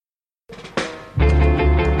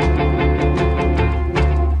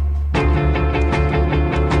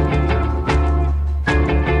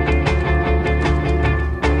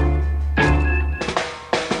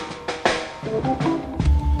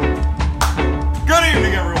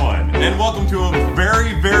and welcome to a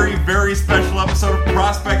very, very, very special episode of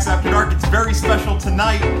Prospects After Dark. It's very special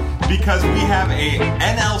tonight because we have a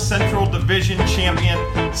NL Central Division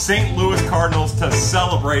champion, St. Louis Cardinals, to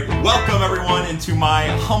celebrate. Welcome, everyone, into my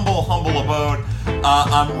humble abode.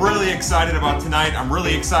 I'm really excited about tonight. I'm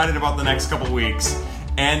really excited about the next couple weeks.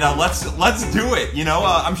 And let's do it.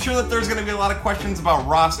 I'm sure that there's going to be a lot of questions about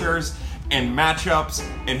rosters and matchups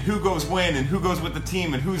and who goes when and who goes with the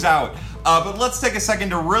team and who's out. But let's take a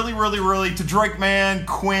second to really, to Drake Man,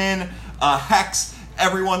 Quinn, Hex,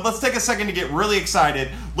 everyone. Let's take a second to get really excited.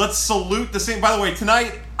 Let's salute the same. By the way,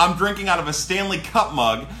 tonight I'm drinking out of a Stanley Cup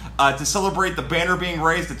mug to celebrate the banner being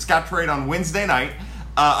raised at Scottrade on Wednesday night,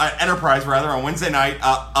 Enterprise rather, on Wednesday night.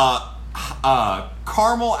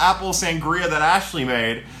 Caramel apple sangria that Ashley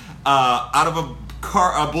made out of a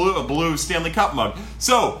blue Stanley Cup mug.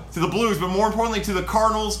 So, to the Blues, but more importantly to the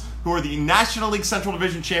Cardinals, who are the National League Central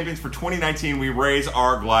Division champions for 2019, we raise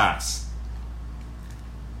our glass.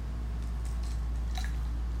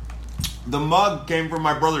 The mug came from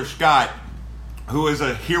my brother Scott, who is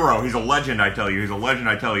a hero. He's a legend, I tell you.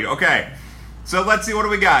 Okay, so let's see, what do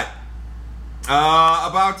we got?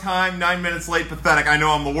 About time, 9 minutes late, pathetic. I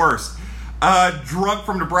know I'm the worst. Drunk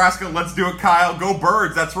from Nebraska, let's do it, Kyle. Go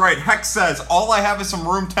Birds, that's right. Hex says, all I have is some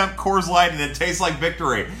room temp Coors Light and it tastes like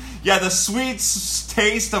victory. Yeah, the sweet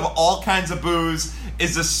taste of all kinds of booze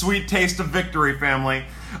is the sweet taste of victory, family.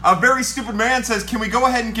 A very stupid man says, can we go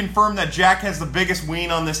ahead and confirm that Jack has the biggest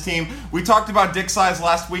ween on this team? We talked about dick size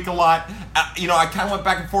last week a lot. I kind of went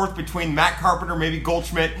back and forth between Matt Carpenter, maybe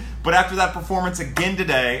Goldschmidt, but after that performance again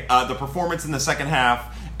today, the performance in the second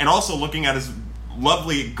half, and also looking at his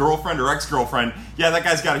lovely girlfriend or ex-girlfriend, yeah, that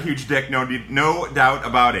guy's got a huge dick, no doubt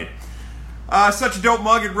about it. Such a dope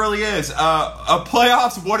mug, it really is.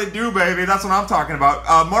 Playoffs, what it do, baby? That's what I'm talking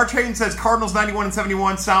about. March Hayden says Cardinals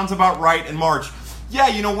 91-71 sounds about right in March. Yeah,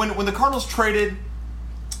 when the Cardinals traded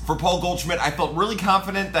for Paul Goldschmidt, I felt really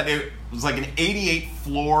confident that it was like an 88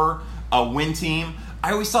 floor win team.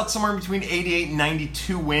 I always thought somewhere between 88 and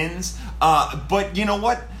 92 wins. But you know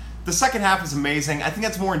what? The second half is amazing. I think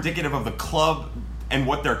that's more indicative of the club and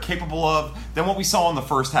what they're capable of than what we saw in the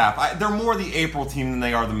first half. They're more the April team than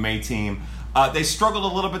they are the May team. They struggled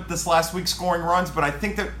a little bit this last week scoring runs, but I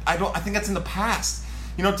think that's in the past.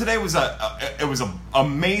 Today was it was an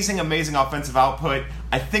amazing offensive output.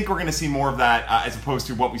 I think we're going to see more of that as opposed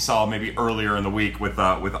to what we saw maybe earlier in the week with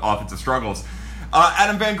offensive struggles.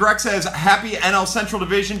 Adam Van Grek says, happy NL Central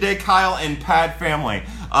Division Day, Kyle and Pad family.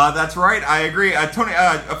 That's right, I agree. Tony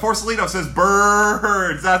Forcelito says,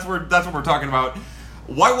 birds. That's what we're talking about.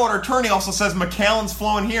 Whitewater Attorney also says, McAllen's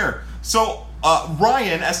flowing here. So,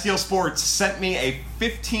 Ryan, STL Sports, sent me a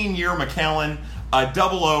 15-year McAllen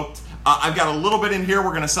double oaked. I've got a little bit in here we're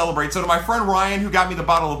going to celebrate. So to my friend Ryan, who got me the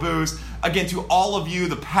bottle of booze, again, to all of you,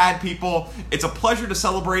 the Pad people, it's a pleasure to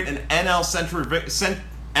celebrate an NL Central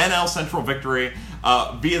victory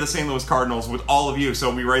via the St. Louis Cardinals with all of you.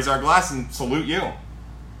 So we raise our glass and salute you.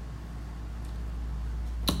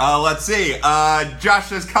 Let's see. Josh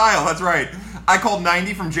says, Kyle, that's right. I called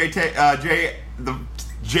 90 from JT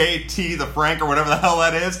the Frank or whatever the hell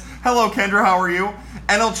that is. Hello, Kendra. How are you?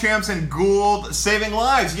 NL Champs and Gould saving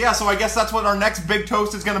lives. Yeah, so I guess that's what our next big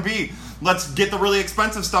toast is going to be. Let's get the really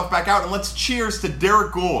expensive stuff back out and let's cheers to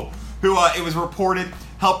Derek Gould, who it was reported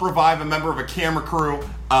helped revive a member of a camera crew,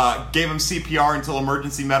 gave him CPR until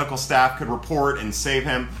emergency medical staff could report and save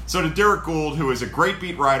him. So to Derek Gould, who is a great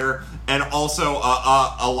beat writer and also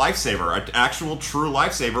a lifesaver, an actual true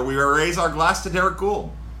lifesaver, we raise our glass to Derek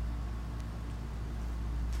Gould.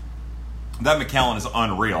 That McAllen is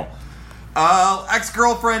unreal.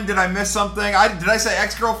 Ex-girlfriend, did I miss something? Did I say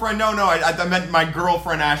ex-girlfriend? No, I meant my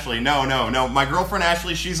girlfriend Ashley. No. My girlfriend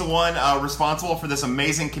Ashley, she's the one responsible for this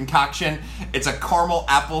amazing concoction. It's a caramel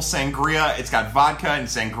apple sangria. It's got vodka and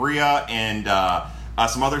sangria and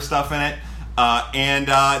some other stuff in it. And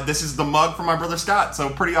this is the mug from my brother Scott. So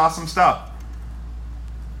pretty awesome stuff.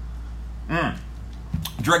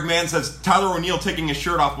 Dreg Man says, Tyler O'Neill taking his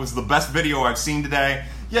shirt off was the best video I've seen today.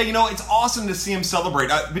 Yeah, it's awesome to see him celebrate.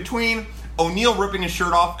 Between O'Neill ripping his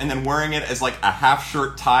shirt off and then wearing it as like a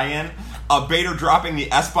half-shirt tie-in, Bader dropping the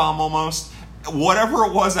S-bomb almost, whatever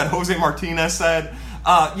it was that Jose Martinez said,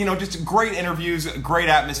 just great interviews, great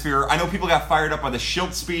atmosphere. I know people got fired up by the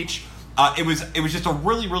Schilt speech. It was just a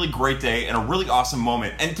really, really great day and a really awesome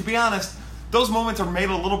moment. And to be honest, those moments are made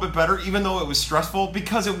a little bit better, even though it was stressful,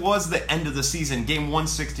 because it was the end of the season, game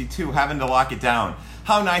 162, having to lock it down.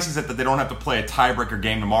 How nice is it that they don't have to play a tiebreaker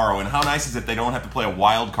game tomorrow, and how nice is it they don't have to play a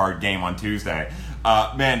wild card game on Tuesday?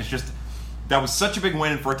 Man, it's just, that was such a big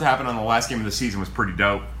win, and for it to happen on the last game of the season was pretty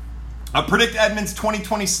dope. Predict Edmonds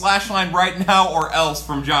 2020 slash line right now or else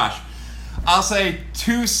from Josh. I'll say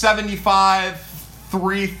 275,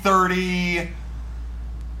 330,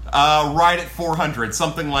 right at 400,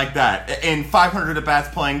 something like that. And 500 at-bats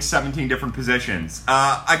playing 17 different positions.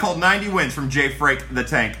 I called 90 wins from Jay Frake the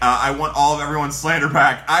Tank. I want all of everyone's slander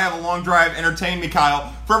back. I have a long drive. Entertain me,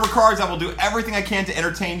 Kyle. Forever Cards, I will do everything I can to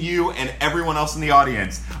entertain you and everyone else in the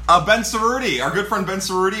audience. Ben Cerruti, our good friend Ben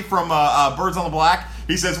Cerruti from Birds on the Black,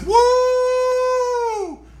 he says,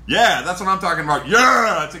 woo! Yeah, that's what I'm talking about.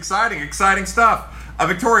 Yeah, it's exciting stuff.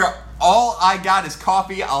 Victoria, all I got is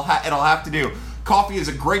coffee. It'll have to do. Coffee is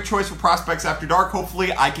a great choice for Prospects After Dark.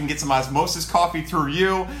 Hopefully, I can get some osmosis coffee through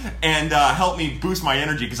you and help me boost my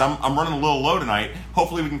energy because I'm running a little low tonight.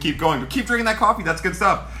 Hopefully, we can keep going. But keep drinking that coffee. That's good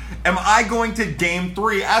stuff. Am I going to Game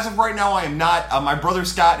 3? As of right now, I am not. My brother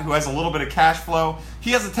Scott, who has a little bit of cash flow,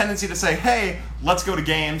 he has a tendency to say, hey, let's go to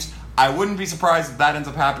games. I wouldn't be surprised if that ends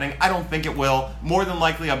up happening. I don't think it will. More than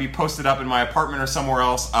likely, I'll be posted up in my apartment or somewhere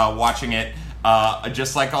else watching it,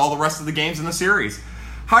 just like all the rest of the games in the series.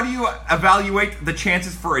 How do you evaluate the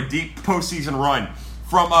chances for a deep postseason run?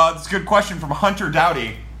 That's a good question from Hunter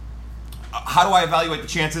Dowdy. How do I evaluate the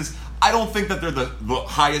chances? I don't think that they're the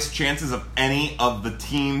highest chances of any of the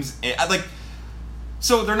teams.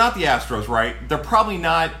 So they're not the Astros, right? They're probably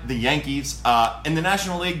not the Yankees. In the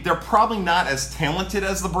National League, they're probably not as talented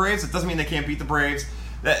as the Braves. It doesn't mean they can't beat the Braves.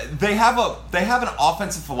 They have an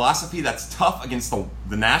offensive philosophy that's tough against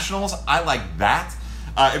the Nationals. I like that.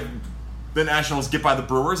 If the Nationals get by the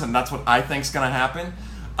Brewers, and that's what I think is going to happen.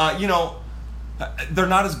 They're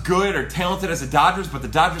not as good or talented as the Dodgers, but the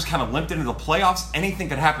Dodgers kind of limped into the playoffs. Anything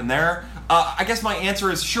could happen there. I guess my answer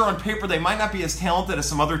is sure, on paper they might not be as talented as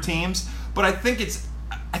some other teams, but I think it's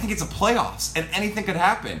a playoffs, and anything could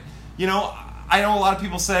happen. I know a lot of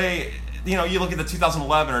people say, you look at the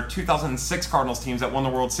 2011 or 2006 Cardinals teams that won the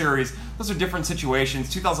World Series. Those are different situations.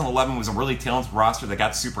 2011 was a really talented roster that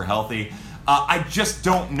got super healthy. I just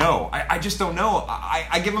don't know. I just don't know.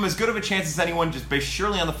 I give them as good of a chance as anyone, just based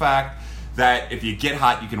surely on the fact that if you get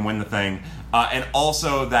hot, you can win the thing. And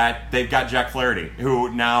also that they've got Jack Flaherty,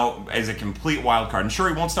 who now is a complete wild card. And sure,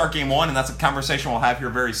 he won't start game one, and that's a conversation we'll have here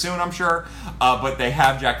very soon, I'm sure. But they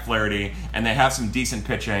have Jack Flaherty, and they have some decent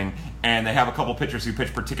pitching, and they have a couple pitchers who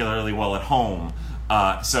pitch particularly well at home.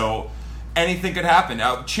 So anything could happen.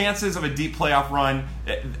 Chances of a deep playoff run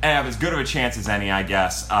have as good of a chance as any, I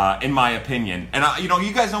guess, in my opinion. And,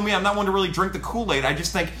 you guys know me. I'm not one to really drink the Kool-Aid. I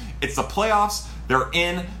just think it's the playoffs. They're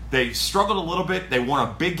in. They struggled a little bit. They won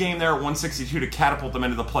a big game there at 162 to catapult them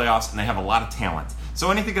into the playoffs, and they have a lot of talent.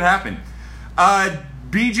 So anything could happen.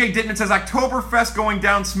 BJ Dittman says, Oktoberfest going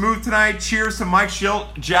down smooth tonight. Cheers to Mike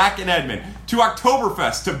Schilt, Jack, and Edmund. To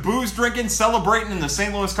Oktoberfest, to booze drinking, celebrating in the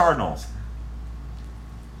St. Louis Cardinals.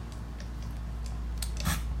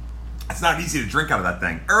 It's not easy to drink out of that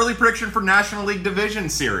thing. Early prediction for National League Division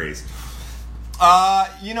Series.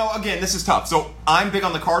 Again, this is tough. So I'm big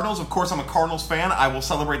on the Cardinals. Of course, I'm a Cardinals fan. I will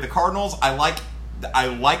celebrate the Cardinals. I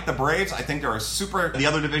like the Braves. I think they're the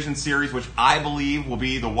other division series, which I believe will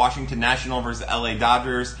be the Washington National versus the LA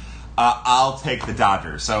Dodgers. I'll take the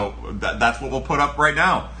Dodgers. So that's what we'll put up right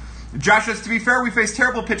now. Josh says, to be fair, we faced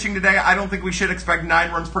terrible pitching today. I don't think we should expect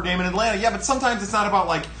 9 runs per game in Atlanta. Yeah, but sometimes it's not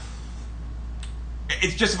about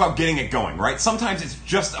it's just about getting it going, right? Sometimes it's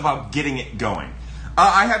just about getting it going.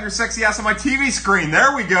 I have your sexy ass on my TV screen.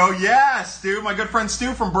 There we go. Yeah, Stu, my good friend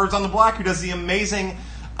Stu from Birds on the Black, who does the amazing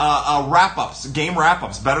wrap-ups, game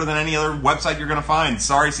wrap-ups, better than any other website you're going to find.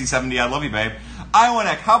 Sorry, C70, I love you, babe.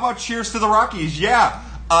 Iwanek, how about cheers to the Rockies? Yeah,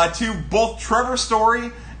 to both Trevor Story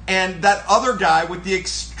and that other guy with the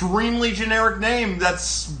extremely generic name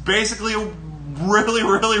that's basically a really,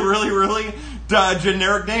 really, really, really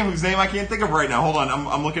generic name whose name I can't think of right now. Hold on,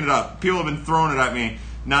 I'm looking it up. People have been throwing it at me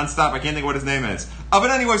nonstop. I can't think of what his name is. But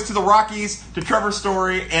anyways, to the Rockies, to Trevor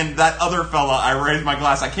Story, and that other fella, I raised my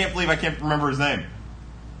glass. I can't believe I can't remember his name.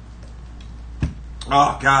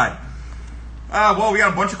 Oh, God. Well, we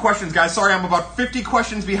got a bunch of questions, guys. Sorry, I'm about 50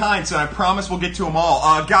 questions behind, so I promise we'll get to them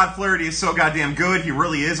all. God Flaherty is so goddamn good. He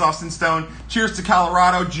really is, Austin Stone. Cheers to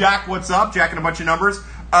Colorado. Jack, what's up? Jack and a bunch of numbers.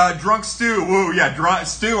 Drunk Stu. Woo, yeah,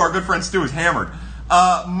 Stu, our good friend Stu, is hammered.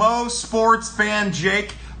 Mo Sports Fan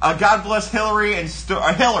Jake. God bless Hillary and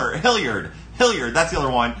Hilliard. Hilliard, that's the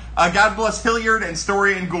other one. God bless Hilliard and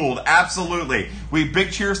Story and Gould. Absolutely.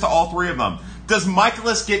 Big cheers to all three of them. Does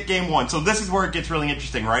Michaelis get game one? So this is where it gets really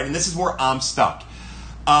interesting, right? And this is where I'm stuck.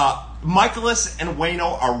 Michaelis and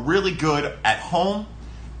Waino are really good at home,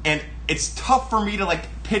 and it's tough for me to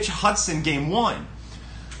pitch Hudson game one.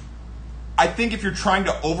 I think if you're trying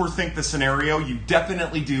to overthink the scenario, you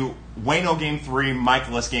definitely do Waino game 3,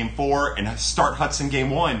 Michaelis game 4, and start Hudson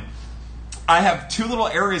game 1. I have two little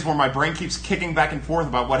areas where my brain keeps kicking back and forth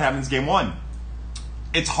about what happens game one.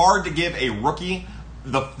 It's hard to give a rookie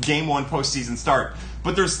the game one postseason start,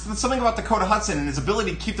 but there's something about Dakota Hudson and his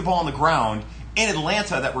ability to keep the ball on the ground in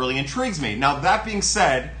Atlanta that really intrigues me. Now, that being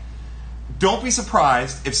said, don't be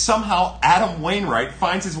surprised if somehow Adam Wainwright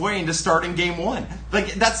finds his way into starting game one.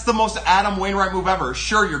 Like, that's the most Adam Wainwright move ever.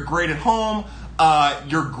 Sure, you're great at home,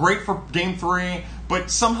 you're great for game three, but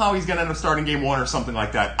somehow he's going to end up starting game one or something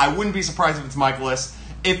like that. I wouldn't be surprised if it's Michaelis.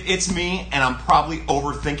 If it's me, and I'm probably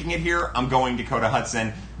overthinking it here, I'm going Dakota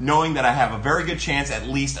Hudson, knowing that I have a very good chance at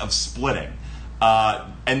least of splitting.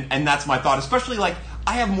 And that's my thought. Especially, like,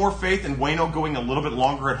 I have more faith in Waino going a little bit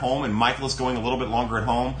longer at home and Michaelis going a little bit longer at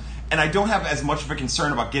home. And I don't have as much of a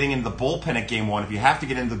concern about getting into the bullpen at game one if you have to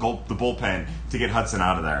get into the bullpen to get Hudson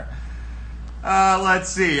out of there. Let's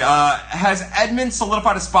see. Has Edman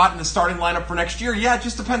solidified a spot in the starting lineup for next year? Yeah, it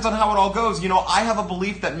just depends on how it all goes. You know, I have a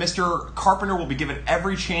belief that Mr. Carpenter will be given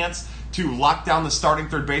every chance to lock down the starting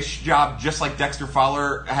third base job, just like Dexter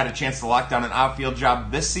Fowler had a chance to lock down an outfield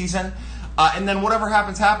job this season. And then whatever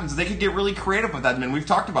happens, happens. They could get really creative with Edman. We've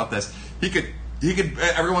talked about this. He could.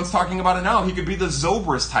 Everyone's talking about it now. He could be the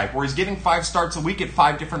Zobrist type, where he's getting 5 starts a week at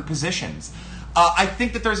 5 different positions. I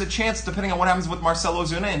think that there's a chance, depending on what happens with Marcell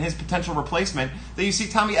Ozuna and his potential replacement, that you see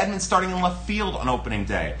Tommy Edman starting in left field on opening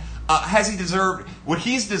day. Has he deserved? What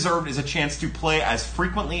he's deserved is a chance to play as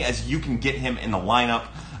frequently as you can get him in the lineup,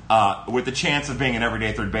 with the chance of being an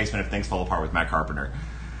everyday third baseman if things fall apart with Matt Carpenter.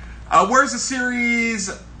 Where's the series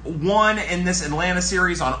one in this Atlanta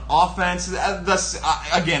series on offense?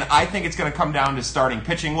 Again, I think it's going to come down to starting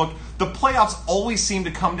pitching. Look, the playoffs always seem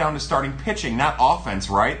to come down to starting pitching, not offense,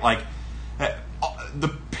 right? Like, the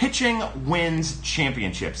pitching wins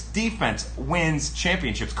championships. Defense wins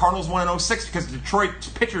championships. Cardinals won in 06 because Detroit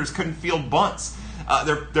pitchers couldn't field bunts.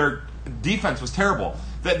 Their defense was terrible.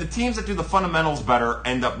 The teams that do the fundamentals better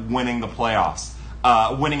end up winning the playoffs,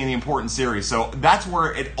 winning in the important series. So that's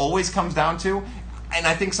where it always comes down to. And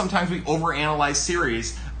I think sometimes we overanalyze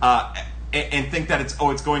series and think that it's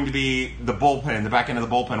going to be the bullpen, the back end of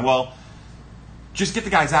the bullpen. Well, just get the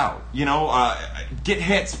guys out. You know, get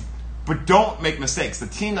hits. But don't make mistakes. The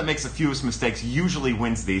team that makes the fewest mistakes usually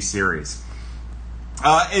wins these series.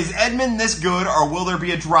 Is Edman this good, or will there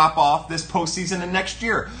be a drop-off this postseason and next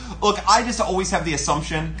year? Look, I just always have the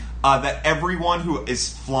assumption that everyone who is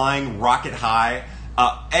flying rocket high,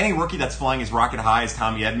 any rookie that's flying as rocket high as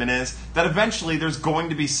Tommy Edman is, that eventually there's going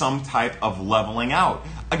to be some type of leveling out.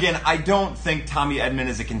 Again, I don't think Tommy Edman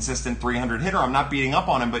is a consistent 300 hitter. I'm not beating up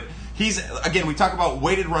on him, but again, we talk about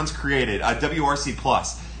weighted runs created,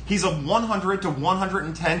 WRC+. He's a 100 to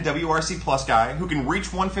 110 WRC plus guy who can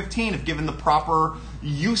reach 115 if given the proper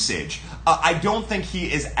usage. I don't think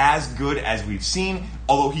he is as good as we've seen,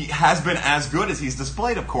 although he has been as good as he's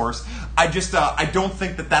displayed, of course. I don't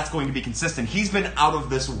think that that's going to be consistent. He's been out of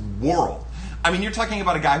this world. I mean, you're talking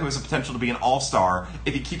about a guy who has the potential to be an all-star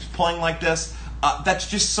if he keeps playing like this. That's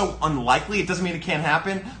just so unlikely. It doesn't mean it can't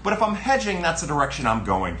happen. But if I'm hedging, that's the direction I'm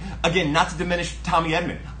going. Again, not to diminish Tommy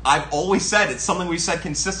Edman. I've always said, it's something we've said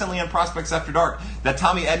consistently on Prospects After Dark, that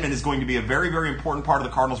Tommy Edman is going to be a very, very important part of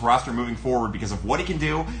the Cardinals roster moving forward because of what he can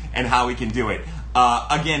do and how he can do it.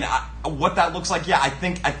 Again, what that looks like, yeah, I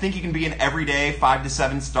think he can be an everyday 5 to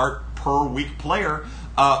 7 start per week player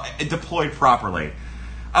deployed properly.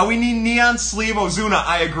 We need neon sleeve Ozuna.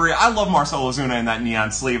 I agree. I love Marcell Ozuna in that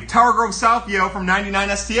neon sleeve. Tower Grove South, yo, from 99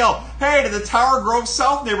 STL. Hey, to the Tower Grove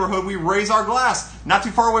South neighborhood, we raise our glass. Not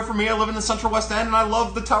too far away from me. I live in the Central West End, and I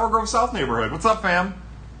love the Tower Grove South neighborhood. What's up, fam?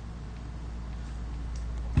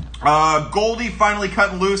 Goldie finally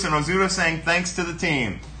cutting loose, and Ozuna saying thanks to the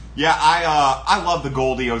team. Yeah, I love the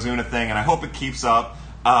Goldie Ozuna thing, and I hope it keeps up.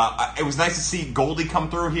 It was nice to see Goldie come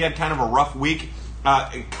through. He had kind of a rough week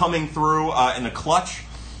coming through in the clutch.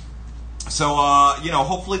 So,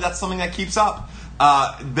 hopefully that's something that keeps up.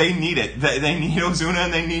 They need it. They need Ozuna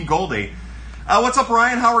and they need Goldie. What's up,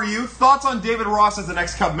 Ryan? How are you? Thoughts on David Ross as the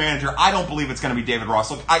next Cub manager? I don't believe it's going to be David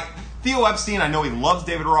Ross. Look, Theo Epstein, I know he loves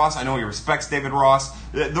David Ross. I know he respects David Ross.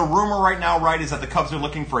 The rumor right now, right, is that the Cubs are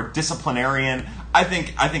looking for a disciplinarian. I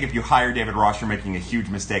think if you hire David Ross, you're making a huge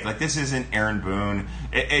mistake. Like, this isn't Aaron Boone.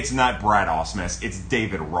 It's not Brad Ausmus. It's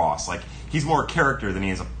David Ross. Like, he's more a character than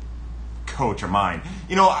he is a coach of mine.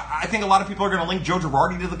 I think a lot of people are going to link Joe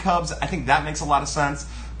Girardi to the Cubs. I think that makes a lot of sense.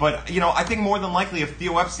 But, I think more than likely if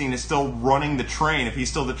Theo Epstein is still running the train, if he's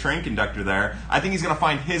still the train conductor there, I think he's going to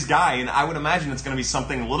find his guy, and I would imagine it's going to be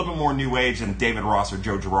something a little bit more new age than David Ross or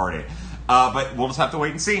Joe Girardi. But we'll just have to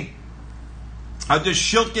wait and see. Does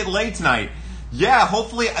Schilt get laid tonight? Yeah,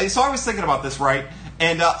 hopefully. So I was thinking about this, right?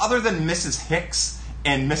 And other than Mrs. Hicks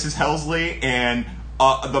and Mrs. Helsley and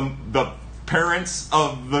the parents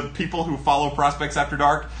of the people who follow Prospects After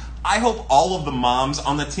Dark, I hope all of the moms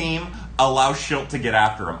on the team allow Shildt to get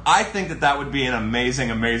after him. I think that would be an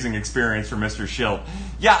amazing, amazing experience for Mr. Shildt.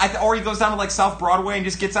 Yeah, or he goes down to like South Broadway and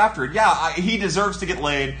just gets after it. Yeah, he deserves to get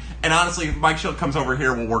laid. And honestly, if Mike Shildt comes over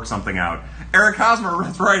here, we'll work something out. Eric Hosmer,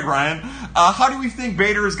 that's right, Ryan. How do we think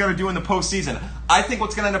Bader is going to do in the postseason? I think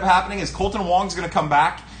what's going to end up happening is Colton Wong's going to come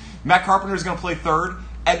back. Matt Carpenter is going to play third.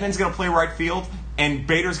 Edmonds going to play right field. And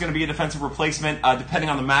Bader's going to be a defensive replacement, depending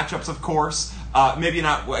on the matchups, of course. Maybe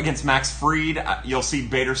not against Max Fried. You'll see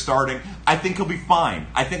Bader starting. I think he'll be fine.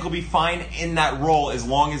 I think he'll be fine in that role as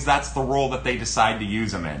long as that's the role that they decide to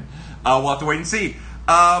use him in. We'll have to wait and see.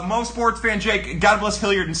 Mo Sports fan Jake, God bless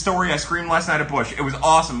Hilliard and Story. I screamed last night at Busch. It was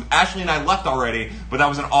awesome. Ashley and I left already, but that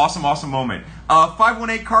was an awesome, awesome moment.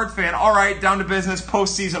 518 Cards fan, all right, down to business,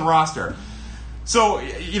 postseason roster. So,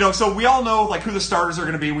 so we all know like who the starters are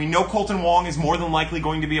going to be. We know Colton Wong is more than likely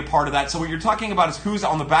going to be a part of that. So what you're talking about is who's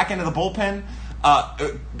on the back end of the bullpen,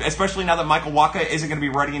 especially now that Michael Wacha isn't going to be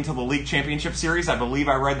ready until the League Championship Series. I believe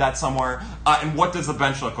I read that somewhere. And what does the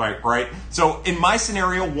bench look like, right? So in my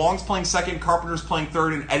scenario, Wong's playing second, Carpenter's playing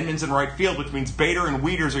third, and Edmonds in right field, which means Bader and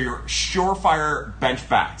Wieters are your surefire bench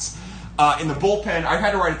bats. In the bullpen, I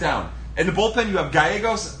had to write it down. In the bullpen, you have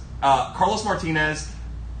Gallegos, Carlos Martinez,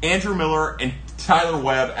 Andrew Miller, and Tyler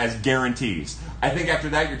Webb as guarantees. I think after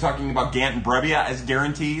that, you're talking about Gant and Brebbia as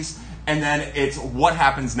guarantees. And then it's what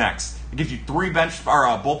happens next. It gives you three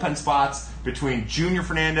bullpen spots between Junior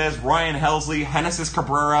Fernandez, Ryan Helsley, Genesis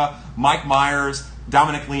Cabrera, Mike Myers,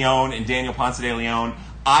 Dominic Leone, and Daniel Ponce de Leon.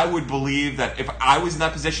 I would believe that if I was in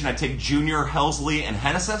that position, I'd take Junior, Helsley, and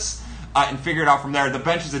Genesis and figure it out from there. The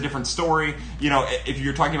bench is a different story. If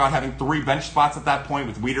you're talking about having three bench spots at that point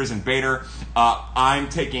with Wieters and Bader, I'm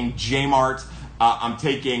taking J-Mart, I'm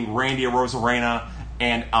taking Randy Arozarena,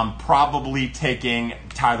 and I'm probably taking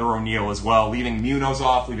Tyler O'Neill as well, leaving Munoz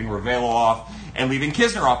off, leaving Ravelo off, and leaving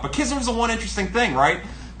Kisner off. But Kisner's the one interesting thing, right?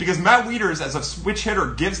 Because Matt Wieters, as a switch hitter,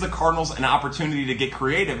 gives the Cardinals an opportunity to get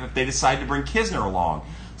creative if they decide to bring Kisner along.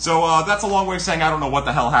 So that's a long way of saying I don't know what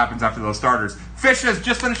the hell happens after those starters. Fish has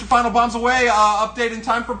just finished the final Bombs Away update in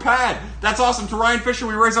time for Pad. That's awesome. To Ryan Fisher,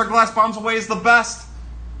 we raise our glass. Bombs Away is the best.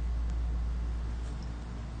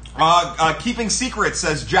 Keeping Secret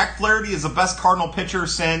says Jack Flaherty is the best Cardinal pitcher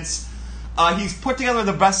since he's put together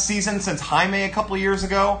the best season since Jaime a couple of years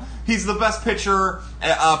ago. He's the best pitcher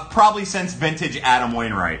probably since vintage Adam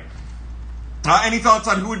Wainwright. Any thoughts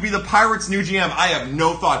on who would be the Pirates' new GM? I have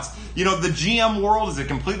no thoughts. The GM world is a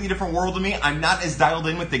completely different world to me. I'm not as dialed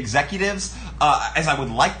in with executives as I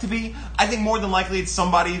would like to be. I think more than likely it's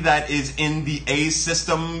somebody that is in the A's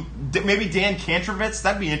system. Maybe Dan Kantrovitz.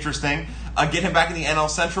 That'd be interesting. Get him back in the NL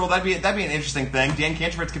Central. That'd be an interesting thing. Dan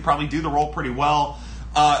Kantrovitz could probably do the role pretty well.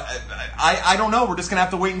 I don't know. We're just going to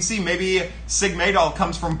have to wait and see. Maybe Sig Maydal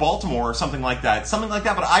comes from Baltimore or something like that.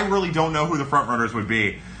 But I really don't know who the front runners would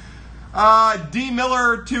be. D.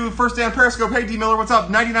 Miller to First Day on Periscope. Hey, D. Miller, what's up?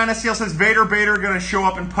 99 STL says Bader going to show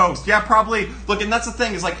up in post. Yeah, probably. Look, and that's the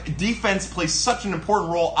thing is like defense plays such an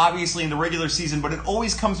important role, obviously, in the regular season, but it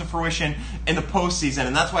always comes to fruition in the postseason,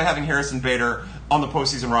 and that's why having Harrison Bader on the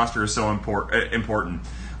postseason roster is so important.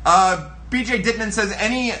 BJ Dittman says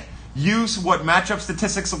any use what matchup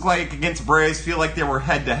statistics look like against Braves feel like they were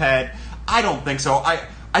head-to-head. I don't think so.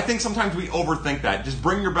 I think sometimes we overthink that. Just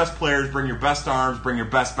bring your best players, bring your best arms, bring your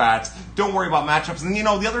best bats. Don't worry about matchups. And,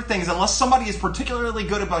 the other thing is unless somebody is particularly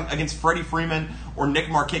good against Freddie Freeman or Nick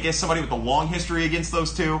Markakis, somebody with a long history against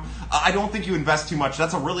those two, I don't think you invest too much.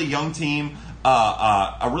 That's a really young team,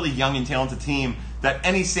 a really young and talented team that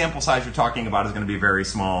any sample size you're talking about is going to be very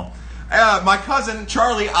small. My cousin,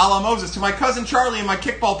 Charlie, a la Moses. To my cousin, Charlie, and my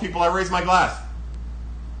kickball people, I raise my glass.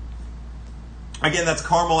 Again, that's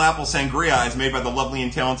caramel apple sangria as made by the lovely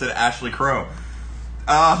and talented Ashley Crow.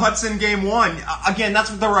 Hudson game 1. Again, that's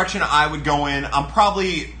the direction I would go in. I'd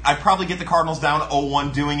probably get the Cardinals down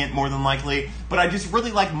 0-1 doing it more than likely. But I just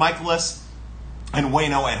really like Michaelis and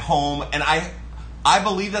Waino at home. And I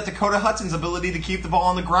believe that Dakota Hudson's ability to keep the ball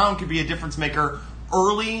on the ground could be a difference maker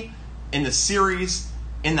early in the series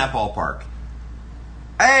in that ballpark.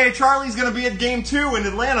 Hey, Charlie's going to be at game 2 in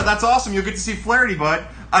Atlanta. That's awesome. You'll get to see Flaherty, bud.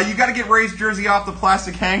 You got to get Ray's jersey off the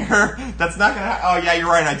plastic hanger. That's not going to happen. Oh, yeah, you're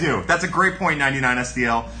right. I do. That's a great point, 99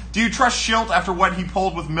 SDL. Do you trust Shildt after what he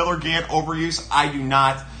pulled with Miller Gant overuse? I do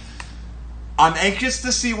not. I'm anxious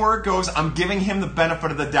to see where it goes. I'm giving him the benefit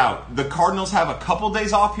of the doubt. The Cardinals have a couple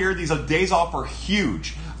days off here. These days off are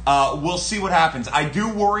huge. We'll see what happens. I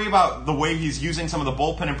do worry about the way he's using some of the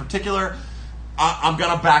bullpen in particular. I'm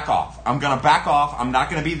going to back off. I'm not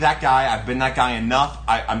going to be that guy. I've been that guy enough.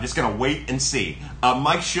 I'm just going to wait and see.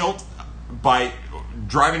 Mike Shildt, by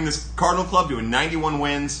driving this Cardinal club to 91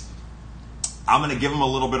 wins. I'm going to give him a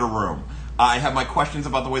little bit of room. I have my questions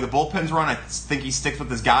about the way the bullpens run. I think he sticks with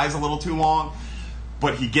his guys a little too long,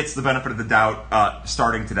 but he gets the benefit of the doubt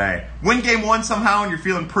starting today. Win game 1 somehow, and you're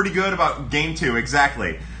feeling pretty good about game 2.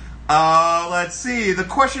 Exactly. Let's see. The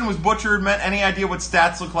question was butchered. Meant any idea what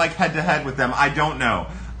stats look like head-to-head with them? I don't know.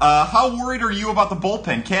 How worried are you about the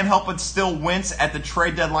bullpen? Can't help but still wince at the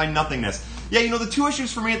trade deadline nothingness. Yeah, the 2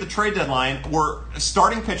 issues for me at the trade deadline were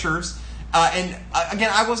starting pitchers. And again,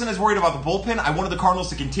 I wasn't as worried about the bullpen. I wanted the Cardinals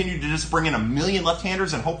to continue to just bring in a million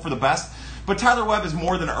left-handers and hope for the best. But Tyler Webb has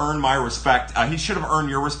more than earned my respect. He should have earned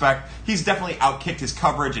your respect. He's definitely outkicked his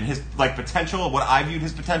coverage and his potential, what I viewed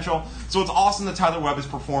his potential. So it's awesome that Tyler Webb is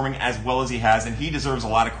performing as well as he has, and he deserves a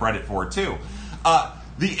lot of credit for it too.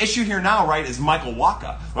 The issue here now, right, is Michael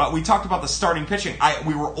Wacha. We talked about the starting pitching.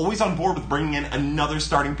 We were always on board with bringing in another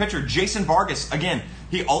starting pitcher. Jason Vargas, again,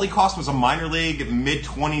 all he cost was a minor league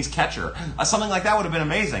mid-20s catcher. Something like that would have been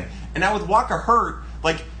amazing. And now with Wacha hurt,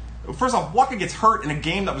 first off, Wacha gets hurt in a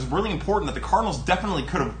game that was really important that the Cardinals definitely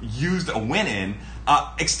could have used a win in,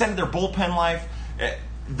 extended their bullpen life.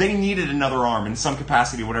 They needed another arm in some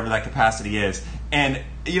capacity, whatever that capacity is. And,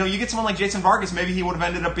 you get someone like Jason Vargas, maybe he would have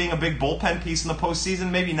ended up being a big bullpen piece in the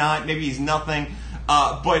postseason. Maybe not. Maybe he's nothing.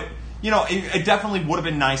 But, it definitely would have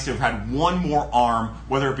been nice to have had one more arm,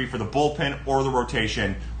 whether it be for the bullpen or the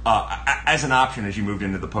rotation, as an option as you moved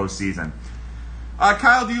into the postseason.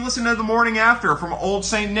 Kyle, do you listen to The Morning After from Old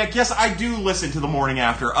St. Nick? Yes, I do listen to The Morning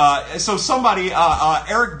After. So somebody,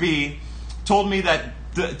 Eric B., told me that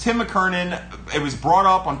Tim McKernan, it was brought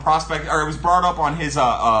up on his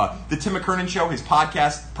the Tim McKernan Show, his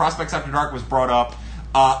podcast, Prospects After Dark, was brought up.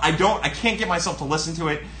 I can't get myself to listen to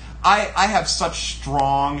it. I have such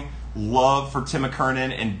strong love for Tim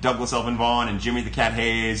McKernan and Douglas Elvin Vaughn and Jimmy the Cat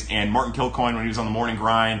Hayes and Martin Kilcoyne when he was on The Morning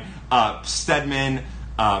Grind, Stedman,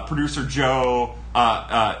 Producer Joe,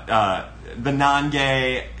 the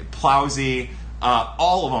non-gay, Plowsy,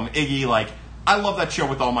 all of them, Iggy. I love that show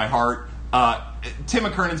with all my heart. Tim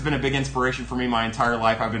McKernan's been a big inspiration for me my entire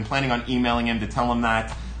life. I've been planning on emailing him to tell him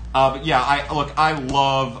that. But yeah, I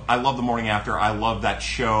love The Morning After. I love that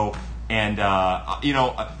show. And,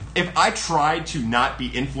 if I tried to not be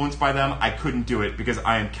influenced by them, I couldn't do it because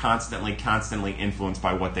I am constantly influenced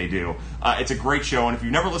by what they do. It's a great show. And if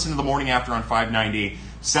you've never listened to The Morning After on 590,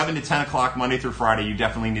 7 to 10 o'clock Monday through Friday, you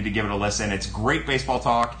definitely need to give it a listen. It's great baseball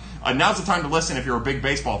talk. Now's the time to listen if you're a big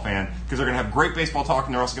baseball fan, because they're going to have great baseball talk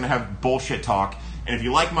and they're also going to have bullshit talk. And if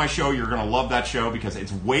you like my show, you're going to love that show because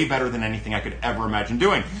it's way better than anything I could ever imagine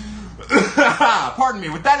doing. Pardon me.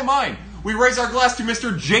 With that in mind, we raise our glass to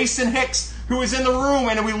Mr. Jason Hicks, who is in the room,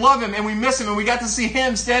 and we love him and we miss him, and we got to see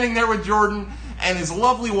him standing there with Jordan and his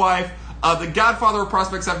lovely wife, the godfather of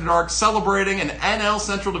Prospects After Dark, celebrating an NL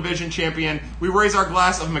Central Division champion. We raise our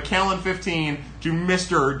glass of Macallan 15 to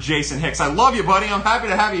Mr. Jason Hicks. I love you, buddy. I'm happy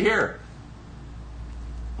to have you here.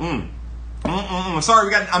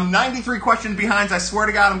 Sorry, I'm 93 questions behind. I swear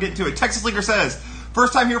to God, I'm getting to it. Texas Leaguer says,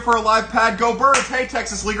 first time here for a live pad. Go Birds. Hey,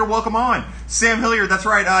 Texas Leaguer, welcome on. Sam Hilliard, that's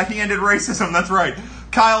right. He ended racism. That's right.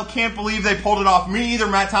 Kyle, can't believe they pulled it off. Me either,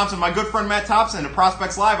 Matt Thompson. My good friend Matt Thompson at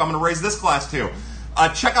Prospects Live. I'm going to raise this glass too.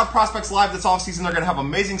 Check out Prospects Live this offseason. They're going to have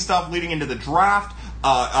amazing stuff leading into the draft,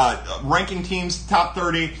 ranking teams, top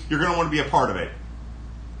 30. You're going to want to be a part of it.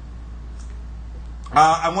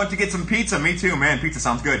 I want to get some pizza. Me too, man. Pizza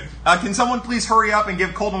sounds good. Can someone please hurry up and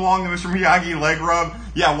give Colton Wong the Mr. Miyagi leg rub?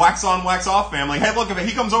 Yeah, wax on, wax off, family. Hey, look, if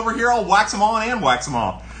he comes over here, I'll wax him on and wax him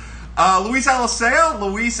off. Luis Alicea,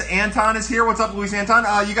 Luis Anton is here. What's up, Luis Anton?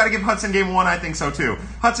 You got to give Hudson game 1. I think so, too.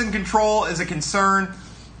 Hudson control is a concern.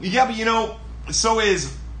 Yeah, but, so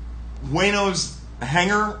is Waino's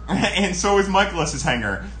hanger, and so is Michaelis's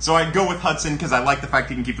hanger. So I go with Hudson because I like the fact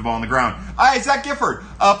he can keep the ball on the ground. Hi, Zach Gifford.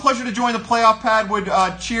 Pleasure to join the playoff pad. Would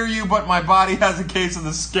cheer you, but my body has a case of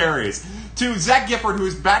the scaries. To Zach Gifford, who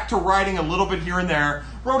is back to writing a little bit here and there,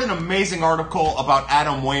 wrote an amazing article about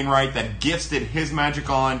Adam Wainwright that Gifts did his magic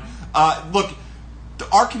on. Look,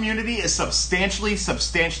 our community is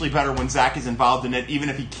substantially better when Zach is involved in it, even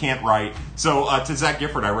if he can't write. So to Zach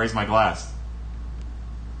Gifford, I raise my glass.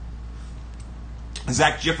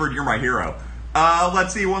 Zach Gifford, you're my hero.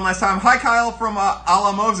 Let's see, one last time. Hi, Kyle from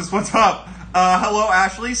Ala Moses. What's up? Hello,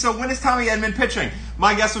 Ashley. So when is Tommy Edman pitching?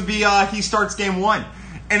 My guess would be he starts game 1.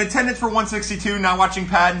 In attendance for 162, not watching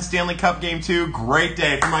Pad and Stanley Cup game 2. Great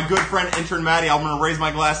day. For my good friend, Intern Matty, I'm going to raise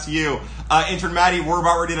my glass to you. Intern Matty, we're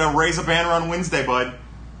about ready to raise a banner on Wednesday, bud.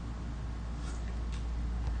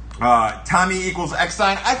 Tommy equals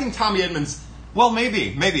Eckstein. I think Tommy Edman's, well,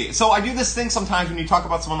 maybe. So I do this thing sometimes when you talk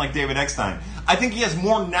about someone like David Eckstein. I think he has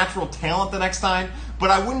more natural talent than Eckstein, but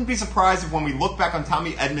I wouldn't be surprised if when we look back on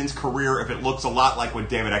Tommy Edman's career, if it looks a lot like what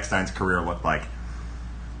David Eckstein's career looked like.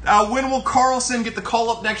 When will Carlson get the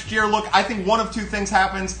call-up next year? Look, I think one of two things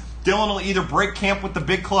happens. Dylan will either break camp with the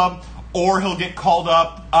big club, or he'll get called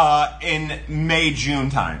up in May, June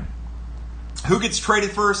time. Who gets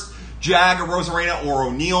traded first? Jag, or Rosarena, or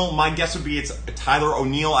O'Neal? My guess would be it's Tyler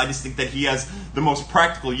O'Neal. I just think that he has the most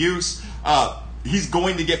practical use. He's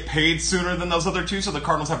going to get paid sooner than those other two, so the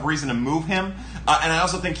Cardinals have reason to move him. And I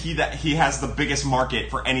also think he has the biggest market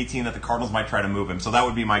for any team that the Cardinals might try to move him. So that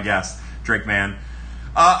would be my guess, Drake Mann.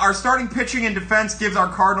 Our starting pitching and defense gives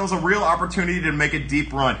our Cardinals a real opportunity to make a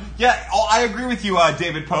deep run. Yeah, I agree with you,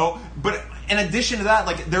 David Poe. But in addition to that,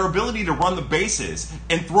 like their ability to run the bases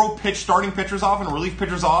and throw starting pitchers off and relief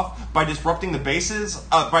pitchers off by disrupting the bases,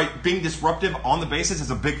 by being disruptive on the bases is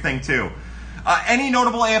a big thing too. Any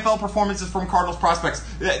notable AFL performances from Cardinals prospects?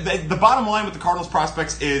 The bottom line with the Cardinals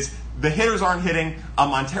prospects is the hitters aren't hitting.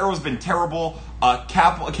 Montero's been terrible.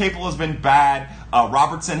 Capel has been bad.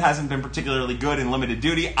 Robertson hasn't been particularly good in limited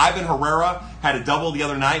duty. Ivan Herrera had a double the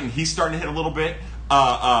other night, and he's starting to hit a little bit.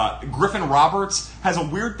 Griffin Roberts has a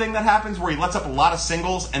weird thing that happens where he lets up a lot of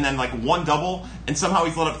singles and then like one double, and somehow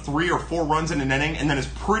he's let up 3 or 4 runs in an inning, and then is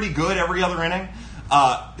pretty good every other inning.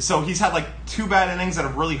 So he's had like 2 bad innings that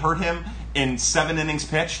have really hurt him in 7 innings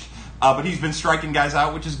pitched, but he's been striking guys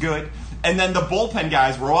out, which is good. And then the bullpen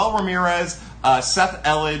guys, Roel Ramirez, Seth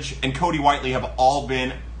Elledge, and Cody Whiteley have all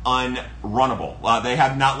been unrunnable. They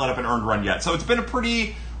have not let up an earned run yet. So it's been a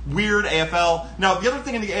pretty weird AFL. Now, the other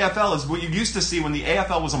thing in the AFL is what you used to see when the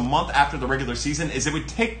AFL was a month after the regular season is it would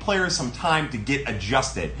take players some time to get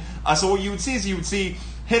adjusted. So what you would see is you would see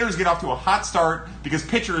hitters get off to a hot start because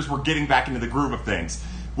pitchers were getting back into the groove of things.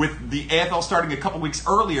 With the AFL starting a couple weeks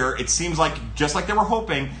earlier, it seems like, just like they were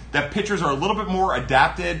hoping, that pitchers are a little bit more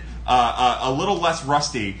adapted, a little less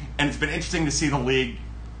rusty, and it's been interesting to see the league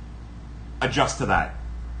adjust to that.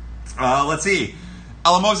 Let's see.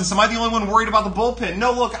 Alamosis, am I the only one worried about the bullpen?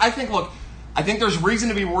 No, I think there's reason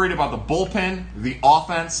to be worried about the bullpen, the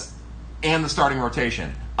offense, and the starting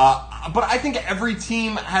rotation. But I think every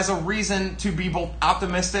team has a reason to be both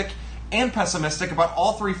optimistic and pessimistic about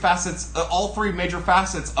all three major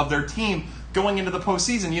facets of their team going into the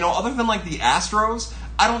postseason. Other than like the Astros,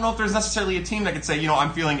 I don't know if there's necessarily a team that could say,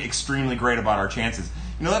 I'm feeling extremely great about our chances.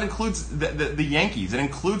 That includes the Yankees. It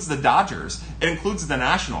includes the Dodgers. It includes the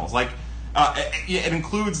Nationals. It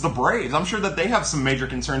includes the Braves. I'm sure that they have some major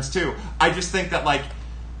concerns too. I just think that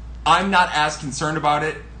I'm not as concerned about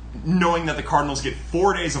it, knowing that the Cardinals get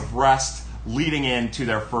 4 days of rest leading into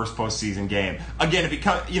their first postseason game. Again, if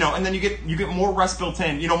and then you get more rest built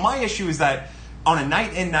in. My issue is that on a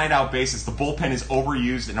night in, night out basis, the bullpen is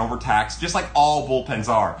overused and overtaxed, just like all bullpens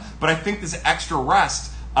are. But I think this extra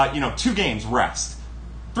rest, 2 games rest,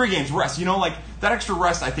 3 games rest, that extra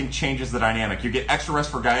rest I think changes the dynamic. You get extra rest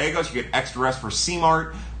for Gallegos, you get extra rest for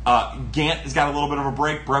Seamart. Gant has got a little bit of a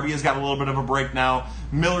break. Brebbia's got a little bit of a break now.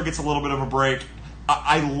 Miller gets a little bit of a break.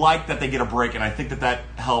 I like that they get a break, and I think that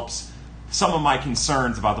helps some of my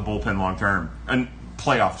concerns about the bullpen long term and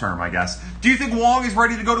playoff term, I guess. Do you think Wong is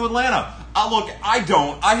ready to go to Atlanta? Look, I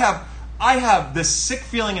don't. I have this sick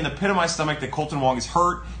feeling in the pit of my stomach that Colton Wong is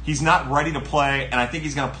hurt. He's not ready to play, and I think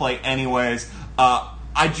he's going to play anyways.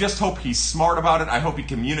 I just hope he's smart about it. I hope he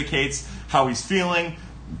communicates how he's feeling.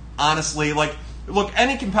 Honestly, look,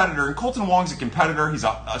 any competitor, and Colton Wong's a competitor. He's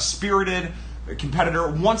a spirited competitor,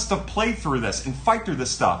 wants to play through this and fight through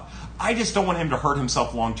this stuff. I just don't want him to hurt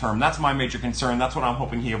himself long term. That's my major concern. That's what I'm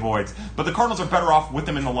hoping he avoids. But the Cardinals are better off with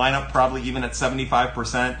him in the lineup, probably even at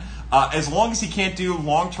 75%. As long as he can't do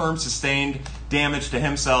long-term sustained damage to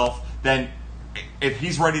himself, then if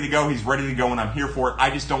he's ready to go, he's ready to go, and I'm here for it. I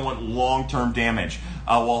just don't want long-term damage.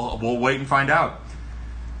 We'll wait and find out.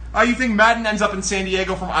 You think Madden ends up in San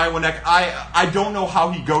Diego from Iowa Neck? I don't know how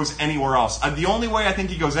he goes anywhere else. The only way I think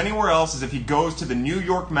he goes anywhere else is if he goes to the New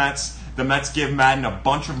York Mets. The Mets give Madden a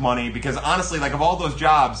bunch of money because, honestly, of all those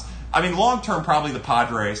jobs, long-term probably the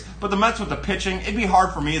Padres, but the Mets with the pitching, it'd be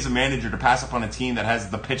hard for me as a manager to pass up on a team that has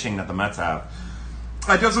the pitching that the Mets have.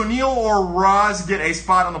 Does O'Neal or Roz get a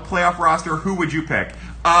spot on the playoff roster? Who would you pick?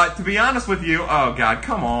 To be honest with you, oh, God,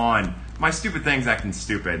 come on. My stupid thing's acting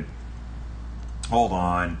stupid. Hold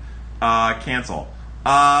on. Cancel.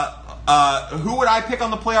 Who would I pick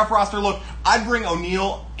on the playoff roster? Look, I'd bring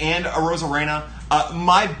O'Neal and Arozarena.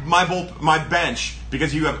 My bench,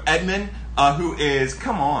 because you have Edman, who is,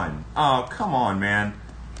 come on, man.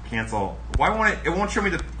 Cancel. Why won't it won't show me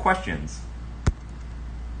the questions.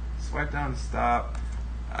 Swipe down to stop.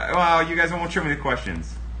 Well, you guys won't show me the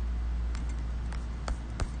questions.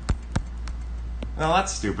 Well,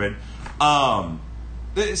 that's stupid.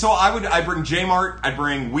 So I'd bring J Mart, I'd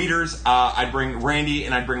bring Wieters, I'd bring Randy,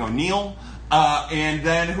 and I'd bring O'Neal. And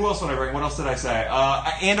then who else would I bring? What else did I say?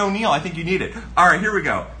 And O'Neal. I think you need it. All right, here we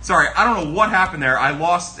go. Sorry, I don't know what happened there. I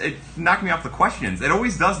lost. It knocked me off the questions. It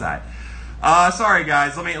always does that. Sorry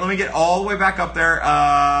guys. Let me get all the way back up there.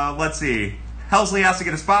 Let's see. Helsley has to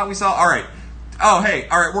get a spot. We saw. All right. Oh hey.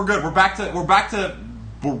 All right. We're good. We're back to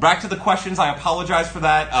the questions. I apologize for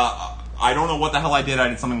that. I don't know what the hell I did. I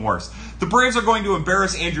did something worse. The Braves are going to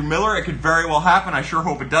embarrass Andrew Miller. It could very well happen. I sure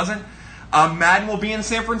hope it doesn't. Madden will be in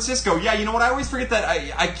San Francisco. Yeah, you know what? I always forget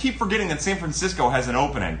that. I keep forgetting that San Francisco has an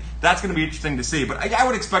opening. That's going to be interesting to see. But I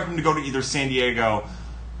would expect him to go to either San Diego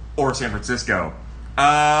or San Francisco.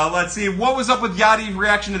 Let's see. What was up with Yadi's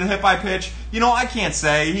reaction to the hit by pitch? I can't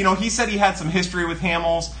say. He said he had some history with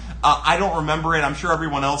Hamels. I don't remember it. I'm sure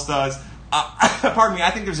everyone else does. Pardon me.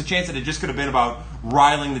 I think there's a chance that it just could have been about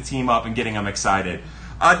riling the team up and getting them excited.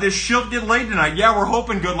 Does Schilt get laid tonight? Yeah, we're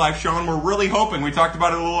hoping, Good Life Sean. We're really hoping. We talked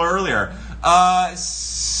about it a little earlier.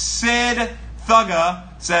 Sid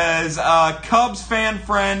Thugga says, Cubs fan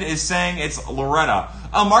friend is saying it's Loretta.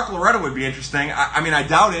 Mark Loretta would be interesting. I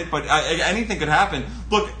doubt it, but anything could happen.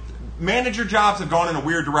 Look, manager jobs have gone in a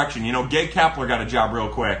weird direction. Gabe Kapler got a job real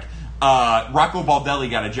quick. Rocco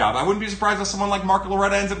Baldelli got a job. I wouldn't be surprised if someone like Mark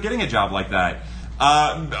Loretta ends up getting a job like that.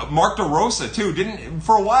 Mark DeRosa, too.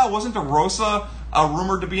 For a while, wasn't DeRosa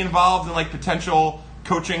rumored to be involved in potential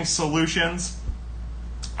coaching solutions?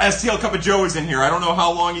 STL Cup of Joe is in here. I don't know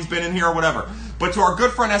how long he's been in here or whatever. But to our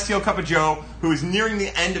good friend STL Cup of Joe, who is nearing the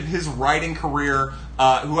end of his writing career,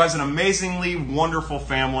 who has an amazingly wonderful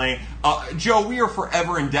family. Joe, we are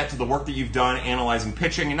forever in debt to the work that you've done analyzing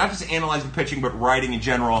pitching, and not just analyzing pitching, but writing in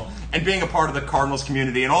general, and being a part of the Cardinals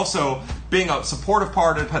community, and also being a supportive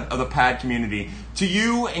part of the PAD community. To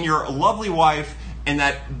you and your lovely wife, and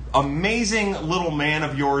that amazing little man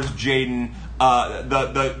of yours, Jaden,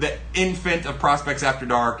 the infant of Prospects After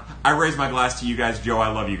Dark, I raise my glass to you guys. Joe,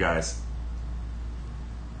 I love you guys.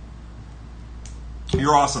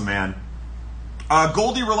 You're awesome, man.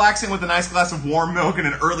 Goldie relaxing with a nice glass of warm milk and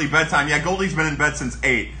an early bedtime. Yeah, Goldie's been in bed since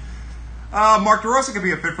 8. Mark DeRosa could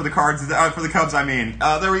be a fit for the Cubs.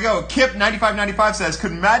 There we go. Kip9595 says,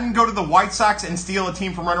 could Madden go to the White Sox and steal a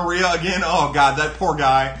team from Renneria again? Oh, God, that poor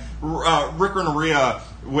guy. Rick Renneria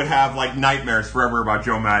would have nightmares forever about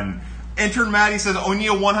Joe Madden. Intern Maddie says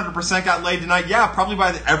O'Neal 100% got laid tonight. Yeah, probably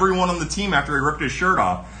by everyone on the team after he ripped his shirt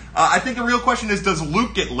off. I think the real question is, does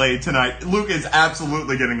Luke get laid tonight? Luke is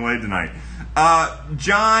absolutely getting laid tonight.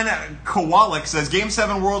 John Kowalik says, Game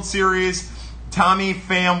 7 World Series, Tommy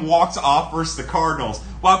Pham walks off versus the Cardinals.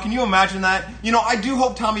 Wow, can you imagine that? I do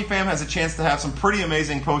hope Tommy Pham has a chance to have some pretty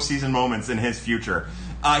amazing postseason moments in his future.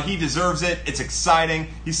 He deserves it. It's exciting.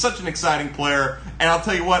 He's such an exciting player. And I'll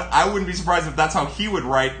tell you what, I wouldn't be surprised if that's how he would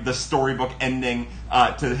write the storybook ending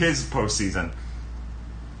to his postseason.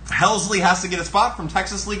 Helsley has to get a spot from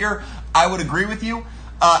Texas Leaguer. I would agree with you.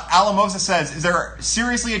 Alamosa says, is there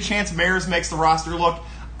seriously a chance Mayers makes the roster? Look,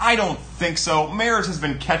 I don't think so. Mayers has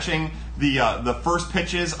been catching the first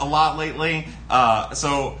pitches a lot lately.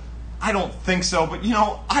 So I don't think so. But,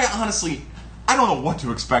 I don't know what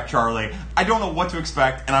to expect, Charlie. I don't know what to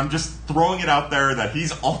expect, and I'm just throwing it out there that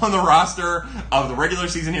he's on the roster of the regular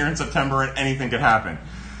season here in September, and anything could happen.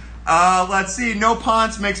 Let's see. No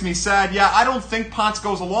Ponce makes me sad. Yeah, I don't think Ponce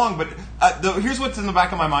goes along, but here's what's in the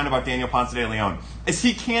back of my mind about Daniel Ponce de Leon, is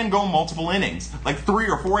he can go multiple innings, 3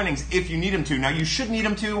 or 4 innings if you need him to. Now, you should need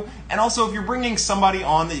him to, and also if you're bringing somebody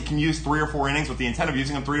on that you can use 3 or 4 innings with the intent of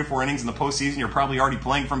using them 3 or 4 innings in the postseason, you're probably already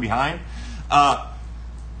playing from behind.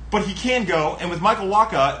 But he can go, and with Michael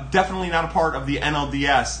Wacha, definitely not a part of the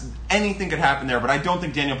NLDS. Anything could happen there, but I don't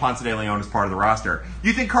think Daniel Ponce de Leon is part of the roster.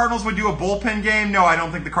 You think Cardinals would do a bullpen game? No, I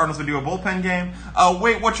don't think the Cardinals would do a bullpen game.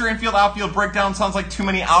 Wait, what's your infield outfield breakdown? Sounds like too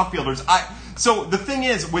many outfielders. So the thing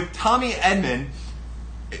is, with Tommy Edman,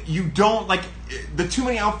 you don't, the too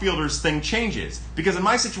many outfielders thing changes. Because in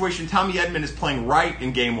my situation, Tommy Edman is playing right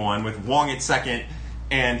in game 1 with Wong at second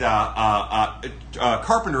and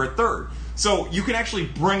Carpenter at third. So you can actually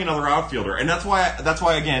bring another outfielder, and that's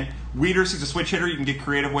why again, Wieters is a switch hitter you can get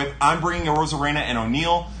creative with. I'm bringing a Rosarena and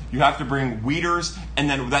O'Neal. You have to bring Wieters, and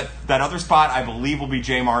then that other spot I believe will be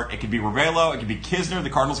J Mart. It could be Ravello, it could be Kisner. The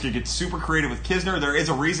Cardinals could get super creative with Kisner. There is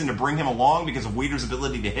a reason to bring him along because of Wieters'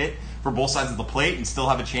 ability to hit for both sides of the plate and still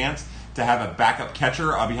have a chance to have a backup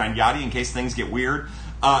catcher behind Yadi in case things get weird.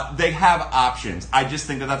 They have options. I just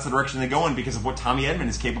think that's the direction they go in because of what Tommy Edman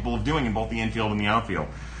is capable of doing in both the infield and the outfield.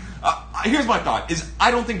 Here's my thought, is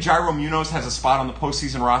I don't think Jairo Munoz has a spot on the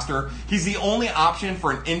postseason roster. He's the only option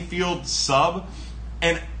for an infield sub,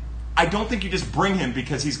 and I don't think you just bring him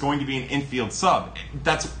because he's going to be an infield sub.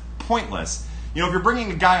 That's pointless. You know, if you're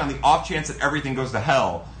bringing a guy on the off chance that everything goes to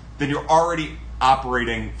hell, then you're already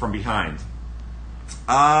operating from behind.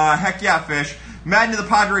 Heck yeah, Fish. Madden to the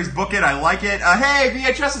Padres, book it. I like it. Hey,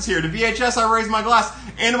 VHS is here. To VHS, I raise my glass.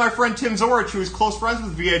 And to my friend Tim Zorich, who is close friends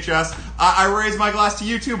with VHS, I raise my glass to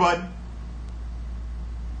you too, bud.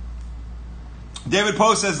 David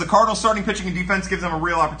Poe says, the Cardinals starting pitching and defense gives them a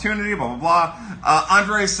real opportunity, blah, blah, blah.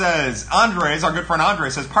 Andres, our good friend Andre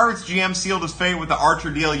says, Pirates GM sealed his fate with the Archer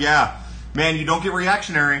deal. Yeah. Man, you don't get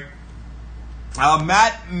reactionary.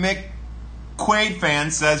 Matt McQuaid fan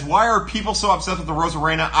says, why are people so obsessed with the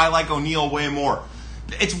Rosarena? I like O'Neill way more.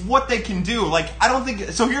 It's what they can do. Like, I don't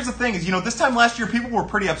think... So here's the thing is, you know, this time last year, people were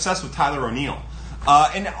pretty obsessed with Tyler O'Neill.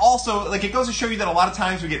 And also, like, it goes to show you that a lot of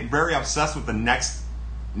times we get very obsessed with the next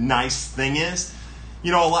nice thing is.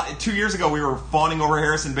 You know, 2 years ago we were fawning over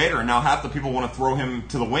Harrison Bader, and now half the people want to throw him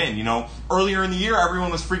to the wind. You know, earlier in the year everyone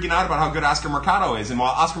was freaking out about how good Oscar Mercado is, and while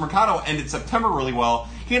Oscar Mercado ended September really well,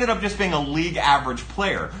 he ended up just being a league average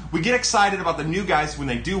player. We get excited about the new guys when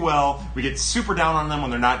they do well. We get super down on them when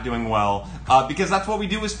they're not doing well, because that's what we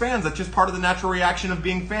do as fans. That's just part of the natural reaction of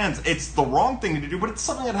being fans. It's the wrong thing to do, but it's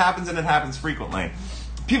something that happens, and it happens frequently.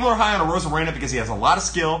 People are high on Rosarena because he has a lot of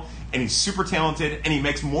skill, and he's super talented, and he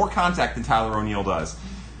makes more contact than Tyler O'Neill does.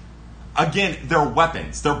 Again, they're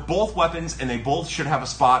weapons. They're both weapons, and they both should have a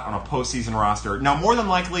spot on a postseason roster. Now, more than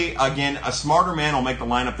likely, again, a smarter man will make the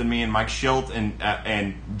lineup than me and Mike Schilt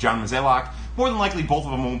and John Mozeliak. More than likely, both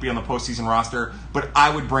of them won't be on the postseason roster, but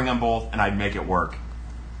I would bring them both, and I'd make it work.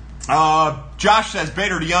 Josh says,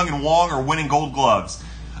 Bader, DeYoung, and Wong are winning Gold Gloves.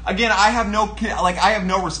 Again, I have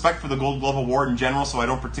no respect for the Gold Glove Award in general, so I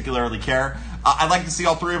don't particularly care. I'd like to see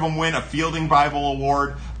all three of them win a Fielding Bible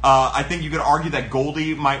Award. I think you could argue that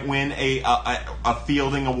Goldie might win a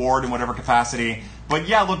Fielding Award in whatever capacity. But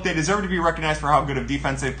yeah, look, they deserve to be recognized for how good of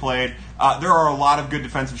defense they've played. There are a lot of good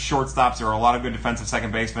defensive shortstops. There are a lot of good defensive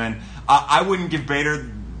second basemen. I wouldn't give Bader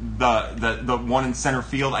the one in center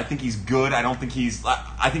field. I think he's good. I think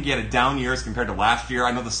he had a down year as compared to last year.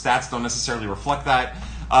 I know the stats don't necessarily reflect that.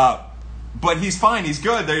 But he's fine. He's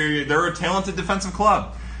good. They're a talented defensive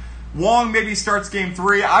club. Wong maybe starts game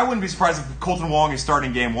 3. I wouldn't be surprised if Colton Wong is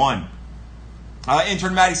starting game 1.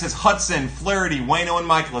 Intern Maddie says Hudson, Flaherty, Waino, and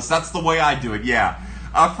Michaelis. That's the way I do it, yeah.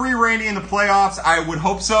 Free Randy in the playoffs. I would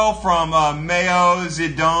hope so from Mayo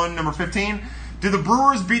Zidane, number 15. Do the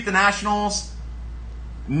Brewers beat the Nationals?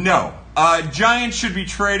 No. Giants should be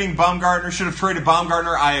trading Baumgartner. Should have traded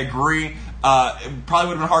Baumgartner. I agree. It probably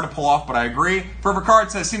would have been hard to pull off, but I agree. Forever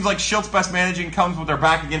Card says, seems like Schilt's best managing comes with their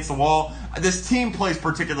back against the wall. This team plays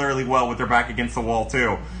particularly well with their back against the wall,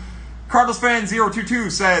 too. Cardinals fan 022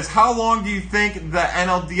 says, how long do you think the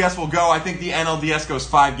NLDS will go? I think the NLDS goes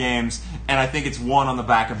 5 games, and I think it's 1 on the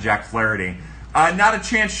back of Jack Flaherty. Not a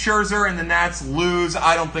chance Scherzer and the Nats lose.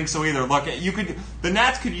 I don't think so either. Look, the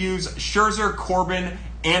Nats could use Scherzer, Corbin,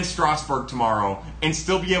 and Strasburg tomorrow and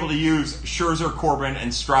still be able to use Scherzer, Corbin,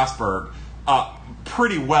 and Strasburg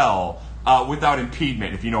pretty well without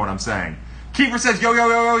impediment, if you know what I'm saying. Kiefer says, yo, yo,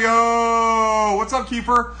 yo, yo, yo. What's up,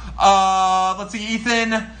 Kiefer? Let's see,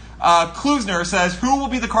 Ethan Klusner says, who will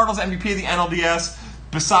be the Cardinals MVP of the NLDS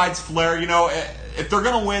besides Flair? You know, if they're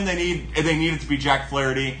going to win, they need it to be Jack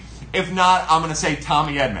Flaherty. If not, I'm going to say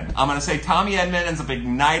Tommy Edman. I'm going to say Tommy Edman ends up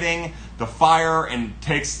igniting the fire and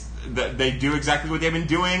they do exactly what they've been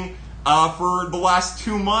doing for the last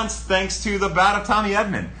 2 months thanks to the bat of Tommy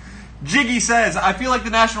Edman. Jiggy says, I feel like the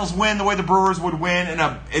Nationals win the way the Brewers would win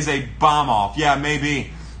is a bomb-off. Yeah, maybe.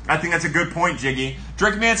 I think that's a good point, Jiggy.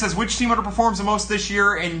 Drake Man says, which team underperforms the most this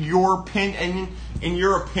year in your opinion?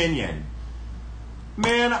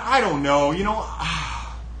 Man, I don't know. You know,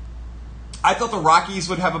 I thought the Rockies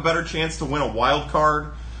would have a better chance to win a wild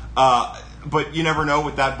card, but you never know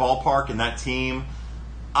with that ballpark and that team.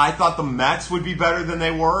 I thought the Mets would be better than they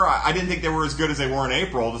were. I didn't think they were as good as they were in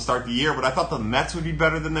April to start the year, but I thought the Mets would be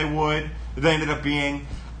better than they ended up being.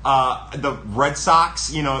 The Red Sox,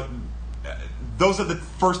 you know, those are the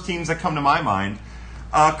first teams that come to my mind.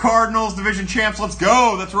 Cardinals, division champs, let's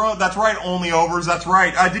go. That's right, only overs, that's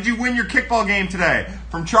right. Did you win your kickball game today?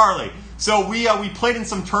 From Charlie. So we played in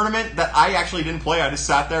some tournament that I actually didn't play. I just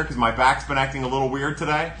sat there because my back's been acting a little weird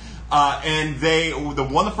today. And they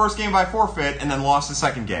won the first game by forfeit and then lost the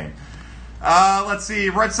second game. Let's see.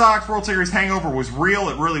 Red Sox World Series hangover was real.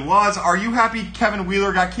 It really was. Are you happy Kevin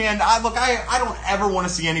Wheeler got canned? I don't ever want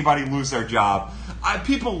to see anybody lose their job.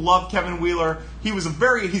 People love Kevin Wheeler.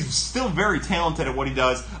 He's still very talented at what he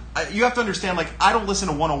does. You have to understand, I don't listen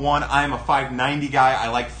to 101. I am a 590 guy. I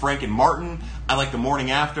like Frank and Martin. I like The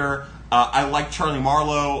Morning After. I like Charlie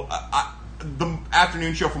Marlowe. The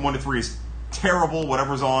afternoon show from 1 to 3 is terrible,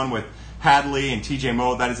 whatever's on with Hadley and TJ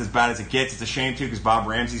Moe. That is as bad as it gets. It's a shame, too, because Bob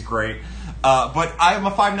Ramsey's great. But I'm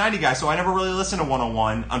a 590 guy, so I never really listened to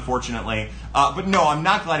 101, unfortunately. But no, I'm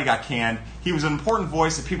not glad he got canned. He was an important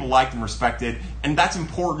voice that people liked and respected, and that's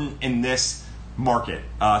important in this market.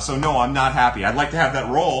 So no, I'm not happy. I'd like to have that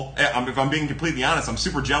role. If I'm being completely honest, I'm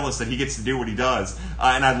super jealous that he gets to do what he does,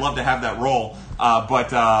 and I'd love to have that role.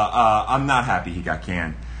 But I'm not happy he got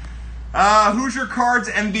canned. Who's your Cards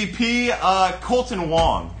MVP? Colton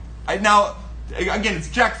Wong. Now, again, it's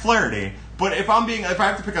Jack Flaherty. But if I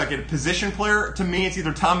have to pick like a position player, to me it's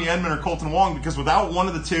either Tommy Edman or Colton Wong, because without one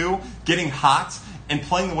of the two getting hot and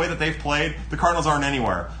playing the way that they've played, the Cardinals aren't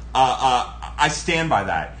anywhere. I stand by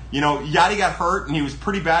that. Yachty got hurt, and he was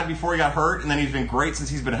pretty bad before he got hurt, and then he's been great since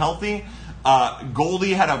he's been healthy.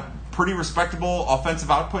 Goldie had a pretty respectable offensive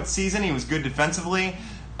output season. He was good defensively.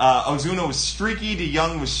 Ozuna was streaky.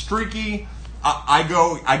 DeYoung was streaky.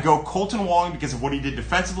 I go Colton Wong because of what he did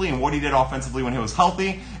defensively and what he did offensively when he was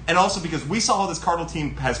healthy, and also because we saw how this Cardinal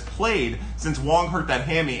team has played since Wong hurt that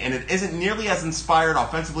hammy, and it isn't nearly as inspired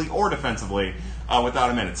offensively or defensively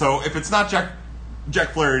without a minute. So if it's not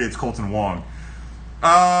Jack Flaherty, it's Colton Wong.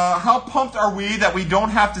 How pumped are we that we don't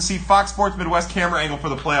have to see Fox Sports Midwest camera angle for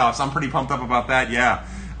the playoffs? I'm pretty pumped up about that, yeah.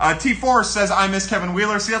 T. Forrest says, I miss Kevin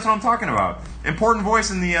Wheeler. See, that's what I'm talking about. Important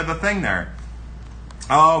voice in the thing there.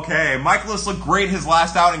 Okay, Michaelis looked great his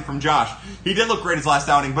last outing from Josh. He did look great his last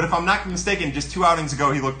outing, but if I'm not mistaken, just 2 outings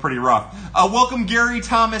ago he looked pretty rough. Welcome Gary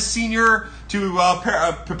Thomas Sr. to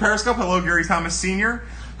Periscope. Hello, Gary Thomas Sr.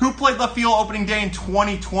 Who played left field opening day in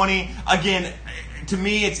 2020? Again, to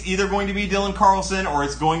me, it's either going to be Dylan Carlson or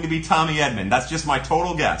it's going to be Tommy Edman. That's just my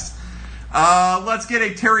total guess. Let's get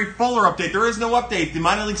a Terry Fuller update. There is no update. The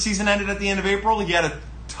minor league season ended at the end of April. He had a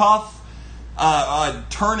tough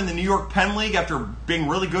turn in the New York Penn League after being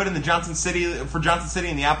really good in the Johnson City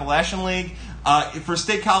in the Appalachian League. For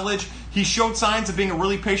State College, he showed signs of being a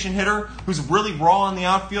really patient hitter who's really raw on the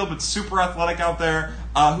outfield but super athletic out there,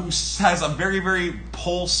 who has a very, very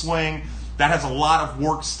pull swing that has a lot of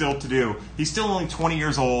work still to do. He's still only 20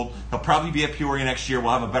 years old. He'll probably be at Peoria next year.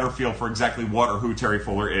 We'll have a better feel for exactly what or who Terry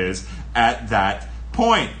Fuller is at that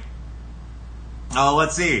point.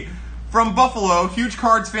 Let's see. From Buffalo, huge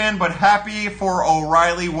Cards fan, but happy for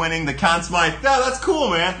O'Reilly winning the Conn Smythe. Yeah, that's cool,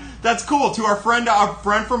 man. That's cool. To our friend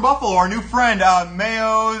from Buffalo, our new friend,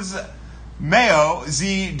 Mayo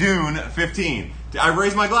Z Dune 15. I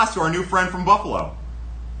raise my glass to our new friend from Buffalo.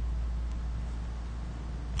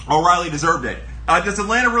 O'Reilly deserved it. Does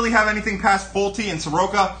Atlanta really have anything past Fulte and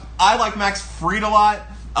Soroka? I like Max Fried a lot.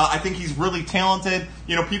 I think he's really talented.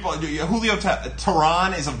 Julio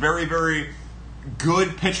Teheran is a very, very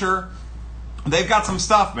good pitcher. They've got some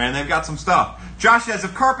stuff, man. They've got some stuff. Josh says,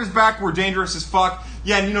 if Carp is back, we're dangerous as fuck.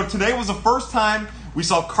 Yeah, and today was the first time we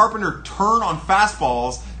saw Carpenter turn on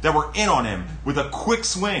fastballs that were in on him with a quick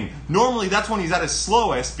swing. Normally, that's when he's at his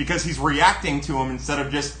slowest because he's reacting to them instead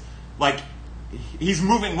of just, he's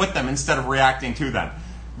moving with them instead of reacting to them.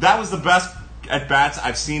 That was the best at-bats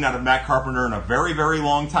I've seen out of Matt Carpenter in a very, very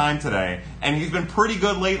long time today, and he's been pretty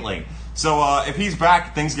good lately. So if he's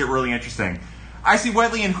back, things get really interesting. I see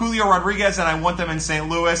Whitley and Julio Rodriguez, and I want them in St.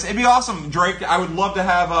 Louis. It'd be awesome, Drake. I would love to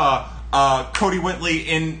have Cody Whitley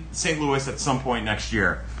in St. Louis at some point next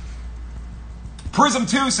year. Prism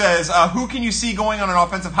 2 says, who can you see going on an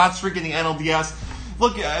offensive hot streak in the NLDS?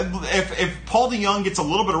 Look, if Paul DeYoung gets a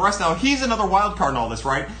little bit of rest now, he's another wild card in all this,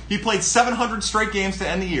 right? He played 700 straight games to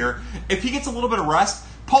end the year. If he gets a little bit of rest,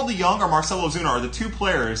 Paul DeYoung or Marcell Ozuna are the two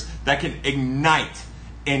players that can ignite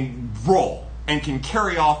and roll and can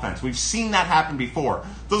carry offense. We've seen that happen before.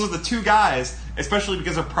 Those are the two guys, especially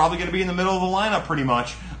because they're probably going to be in the middle of the lineup pretty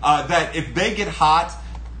much, that if they get hot,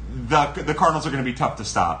 the Cardinals are going to be tough to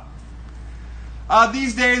stop.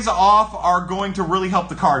 These days off are going to really help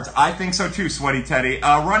the Cards. I think so too, Sweaty Teddy.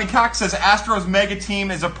 Ronnie Cox says Astros mega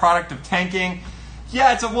team is a product of tanking.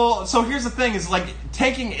 Yeah, so here's the thing, is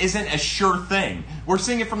tanking isn't a sure thing. We're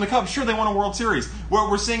seeing it from the Cubs. Sure, they won a World Series.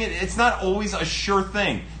 We're seeing it's not always a sure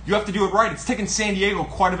thing. You have to do it right. It's taken San Diego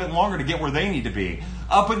quite a bit longer to get where they need to be.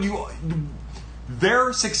 But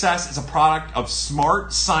their success is a product of smart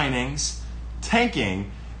signings,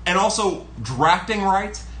 tanking, and also drafting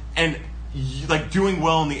right, and doing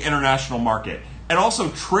well in the international market, and also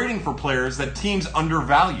trading for players that teams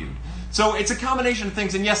undervalued. So it's a combination of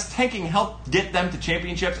things, and yes, tanking helped get them to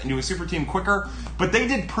championships and to a super team quicker, but they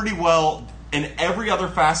did pretty well in every other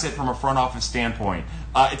facet from a front office standpoint.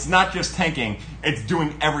 It's not just tanking, it's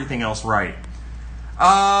doing everything else right.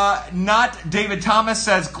 Not David Thomas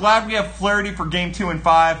says, glad we have Flaherty for game 2 and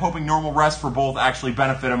 5, hoping normal rest for both actually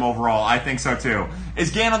benefit him overall. I think so too. Is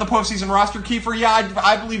Gant on the postseason roster, Kiefer? Yeah,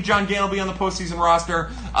 I believe John Gant will be on the postseason roster.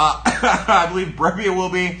 I believe Brebbia will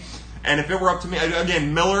be. And if it were up to me,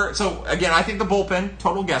 again, Miller. So, again, I think the bullpen,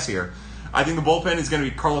 total guess here, I think the bullpen is going to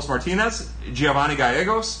be Carlos Martinez, Giovanni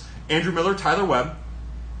Gallegos, Andrew Miller, Tyler Webb,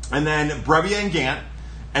 and then Brebbia and Gant.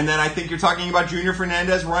 And then I think you're talking about Junior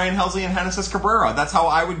Fernandez, Ryan Helsley, and Genesis Cabrera. That's how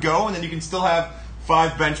I would go, and then you can still have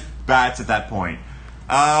 5 bench bats at that point.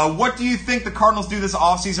 What do you think the Cardinals do this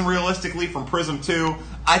offseason realistically from Prism 2?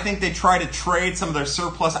 I think they try to trade some of their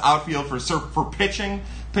surplus outfield for pitching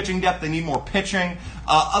depth. They need more pitching.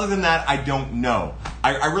 Other than that, I don't know.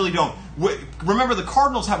 I really don't. Remember, the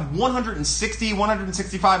Cardinals have $160,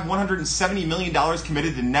 $165, $170 million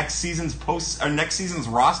committed to next season's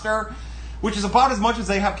roster, which is about as much as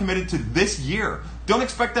they have committed to this year. Don't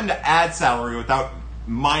expect them to add salary without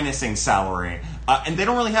minusing salary. And they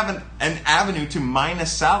don't really have an avenue to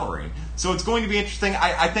minus salary. So it's going to be interesting.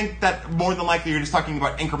 I think that more than likely you're just talking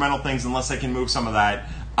about incremental things unless they can move some of that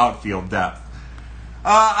outfield depth.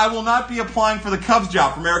 I will not be applying for the Cubs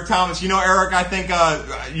job from Eric Thomas. You know, Eric, I think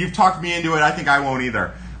you've talked me into it. I think I won't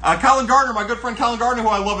either. Colin Gardner, my good friend Colin Gardner, who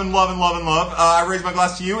I love and love and love and love. I raise my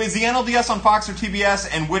glass to you. Is the NLDS on Fox or TBS,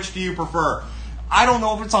 and which do you prefer? I don't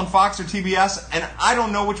know if it's on Fox or TBS, and I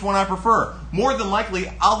don't know which one I prefer. More than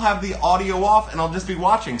likely, I'll have the audio off, and I'll just be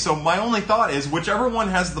watching. So my only thought is, whichever one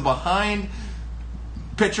has the behind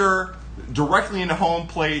pitcher directly into home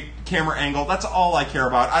plate camera angle, that's all I care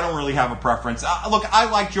about. I don't really have a preference. Look, I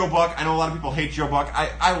like Joe Buck. I know a lot of people hate Joe Buck.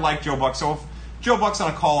 I like Joe Buck, so if Joe Buck's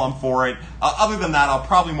on a call, I'm for it. Other than that, I'll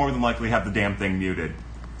probably more than likely have the damn thing muted.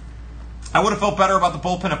 I would have felt better about the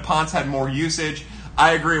bullpen if Ponce had more usage.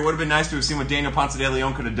 I agree. It would have been nice to have seen what Daniel Ponce de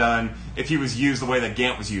Leon could have done if he was used the way that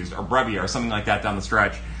Gant was used, or Brebbia, or something like that down the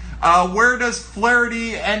stretch. Where does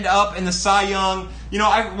Flaherty end up in the Cy Young? You know,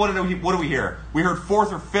 what do we hear? We heard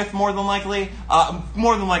 4th or 5th more than likely.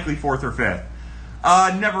 More than likely 4th or 5th.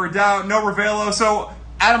 Never a doubt. No Ravelo. So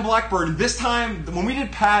Adam Blackburn, this time, when we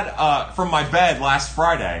did Pad from my bed last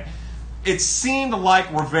Friday, it seemed like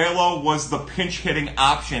Ravelo was the pinch-hitting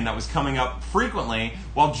option that was coming up frequently,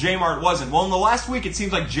 while J-Mart wasn't. Well, in the last week, it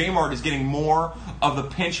seems like J-Mart is getting more of the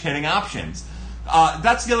pinch-hitting options.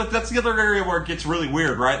 That's the other area where it gets really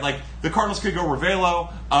weird, right? Like, the Cardinals could go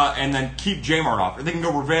Ravelo and then keep J-Mart off. Or they can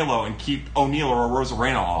go Ravelo and keep O'Neill or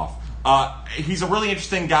Arozarena off. He's a really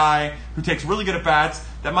interesting guy who takes really good at-bats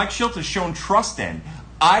that Mike Shildt has shown trust in.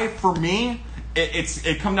 For me,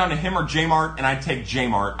 it come down to him or J-Mart, and I'd take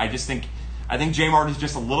J-Mart. I think J-Mart is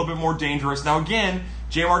just a little bit more dangerous. Now, again,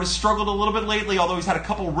 J-Mart has struggled a little bit lately, although he's had a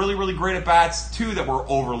couple really, really great at-bats, too, that we're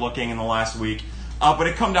overlooking in the last week. But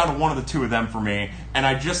it come down to one of the two of them for me, and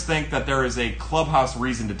I just think that there is a clubhouse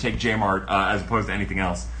reason to take J-Mart as opposed to anything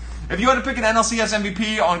else. If you had to pick an NLCS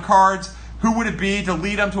MVP on cards, who would it be to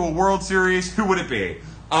lead them to a World Series? Who would it be?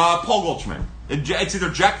 Paul Goldschmidt. It's either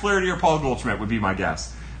Jack Flaherty or Paul Goldschmidt would be my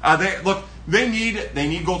guess. They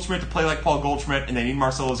need Goldschmidt to play like Paul Goldschmidt, and they need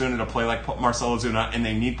Marcell Ozuna to play like Marcell Ozuna, and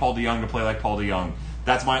they need Paul DeJong to play like Paul DeJong.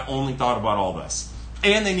 That's my only thought about all this.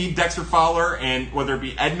 And they need Dexter Fowler and whether it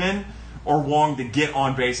be Edman or Wong to get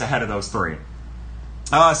on base ahead of those three.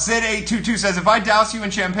 Sid822 says, if I douse you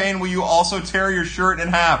in champagne, will you also tear your shirt in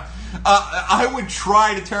half? I would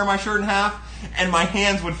try to tear my shirt in half, and my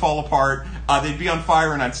hands would fall apart. They'd be on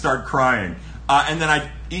fire, and I'd start crying. And then I'd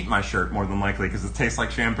eat my shirt, more than likely, because it tastes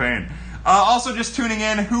like champagne. Also, just tuning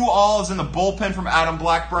in, who all is in the bullpen from Adam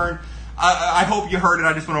Blackburn? I hope you heard it.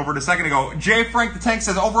 I just went over it a second ago. J. Frank the Tank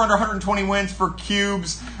says, over under 120 wins for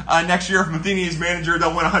Cubes next year. If Matheny is manager, they'll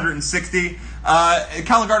win 160.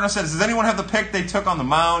 Colin Gardner says, does anyone have the pick they took on the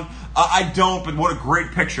mound? I don't, but what a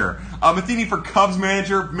great picture. Matheny for Cubs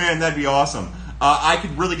manager, man, that'd be awesome. I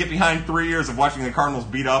could really get behind 3 years of watching the Cardinals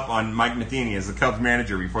beat up on Mike Matheny as the Cubs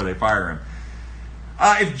manager before they fire him.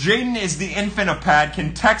 If Jaden is the infant of Pad,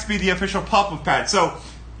 can Tex be the official pup of Pad? So,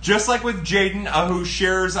 just like with Jaden, who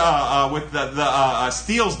shares with the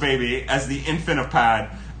Steele's baby as the infant of Pad,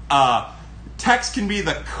 Tex can be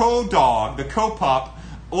the co-dog, the co-pup.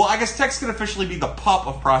 Well, I guess Tex could officially be the pup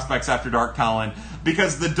of Prospects After Dark, Colin,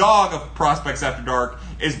 because the dog of Prospects After Dark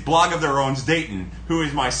is Blog of Their Own's Dayton, who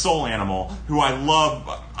is my soul animal, who I love,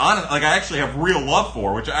 I actually have real love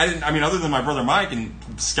for, which I didn't, other than my brother Mike and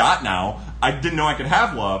Scott now, I didn't know I could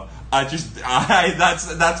have love.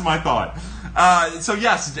 That's my thought. So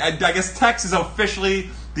yes, I guess Tex is officially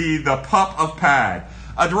the pup of Pad.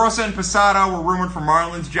 DeRosa and Posada were rumored for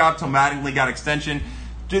Marlins job till Mattingly got extension.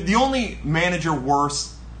 The only manager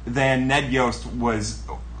worse than Ned Yost was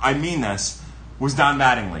was Don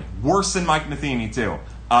Mattingly. Worse than Mike Matheny, too.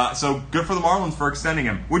 So good for the Marlins for extending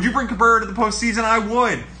him. Would you bring Cabrera to the postseason? I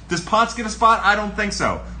would. Does Ponce get a spot? I don't think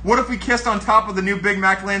so. What if we kissed on top of the new Big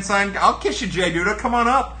Mac land sign? I'll kiss you, Jay Duda. Come on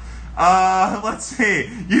up. Let's see.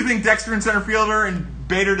 You think Dexter in center fielder and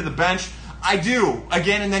Bader to the bench? I do.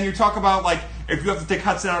 Again, and then you talk about, like, if you have to take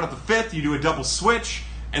Hudson out at the fifth, you do a double switch,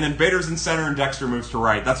 and then Bader's in center and Dexter moves to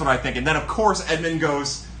right. That's what I think. And then, of course, Edman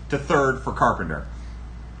goes to third for Carpenter.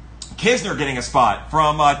 Kisner getting a spot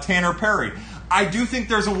from Tanner Perry. I do think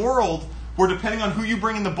there's a world where, depending on who you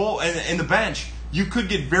bring in the bench, you could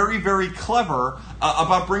get very, very clever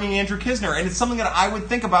about bringing Andrew Kisner, and it's something that I would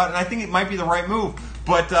think about, and I think it might be the right move.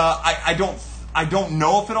 But I don't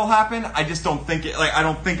know if it'll happen. I just don't think it. I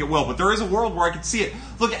don't think it will. But there is a world where I could see it.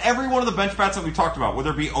 Look at every one of the bench bats that we talked about, whether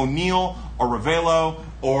it be O'Neill or Ravelo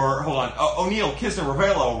or O'Neill, Kisner,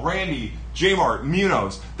 Ravelo, Randy, J-Mart,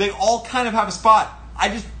 Munoz. They all kind of have a spot.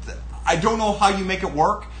 I don't know how you make it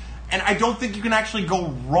work, and I don't think you can actually go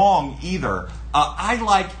wrong either.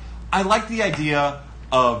 I like the idea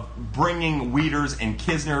of bringing Wieters and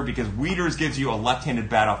Kisner because Wieters gives you a left-handed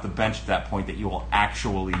bat off the bench at that point that you will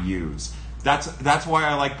actually use. That's why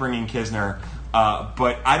I like bringing Kisner,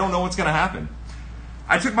 but I don't know what's going to happen.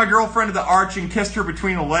 I took my girlfriend to the Arch and kissed her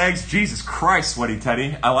between the legs. Jesus Christ, Sweaty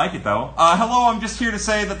Teddy. I like it, though. Hello, I'm just here to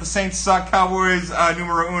say that the Saints suck. Cowboys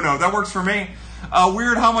numero uno. That works for me.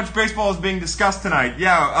 Weird how much baseball is being discussed tonight.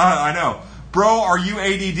 Yeah, I know. Bro, are you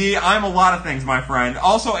ADD? I'm a lot of things, my friend.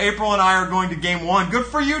 Also, April and I are going to Game 1. Good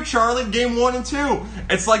for you, Charlie. Game 1 and 2.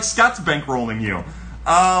 It's like Scott's bankrolling you.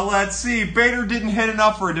 Let's see. Bader didn't hit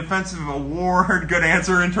enough for a defensive award. Good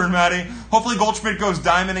answer, intern Matty. Hopefully Goldschmidt goes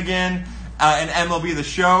diamond again and MLB The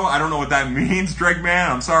Show. I don't know what that means, Drake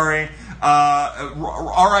Man. I'm sorry.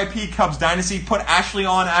 RIP Cubs Dynasty. Put Ashley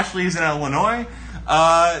on. Ashley is in Illinois.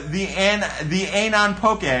 The Anon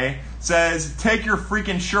Poke says, take your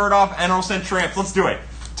freaking shirt off, Enelson Tramps. Let's do it.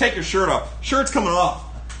 Take your shirt off. Shirt's coming off.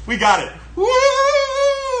 We got it.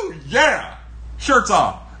 Woo! Yeah! Shirt's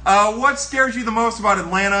off. What scares you the most about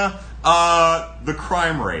Atlanta? The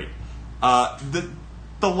crime rate. The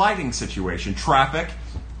lighting situation. Traffic.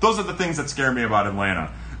 Those are the things that scare me about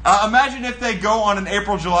Atlanta. Imagine if they go on an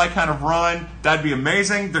April-July kind of run. That'd be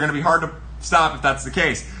amazing. They're going to be hard to stop if that's the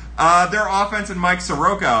case. Their offense and Mike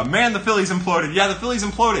Soroka. Man, the Phillies imploded. Yeah, the Phillies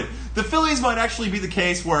imploded. The Phillies might actually be the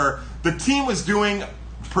case where the team was doing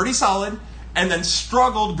pretty solid and then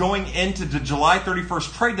struggled going into the July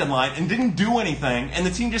 31st trade deadline and didn't do anything, and the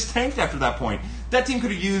team just tanked after that point. That team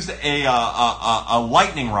could have used a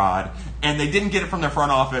lightning rod, and they didn't get it from their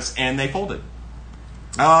front office, and they folded.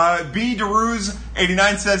 B. DeRuse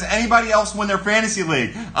 89 says, anybody else win their fantasy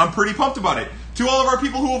league? I'm pretty pumped about it. To all of our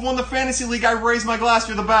people who have won the fantasy league, I raise my glass.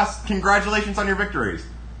 You're the best. Congratulations on your victories.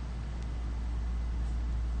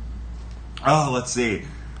 Let's see.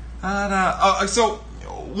 So,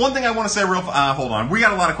 one thing I want to say real... hold on. We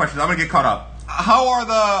got a lot of questions. I'm going to get caught up. How are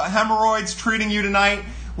the hemorrhoids treating you tonight?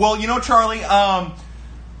 Well, you know, Charlie,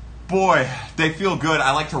 boy, they feel good.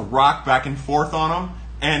 I like to rock back and forth on them.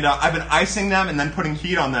 And I've been icing them and then putting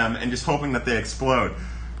heat on them and just hoping that they explode.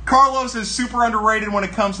 Carlos is super underrated when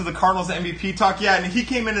it comes to the Cardinals MVP talk. Yeah, and he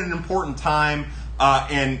came in at an important time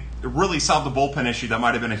and really solved the bullpen issue that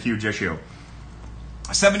might have been a huge issue.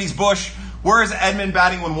 70s Bush, where is Edman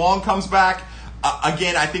batting when Wong comes back?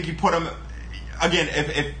 Again, I think you put him... Again,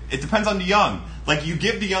 if it depends on DeYoung. Like, you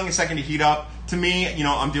give DeYoung a second to heat up. To me, you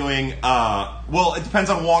know, I'm doing... well, it depends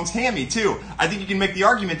on Wong's hammy, too. I think you can make the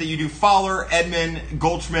argument that you do Fowler, Edman,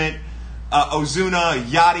 Goldschmidt, Ozuna,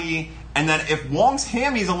 Yachty... And then if Wong's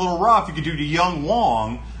hammy is a little rough, you could do DeYoung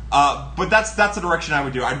Wong. But that's the direction I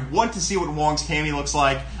would do. I'd want to see what Wong's hammy looks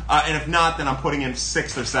like. And if not, then I'm putting in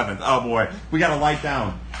 6th or 7th. Oh, boy. We got to light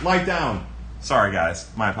down. Light down. Sorry,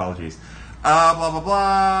 guys. My apologies. Blah, blah, blah,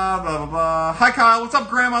 blah, blah, blah. Hi, Kyle. What's up,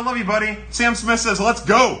 Graham? I love you, buddy. Sam Smith says, let's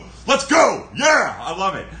go. Let's go. Yeah. I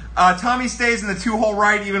love it. Tommy stays in the 2-hole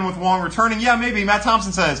right even with Wong returning. Yeah, maybe. Matt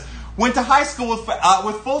Thompson says, went to high school with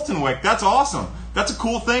Fultonwick. That's awesome. That's a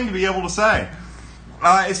cool thing to be able to say.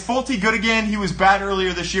 Is Fulte good again? He was bad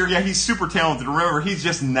earlier this year. Yeah, he's super talented. Remember, he's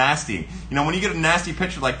just nasty. You know, when you get a nasty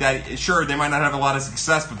pitcher like that, sure, they might not have a lot of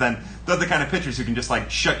success, but then they're the kind of pitchers who can just,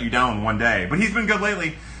 like, shut you down one day. But he's been good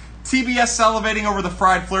lately. TBS salivating over the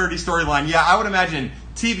Fried Flaherty storyline. Yeah, I would imagine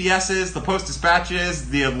TBS's, the Post-Dispatches,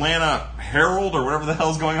 the Atlanta Herald, or whatever the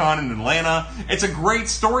hell's going on in Atlanta. It's a great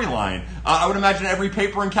storyline. I would imagine every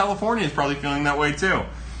paper in California is probably feeling that way, too.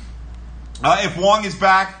 If Wong is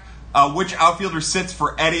back, which outfielder sits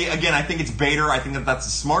for Eddie? Again, I think it's Bader. I think that's a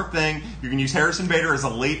smart thing. You can use Harrison Bader as a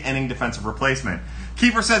late-inning defensive replacement.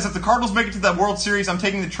 Kiefer says, if the Cardinals make it to that World Series, I'm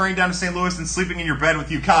taking the train down to St. Louis and sleeping in your bed with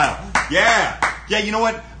you, Kyle. Yeah! Yeah, you know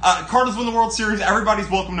what? Cardinals win the World Series. Everybody's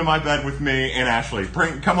welcome to my bed with me and Ashley.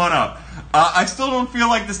 Come on up. I still don't feel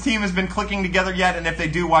like this team has been clicking together yet, and if they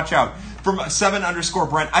do, watch out. From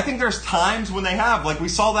 7_Brent, I think there's times when they have. Like, we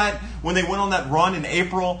saw that when they went on that run in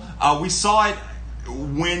April. We saw it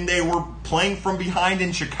when they were playing from behind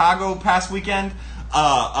in Chicago past weekend.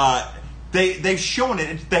 They've shown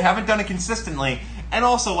it. They haven't done it consistently. And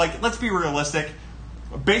also, like, let's be realistic.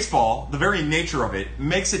 Baseball, the very nature of it,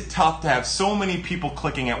 makes it tough to have so many people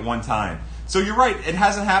clicking at one time. So you're right, it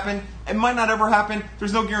hasn't happened. It might not ever happen.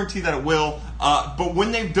 There's no guarantee that it will. But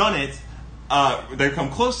when they've done it, they've come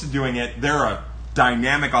close to doing it. They're a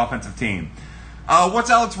dynamic offensive team. What's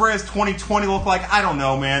Alex Reyes 2020 look like? I don't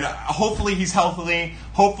know, man. Hopefully he's healthy.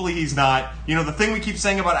 Hopefully he's not. You know, the thing we keep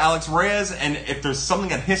saying about Alex Reyes, and if there's something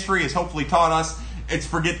that history has hopefully taught us, it's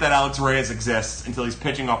forget that Alex Reyes exists until he's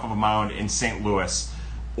pitching off of a mound in St. Louis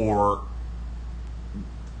or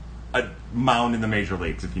a mound in the major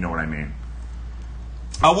leagues, if you know what I mean.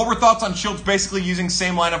 What were thoughts on Schultz basically using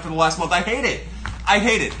same lineup for the last month? I hate it.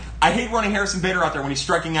 I hate running Harrison Bader out there when he's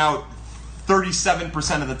striking out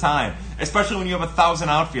 37% of the time, especially when you have 1,000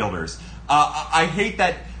 outfielders. I hate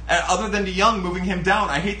that, other than DeYoung moving him down,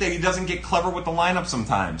 I hate that he doesn't get clever with the lineup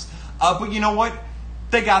sometimes. But you know what?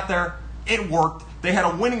 They got there. It worked. They had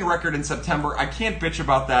a winning record in September. I can't bitch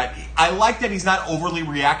about that. I like that he's not overly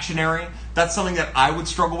reactionary. That's something that I would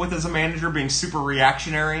struggle with as a manager, being super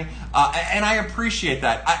reactionary. And I appreciate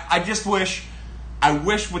that. I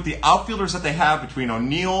wish with the outfielders that they have between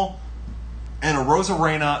O'Neill and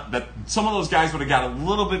Arozarena that some of those guys would have got a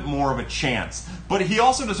little bit more of a chance. But he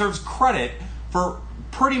also deserves credit for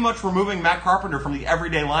pretty much removing Matt Carpenter from the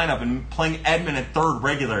everyday lineup and playing Edman at third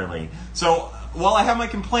regularly. So while I have my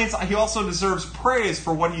complaints, he also deserves praise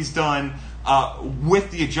for what he's done with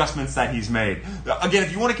the adjustments that he's made. Again,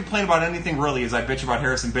 if you want to complain about anything really, as I bitch about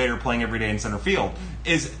Harrison Bader playing every day in center field,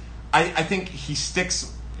 is I think he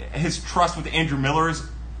sticks, his trust with Andrew Miller is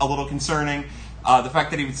a little concerning. The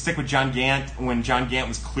fact that he would stick with John Gant when John Gant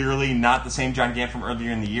was clearly not the same John Gant from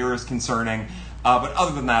earlier in the year is concerning. But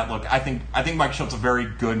other than that, look, I think Mike Schultz is a very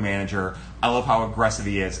good manager. I love how aggressive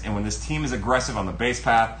he is. And when this team is aggressive on the base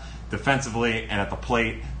path, defensively, and at the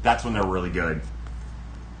plate, that's when they're really good.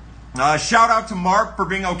 Shout out to Mark for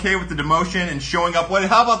being okay with the demotion and showing up.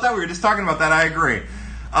 How about that? We were just talking about that. I agree.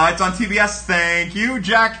 It's on TBS. Thank you.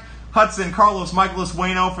 Jack Hudson, Carlos Michaelis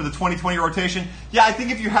Waino for the 2020 rotation. Yeah, I think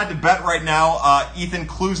if you had to bet right now, Ethan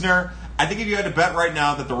Klusner, I think if you had to bet right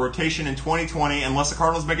now that the rotation in 2020, unless the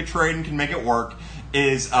Cardinals make a trade and can make it work,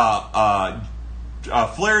 is Flaherty,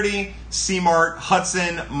 Seamart,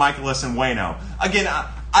 Hudson, Michaelis, and Waino. Again,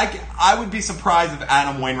 I would be surprised if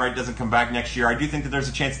Adam Wainwright doesn't come back next year. I do think that there's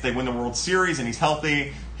a chance that they win the World Series and he's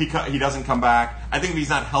healthy. He doesn't come back. I think if he's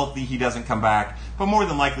not healthy, he doesn't come back. But more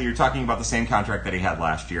than likely, you're talking about the same contract that he had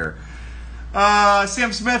last year.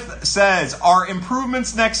 Sam Smith says, our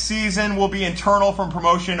improvements next season will be internal from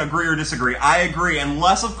promotion. Agree or disagree? I agree,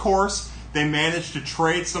 unless, of course, they manage to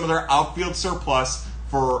trade some of their outfield surplus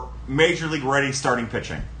for Major League ready starting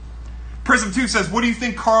pitching. Prism 2 says, what do you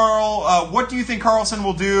think Carlson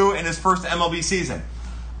will do in his first MLB season?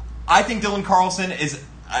 I think Dylan Carlson is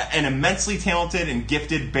an immensely talented and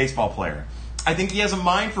gifted baseball player. I think he has a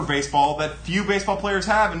mind for baseball that few baseball players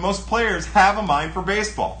have, and most players have a mind for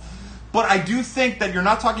baseball. But I do think that you're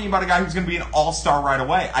not talking about a guy who's going to be an all-star right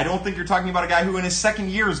away. I don't think you're talking about a guy who in his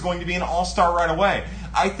second year is going to be an all-star right away.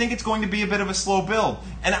 I think it's going to be a bit of a slow build.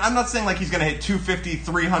 And I'm not saying like he's going to hit 250,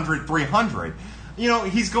 300, 300. You know,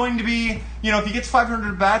 he's going to be, if he gets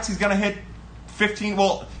 500 bats, he's going to hit 15,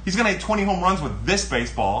 he's going to hit 20 home runs with this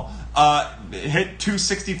baseball, hit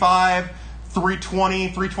 265, 320,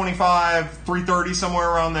 325, 330, somewhere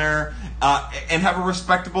around there, and have a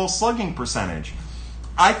respectable slugging percentage.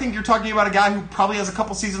 I think you're talking about a guy who probably has a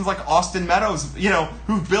couple seasons like Austin Meadows,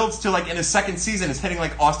 who builds to like in his second season is hitting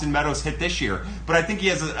like Austin Meadows hit this year. But I think he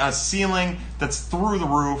has a ceiling that's through the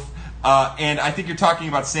roof. And I think you're talking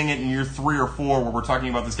about seeing it in year 3 or 4 where we're talking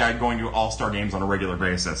about this guy going to all-star games on a regular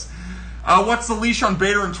basis. What's the leash on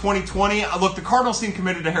Bader in 2020? Look, the Cardinals seem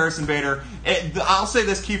committed to Harrison Bader. I'll say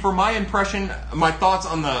this, Kiefer, my thoughts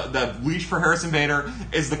on the leash for Harrison Bader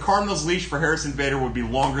is the Cardinals' leash for Harrison Bader would be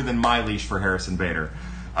longer than my leash for Harrison Bader.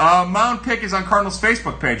 Mound Pick is on Cardinals'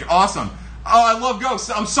 Facebook page. Awesome. Oh, I love ghosts.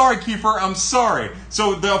 I'm sorry, Kiefer. I'm sorry.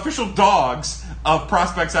 So the official dogs of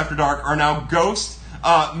Prospects After Dark are now Ghost,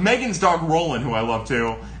 Megan's dog Roland, who I love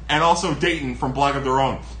too, and also Dayton from Blog of Their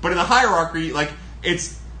Own. But in the hierarchy,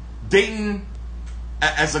 it's Dayton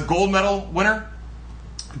as a gold medal winner,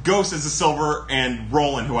 Ghost as a silver, and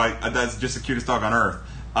Roland, that's just the cutest dog on earth,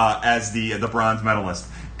 as the bronze medalist.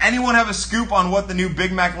 Anyone have a scoop on what the new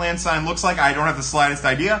Big Mac land sign looks like? I don't have the slightest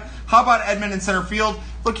idea. How about Edman in center field?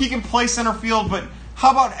 Look, he can play center field, but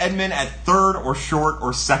how about Edman at third or short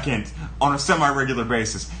or second on a semi-regular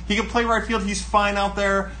basis? He can play right field. He's fine out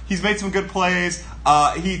there. He's made some good plays.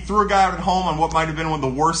 He threw a guy out at home on what might have been one of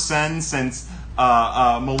the worst sends since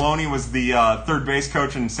Maloney was the third base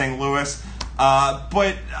coach in St. Louis.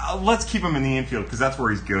 But let's keep him in the infield because that's where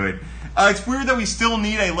he's good. It's weird that we still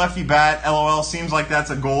need a lefty bat. LOL, seems like that's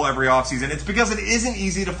a goal every offseason. It's because it isn't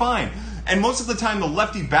easy to find. And most of the time, the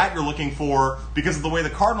lefty bat you're looking for, because of the way the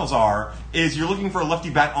Cardinals are, is you're looking for a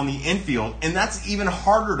lefty bat on the infield, and that's even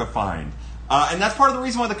harder to find. And that's part of the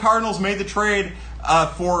reason why the Cardinals made the trade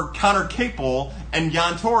for Connor Capel and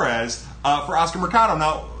Jan Torres for Oscar Mercado.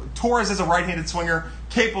 Now, Torres is a right-handed swinger.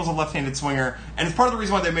 Capel's a left-handed swinger. And it's part of the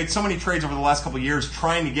reason why they made so many trades over the last couple of years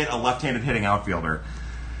trying to get a left-handed hitting outfielder.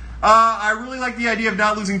 I really like the idea of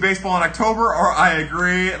not losing baseball in October, or I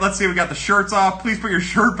agree. Let's see, we got the shirts off. Please put your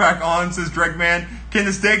shirt back on, says Dregman. Can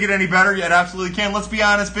this day get any better? Yeah, it absolutely can. Let's be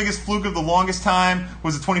honest, biggest fluke of the longest time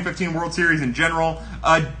was the 2015 World Series in general.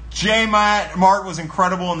 J. Mart was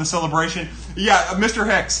incredible in the celebration. Yeah, Mr.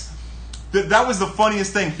 Hicks, that was the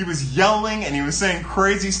funniest thing. He was yelling, and he was saying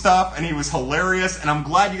crazy stuff, and he was hilarious, and I'm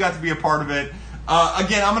glad you got to be a part of it.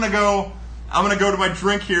 Again, I'm going to go to my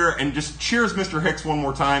drink here and just cheers Mr. Hicks one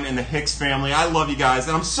more time and the Hicks family. I love you guys,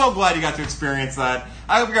 and I'm so glad you got to experience that.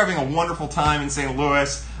 I hope you're having a wonderful time in St.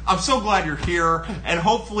 Louis. I'm so glad you're here, and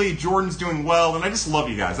hopefully Jordan's doing well, and I just love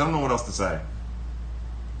you guys. I don't know what else to say.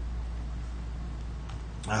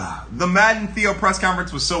 The Madden Theo press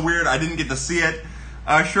conference was so weird, I didn't get to see it.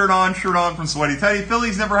 Shirt on from Sweaty Teddy.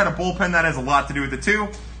 Phillies never had a bullpen. That has a lot to do with it, too.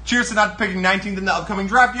 Cheers to not picking 19th in the upcoming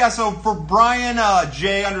draft. Yeah, so for Brian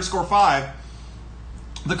J_5,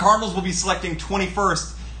 the Cardinals will be selecting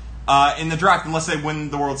 21st in the draft unless they win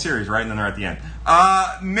the World Series, right? And then they're at the end.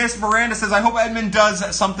 Miss Miranda says, I hope Edman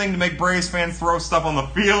does something to make Braves fans throw stuff on the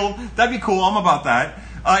field. That'd be cool. I'm about that.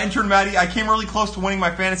 Intern Maddie, I came really close to winning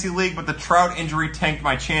my fantasy league, but the Trout injury tanked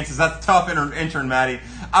my chances. That's tough, Intern Maddie.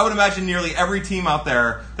 I would imagine nearly every team out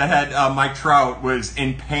there that had Mike Trout was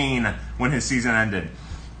in pain when his season ended.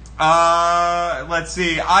 Let's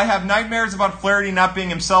see. I have nightmares about Flaherty not being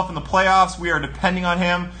himself in the playoffs. We are depending on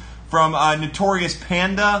him from Notorious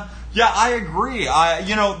Panda. Yeah, I agree.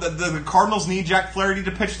 The Cardinals need Jack Flaherty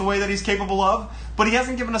to pitch the way that he's capable of, but he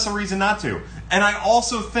hasn't given us a reason not to. And I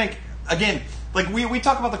also think, again, like we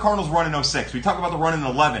talk about the Cardinals run in 06. We talk about the run in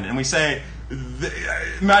 11, and we say,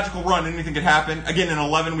 magical run, anything could happen. Again, in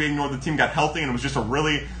 11, we ignored the team got healthy, and it was just a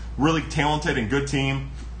really, really talented and good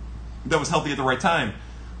team that was healthy at the right time.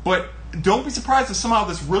 But don't be surprised if somehow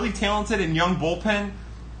this really talented and young bullpen,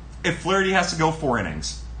 if Flaherty has to go 4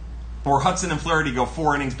 innings. Or Hudson and Flaherty go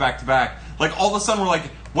 4 innings back-to-back. Like, all of a sudden we're like,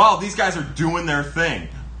 wow, these guys are doing their thing.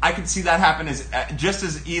 I could see that happen just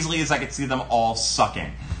as easily as I could see them all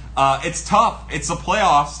sucking. It's tough. It's the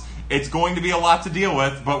playoffs. It's going to be a lot to deal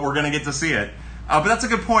with, but we're going to get to see it. But that's a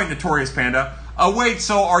good point, Notorious Panda. Wait,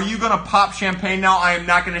 so are you going to pop champagne now? I am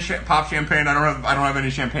not going to pop champagne. I don't have any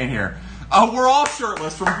champagne here. We're all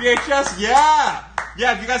shirtless from VHS. Yeah.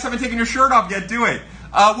 Yeah, if you guys haven't taken your shirt off yet, do it.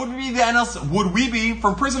 Would we be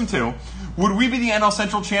from Prism 2? Would we be the NL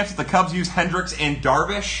Central champs if the Cubs use Hendricks and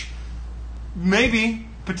Darvish? Maybe,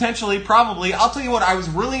 potentially, probably. I'll tell you what, I was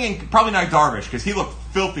really probably not Darvish because he looked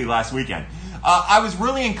filthy last weekend. I was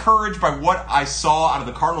really encouraged by what I saw out of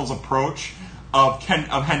the Cardinals' approach of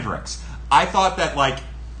Hendricks. I thought that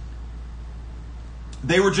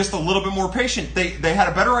they were just a little bit more patient. They had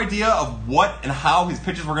a better idea of what and how his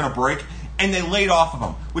pitches were going to break, and they laid off of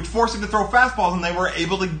him, which forced him to throw fastballs, and they were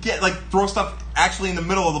able to throw stuff actually in the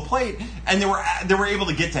middle of the plate, and they were able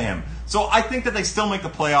to get to him. So I think that they still make the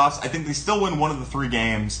playoffs. I think they still win one of the 3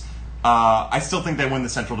 games. I still think they win the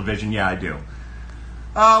Central Division. Yeah, I do.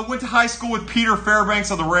 Went to high school with Peter Fairbanks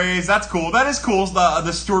of the Rays. That's cool. That is cool.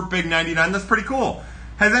 The Stuart Big 99. That's pretty cool.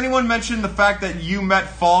 Has anyone mentioned the fact that you met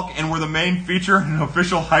Falk and were the main feature in an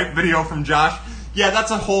official hype video from Josh? Yeah,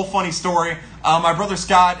 that's a whole funny story. My brother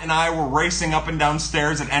Scott and I were racing up and down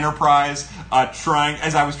stairs at Enterprise,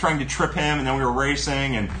 as I was trying to trip him, and then we were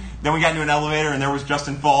racing, and then we got into an elevator, and there was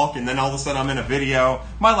Justin Falk, and then all of a sudden I'm in a video.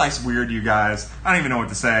 My life's weird, you guys. I don't even know what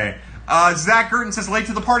to say. Zach Girton says, late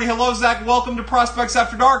to the party. Hello, Zach. Welcome to Prospects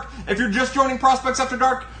After Dark. If you're just joining Prospects After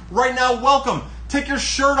Dark right now, welcome. Take your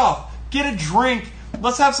shirt off. Get a drink.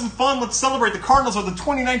 Let's have some fun. Let's celebrate. The Cardinals are the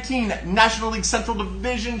 2019 National League Central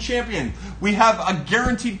Division champion. We have a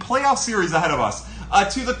guaranteed playoff series ahead of us.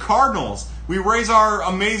 To the Cardinals, we raise our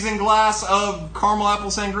amazing glass of caramel apple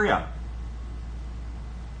sangria.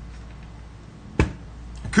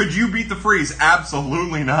 Could you beat the Freeze?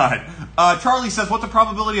 Absolutely not. Charlie says, what's the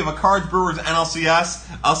probability of a Cards Brewers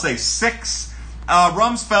NLCS? I'll say 6.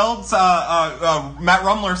 Rumsfeld, Matt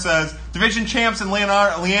Rumler says, division champs and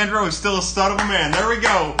Leandro is still a stud of a man. There we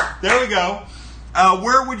go.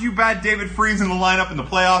 Where would you bat David Freese in the lineup in the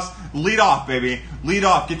playoffs? Lead off, baby. Lead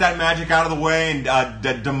off. Get that magic out of the way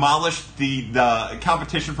and demolish the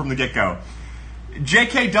competition from the get-go.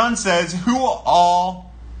 J.K. Dunn says, who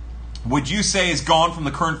all would you say is gone from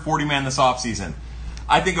the current 40-man this offseason?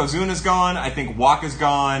 I think Ozuna's gone. I think Waka's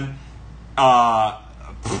gone.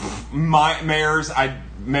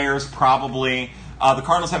 Mayers probably. The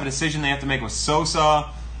Cardinals have a decision they have to make with Sosa.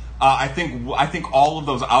 I think all of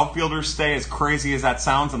those outfielders stay, as crazy as that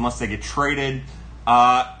sounds, unless they get traded.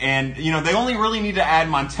 And they only really need to add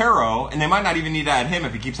Montero, and they might not even need to add him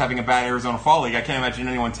if he keeps having a bad Arizona Fall League. I can't imagine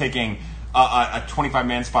anyone taking a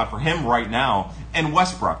 25-man spot for him right now, and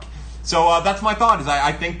Westbrook. So that's my thought. Is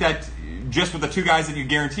I think that just with the 2 guys that you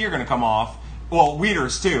guarantee are going to come off, well,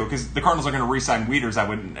 Wieters too, because the Cardinals are going to re-sign Wieters. I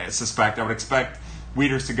would suspect. I would expect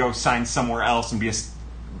Wieters to go sign somewhere else and be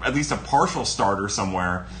at least a partial starter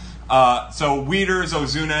somewhere. So Wieters,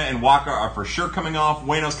 Ozuna, and Waka are for sure coming off.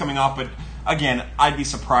 Waino's coming off, but again, I'd be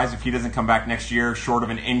surprised if he doesn't come back next year, short of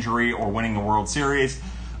an injury or winning the World Series.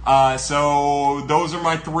 So those are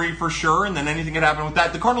my 3 for sure, and then anything could happen with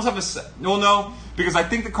that. The Cardinals have no, because I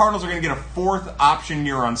think the Cardinals are going to get a 4th option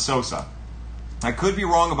year on Sosa. I could be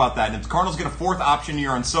wrong about that, and if the Cardinals get a 4th option year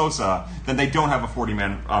on Sosa, then they don't have a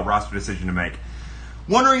 40-man roster decision to make.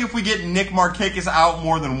 Wondering if we get Nick Markakis out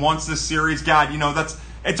more than once this series. God,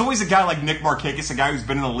 it's always a guy like Nick Markakis, a guy who's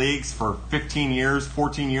been in the leagues for 15 years,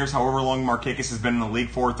 14 years, however long Markakis has been in the league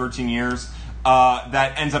for, 13 years,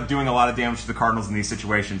 that ends up doing a lot of damage to the Cardinals in these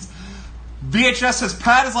situations. VHS says,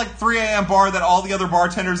 Pat is like 3 a.m. bar that all the other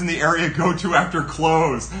bartenders in the area go to after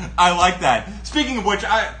close. I like that. Speaking of which,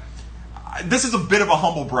 this is a bit of a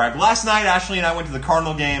humble brag. Last night, Ashley and I went to the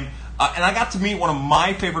Cardinal game, and I got to meet one of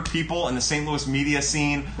my favorite people in the St. Louis media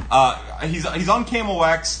scene. He's on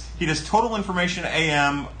KMOX. He does Total Information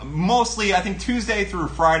AM, mostly, I think, Tuesday through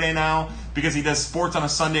Friday now, because he does sports on a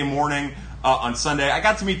Sunday morning on Sunday. I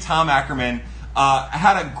got to meet Tom Ackerman. I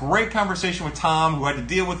had a great conversation with Tom, who had to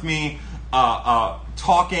deal with me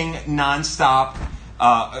talking nonstop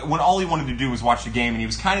when all he wanted to do was watch the game, and he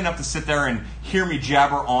was kind enough to sit there and hear me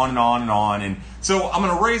jabber on and on and on. And so I'm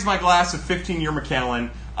going to raise my glass of 15-year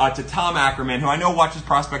Macallan to Tom Ackerman, who I know watches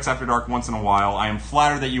Prospects After Dark once in a while. I am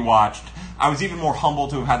flattered that you watched. I was even more humbled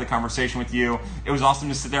to have had the conversation with you. It was awesome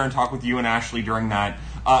to sit there and talk with you and Ashley during that.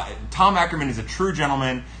 Tom Ackerman is a true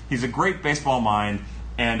gentleman. He's a great baseball mind.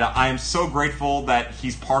 And I am so grateful that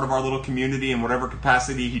he's part of our little community in whatever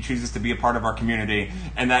capacity he chooses to be a part of our community,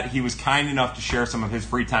 and that he was kind enough to share some of his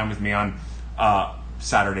free time with me on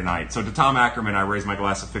Saturday night. So to Tom Ackerman, I raise my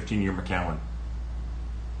glass of 15-year Macallan.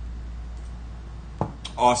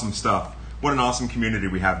 Awesome stuff. What an awesome community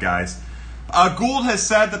we have, guys. Gould has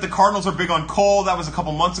said that the Cardinals are big on Cole. That was a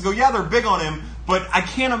couple months ago. Yeah, they're big on him, but I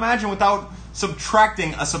can't imagine without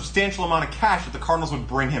subtracting a substantial amount of cash that the Cardinals would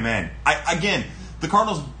bring him in. The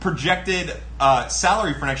Cardinals' projected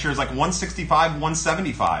salary for next year is like $165,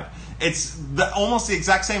 $175. It's almost the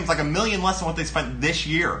exact same. It's like $1 million less than what they spent this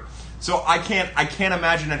year. So I can't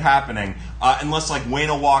imagine it happening unless like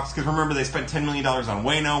Waino walks. Because remember, they spent $10 million on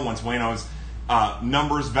Waino once Waino's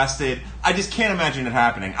numbers vested. I just can't imagine it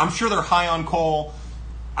happening. I'm sure they're high on Cole.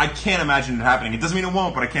 I can't imagine it happening. It doesn't mean it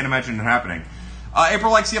won't, but I can't imagine it happening.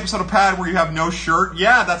 April likes the episode of Pad where you have no shirt.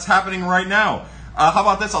 Yeah, that's happening right now. How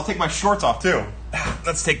about this? I'll take my shorts off too.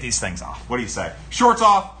 Let's take these things off. What do you say? Shorts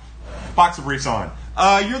off, boxer briefs on.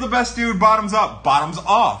 You're the best dude, bottoms up, bottoms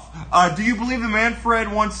off. Do you believe that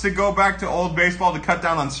Manfred wants to go back to old baseball to cut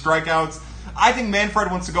down on strikeouts? I think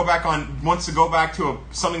Manfred wants to go back to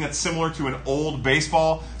something that's similar to an old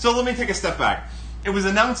baseball. So let me take a step back. It was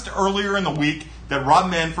announced earlier in the week that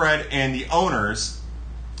Rob Manfred and the owners,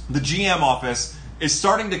 the GM office, is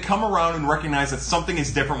starting to come around and recognize that something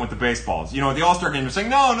is different with the baseballs. At the All-Star game, they're saying,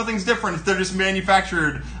 no, nothing's different. They're just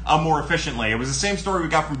manufactured more efficiently. It was the same story we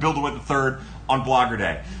got from Bill DeWitt III on Blogger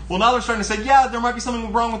Day. Well, now they're starting to say, yeah, there might be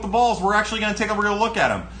something wrong with the balls. We're actually going to take a real look at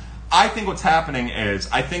them. I think what's happening is,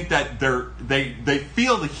 I think that they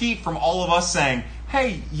feel the heat from all of us saying,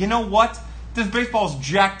 hey, you know what? This baseball's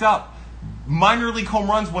jacked up. Minor league home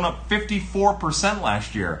runs went up 54%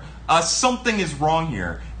 last year. Something is wrong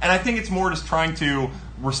here. And I think it's more just trying to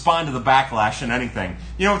respond to the backlash than anything.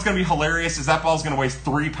 What's going to be hilarious is that ball's going to weigh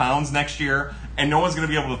 3 pounds next year, and no one's going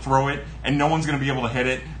to be able to throw it, and no one's going to be able to hit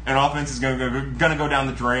it, and offense is going to go down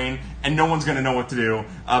the drain, and no one's going to know what to do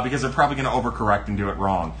because they're probably going to overcorrect and do it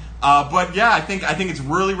wrong. But yeah, I think it's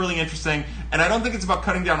really, really interesting. And I don't think it's about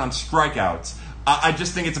cutting down on strikeouts. I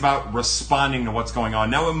just think it's about responding to what's going on.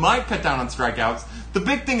 Now, it might cut down on strikeouts. The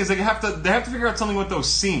big thing is they have to figure out something with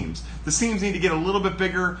those seams. The seams need to get a little bit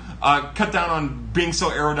bigger, cut down on being so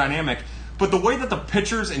aerodynamic. But the way that the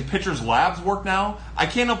pitchers and pitchers' labs work now, I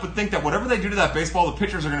can't help but think that whatever they do to that baseball, the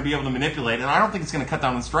pitchers are going to be able to manipulate. And I don't think it's going to cut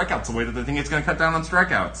down on strikeouts the way that they think it's going to cut down on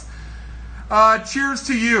strikeouts. Cheers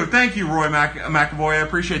to you. Thank you, Roy McAvoy. I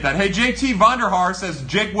appreciate that. Hey, JT Vonderhaar says,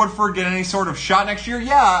 Jake Woodford get any sort of shot next year?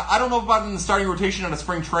 Yeah, I don't know about in the starting rotation on a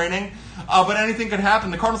spring training, but anything could happen.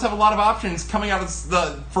 The Cardinals have a lot of options coming out of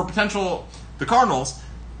the Cardinals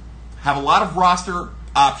have a lot of roster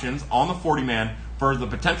options on the 40-man for the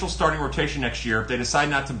potential starting rotation next year if they decide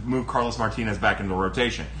not to move Carlos Martinez back into the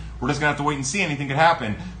rotation. We're just going to have to wait and see. Anything could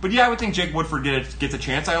happen. But yeah, I would think Jake Woodford gets a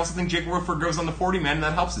chance. I also think Jake Woodford goes on the 40-man, and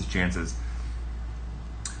that helps his chances.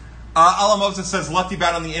 Alamosa says lefty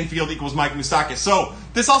bat on the infield equals Mike Moustakas. So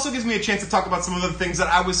this also gives me a chance to talk about some of the things that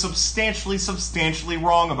I was substantially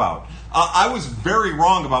wrong about. I was very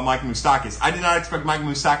wrong about Mike Moustakas. I did not expect Mike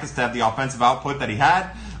Moustakas to have the offensive output that he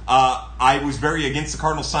had. I was very against the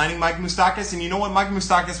Cardinals signing Mike Moustakas, and you know what? Mike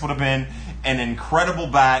Moustakas would have been an incredible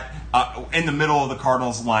bat in the middle of the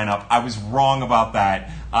Cardinals lineup. I was wrong about that,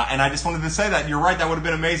 and I just wanted to say that. You're right, that would have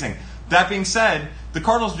been amazing. That being said, the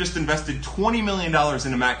Cardinals just invested $20 million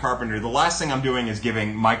into Matt Carpenter. The last thing I'm doing is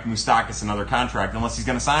giving Mike Moustakas another contract, unless he's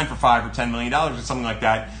going to sign for $5 or $10 million or something like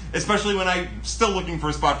that, especially when I'm still looking for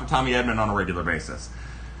a spot for Tommy Edman on a regular basis.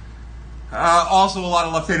 Also, a lot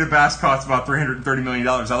of left-handed bats cost about $330 million.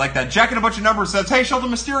 I like that. Jack in a bunch of numbers says, hey, Shelton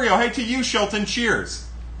Mysterio. Hey, to you, Shelton. Cheers.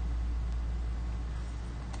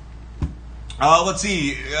 Let's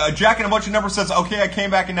see. Jack in a bunch of numbers says, okay, I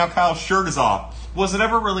came back and now Kyle's shirt is off. Was it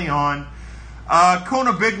ever really on?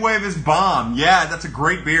 Kona Big Wave is bomb. Yeah, that's a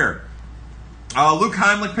great beer. Luke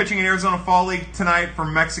Heimlich pitching in Arizona Fall League tonight for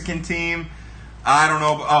Mexican team. I don't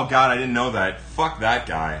know. Oh, God, I didn't know that. Fuck that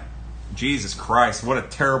guy. Jesus Christ, what a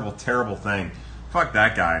terrible, terrible thing. Fuck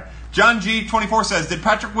that guy. John G24 says, did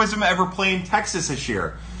Patrick Wisdom ever play in Texas this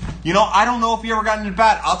year? You know, I don't know if he ever got into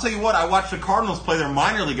bat. I'll tell you what, I watched the Cardinals play their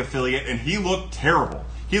minor league affiliate, and he looked terrible.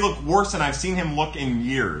 He looked worse than I've seen him look in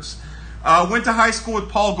years. Went to high school with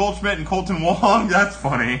Paul Goldschmidt and Colton Wong. That's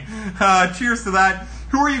funny. Cheers to that.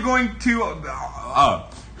 Who are you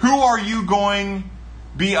going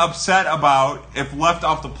be upset about if left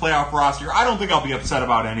off the playoff roster? I don't think I'll be upset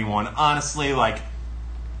about anyone. Honestly, I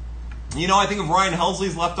think if Ryan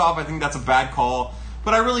Helsley's left off, I think that's a bad call.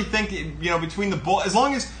 But I really think, between the bull, as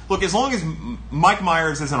long as Mike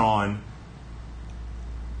Myers isn't on,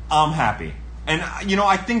 I'm happy. And,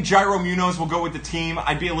 I think Jairo Munoz will go with the team.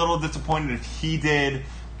 I'd be a little disappointed if he did.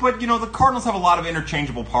 But, the Cardinals have a lot of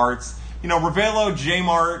interchangeable parts. Ravello,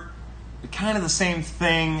 J-Mart, kind of the same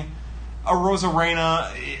thing.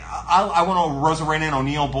 Rosarena, I want Rosarena and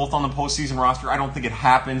O'Neill both on the postseason roster. I don't think it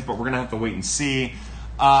happens, but we're going to have to wait and see.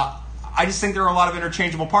 I just think there are a lot of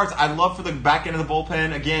interchangeable parts. I'd love for the back end of the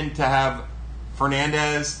bullpen, again, to have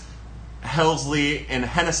Fernandez, Helsley, and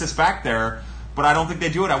Hennesis back there, but I don't think they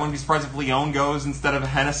do it. I wouldn't be surprised if Leon goes instead of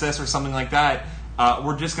Hennesis or something like that.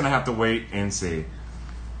 We're just going to have to wait and see.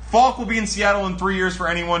 Falk will be in Seattle in 3 years for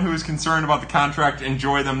anyone who is concerned about the contract.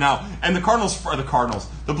 Enjoy them now. And the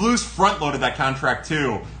Blues front-loaded that contract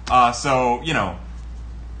too. So,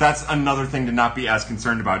 that's another thing to not be as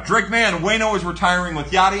concerned about. Drake Mann, Waino is retiring with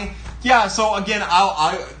Yachty. Yeah, so again,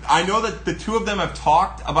 I know that the two of them have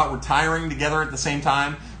talked about retiring together at the same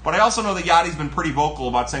time, but I also know that Yachty's been pretty vocal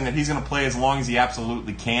about saying that he's going to play as long as he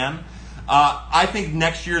absolutely can. I think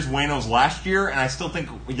next year's Waino's last year, and I still think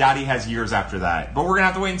Yachty has years after that. But we're going to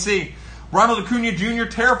have to wait and see. Ronald Acuna Jr.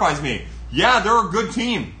 terrifies me. Yeah, they're a good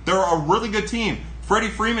team. They're a really good team. Freddie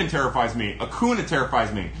Freeman terrifies me. Acuna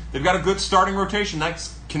terrifies me. They've got a good starting rotation.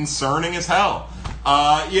 That's concerning as hell.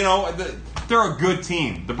 They're a good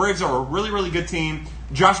team. The Braves are a really, really good team.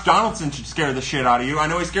 Josh Donaldson should scare the shit out of you. I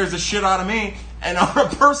know he scares the shit out of me, and on a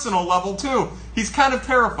personal level, too. He's kind of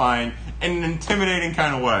terrifying in an intimidating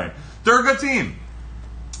kind of way. They're a good team.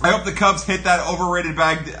 I hope the Cubs hit that overrated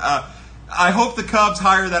bag. I hope the Cubs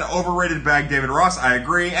hire that overrated bag David Ross. I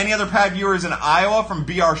agree. Any other pad viewers in Iowa from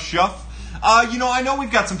BR Schuff? I know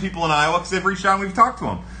we've got some people in Iowa because they've reached out and we've talked to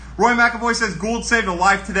them. Roy McAvoy says, Gould saved a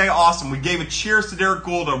life today. Awesome. We gave a cheers to Derek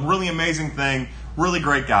Gould. A really amazing thing. Really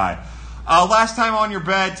great guy. Last time on your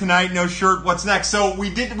bed tonight, no shirt. What's next? So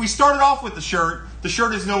we started off with the shirt. The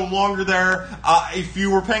shirt is no longer there. If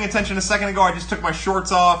you were paying attention a second ago, I just took my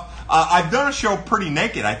shorts off. I've done a show pretty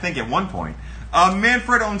naked, I think, at one point.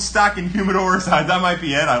 Manfred owns stock in humidors. That might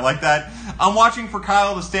be it. I like that. I'm watching for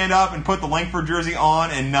Kyle to stand up and put the Langford jersey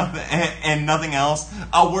on and nothing else.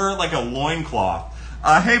 I'll wear like a loincloth.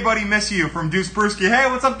 Hey, buddy, miss you from Deuce Brewski. Hey,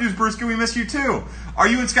 what's up, Deuce Brewski? We miss you, too. Are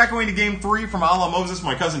you and Scott going to Game 3 from A La Moses,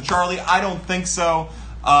 my cousin Charlie? I don't think so.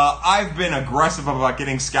 I've been aggressive about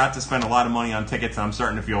getting Scott to spend a lot of money on tickets, and I'm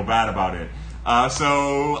starting to feel bad about it.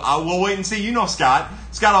 So we'll wait and see. You know Scott.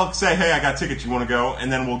 Scott will say, hey, I got tickets, you want to go?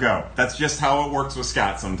 And then we'll go. That's just how it works with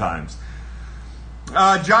Scott sometimes.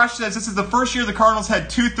 Josh says, this is the first year the Cardinals had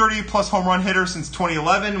 230-plus home run hitters since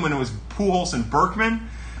 2011 when it was Pujols and Berkman.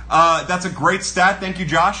 That's a great stat. Thank you,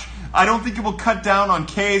 Josh. I don't think it will cut down on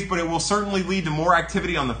Ks, but it will certainly lead to more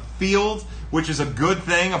activity on the field, which is a good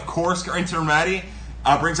thing. Of course, Intermati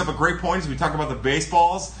brings up a great point as we talk about the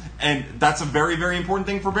baseballs, and that's a very, very important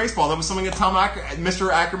thing for baseball. That was something that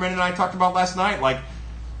Mr. Ackerman and I talked about last night. Like,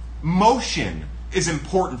 motion is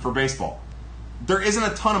important for baseball. There isn't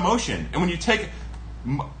a ton of motion, and when you take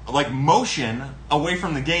motion away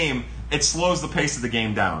from the game, it slows the pace of the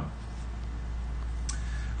game down.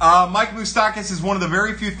 Mike Moustakis is one of the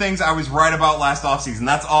very few things I was right about last offseason.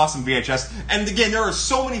 That's awesome, VHS. And again, there are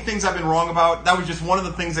so many things I've been wrong about. That was just one of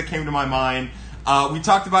the things that came to my mind. We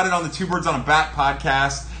talked about it on the Two Birds on a Bat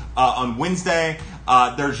podcast on Wednesday.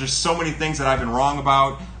 There's just so many things that I've been wrong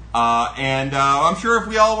about. And I'm sure if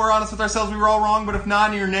we all were honest with ourselves, we were all wrong. But if not,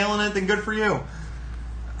 and you're nailing it, then good for you.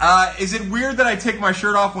 Is it weird that I take my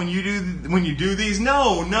shirt off when you do these?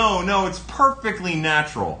 No. It's perfectly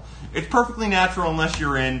natural. It's perfectly natural unless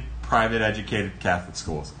you're in private educated Catholic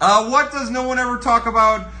schools. What does no one ever talk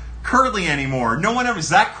about Kirtley anymore? No one ever.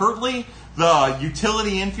 Zach Kirtley, the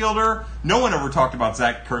utility infielder. No one ever talked about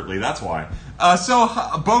Zach Kirtley. That's why. So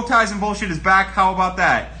bow ties and bullshit is back. How about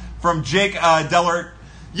that? From Jake Dellert.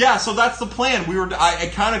 Yeah, so that's the plan.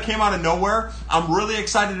 It kind of came out of nowhere. I'm really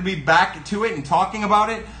excited to be back to it and talking about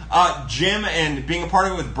it. Jim and being a part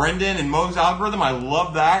of it with Brendan and Mo's algorithm, I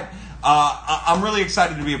love that. I'm really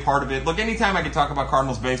excited to be a part of it. Look, anytime I can talk about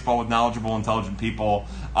Cardinals baseball with knowledgeable, intelligent people,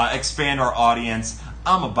 expand our audience,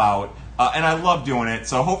 I'm about. And I love doing it.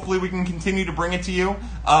 So hopefully we can continue to bring it to you.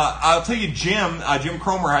 I'll tell you, Jim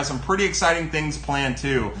Cromer has some pretty exciting things planned,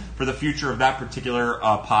 too, for the future of that particular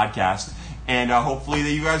podcast. And hopefully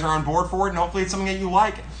that you guys are on board for it, and hopefully it's something that you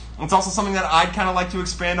like. It's also something that I'd kind of like to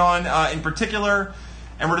expand on in particular,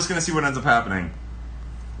 and we're just going to see what ends up happening.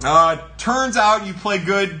 Turns out you play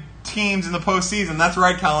good teams in the postseason. That's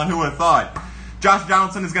right, Colin. Who would have thought? Josh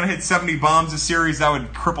Donaldson is going to hit 70 bombs this series. That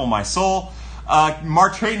would cripple my soul.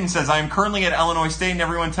 March Hayden says, I am currently at Illinois State, and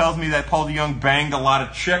everyone tells me that Paul DeJong banged a lot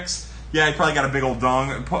of chicks. Yeah, he probably got a big old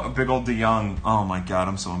DeJong. Oh, my God.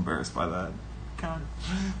 I'm so embarrassed by that. God.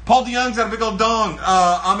 Paul DeJong's got a big old dong.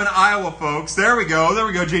 I'm in Iowa, folks. There we go,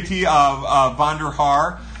 JT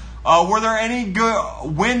Vonderhaar. Were there any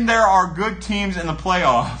good when there are good teams in the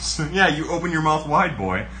playoffs? Yeah, you open your mouth wide,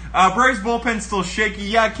 boy. Braves bullpen still shaky.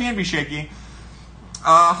 Yeah, it can be shaky.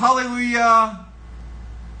 Hallelujah.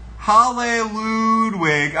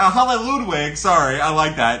 Hallelujah. Sorry, I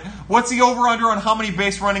like that. What's the over-under on how many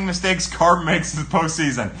base running mistakes Carb makes this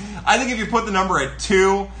postseason? I think if you put the number at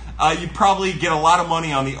 2, you'd probably get a lot of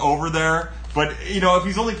money on the over there. But, if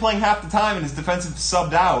he's only playing half the time and his defensive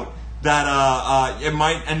subbed out, that it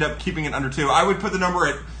might end up keeping it under 2. I'd put the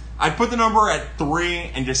number at 3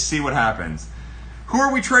 and just see what happens. Who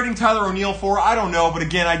are we trading Tyler O'Neill for? I don't know, but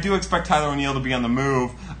again, I do expect Tyler O'Neill to be on the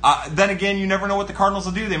move. Then again, you never know what the Cardinals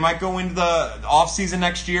will do. They might go into the offseason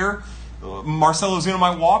next year. Marcell Ozuna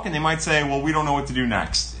might walk, and they might say, well, we don't know what to do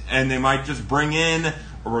next. And they might just bring in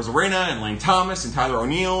Rosarena and Lane Thomas and Tyler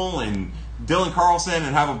O'Neill and Dylan Carlson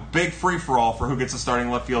and have a big free-for-all for who gets a starting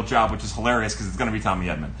left field job, which is hilarious because it's going to be Tommy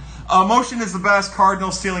Edman. Motion is the best.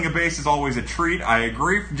 Cardinals stealing a base is always a treat. I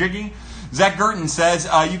agree, Jiggy. Zach Gurton says,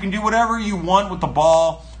 you can do whatever you want with the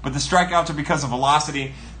ball, but the strikeouts are because of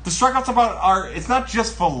velocity. The strikeouts it's not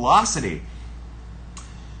just velocity.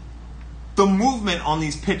 The movement on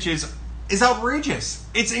these pitches is outrageous.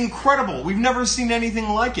 It's incredible. We've never seen anything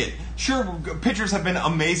like it. Sure, pitchers have been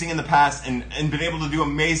amazing in the past and been able to do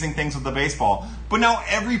amazing things with the baseball, but now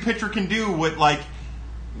every pitcher can do what,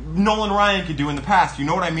 Nolan Ryan could do in the past. You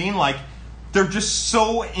know what I mean? They're just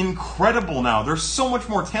so incredible now. They're so much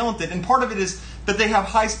more talented. And part of it is that they have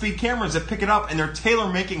high-speed cameras that pick it up, and they're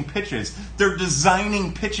tailor-making pitches. They're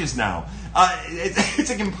designing pitches now. It's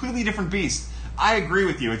a completely different beast. I agree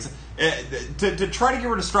with you. To try to get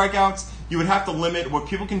rid of strikeouts, you would have to limit what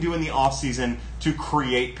people can do in the offseason to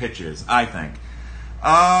create pitches, I think.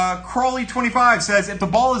 Crawley25 says, if the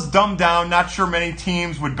ball is dumbed down, not sure many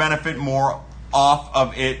teams would benefit more off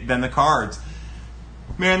of it than the Cards.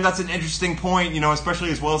 Man, that's an interesting point,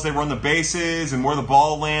 especially as well as they run the bases and where the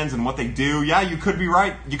ball lands and what they do. Yeah, you could be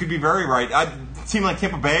right. You could be very right. A team like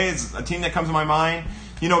Tampa Bay is a team that comes to my mind.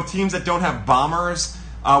 Teams that don't have bombers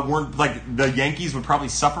weren't like the Yankees would probably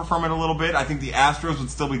suffer from it a little bit. I think the Astros would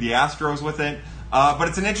still be the Astros with it. But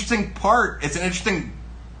it's an interesting part. It's an interesting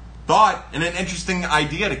thought and an interesting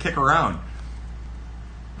idea to kick around.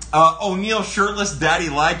 O'Neal shirtless, daddy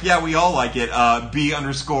like. Yeah, we all like it.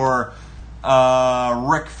 B_Rick4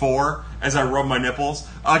 as I rub my nipples.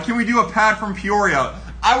 Can we do a pad from Peoria?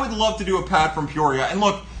 I would love to do a pad from Peoria. And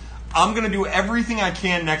look, I'm going to do everything I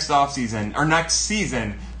can next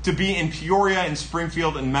season to be in Peoria and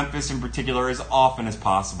Springfield and Memphis in particular as often as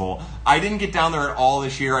possible. I didn't get down there at all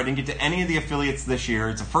this year. I didn't get to any of the affiliates this year.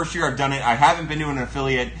 It's the first year I've done it. I haven't been to an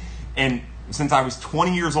affiliate since I was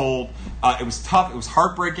 20 years old. It was tough. It was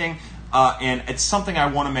heartbreaking. And it's something I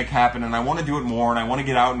want to make happen, and I want to do it more, and I want to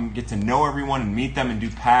get out and get to know everyone and meet them and do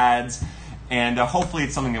pads. And hopefully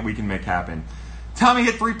it's something that we can make happen. Tommy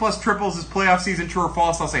hit 3+ triples this playoff season. True or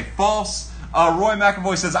false? I'll say false. Roy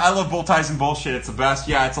McAvoy says, I love bull ties and bullshit. It's the best.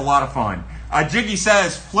 Yeah, it's a lot of fun. Jiggy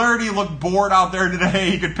says, Flaherty looked bored out there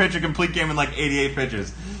today. He could pitch a complete game in like 88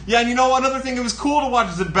 pitches. Yeah, and you know, another thing that was cool to watch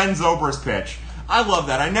is that Ben Zobrist pitch. I love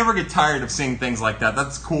that. I never get tired of seeing things like that.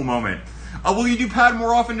 That's a cool moment. Will you do pad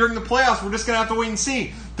more often during the playoffs? We're just going to have to wait and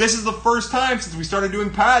see. This is the first time since we started doing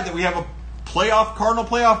pad that we have a Cardinal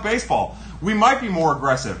playoff baseball. We might be more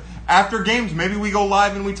aggressive. After games, maybe we go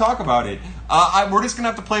live and we talk about it. We're just going to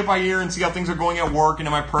have to play it by ear and see how things are going at work and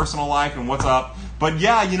in my personal life and what's up. But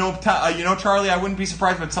yeah, Charlie, I wouldn't be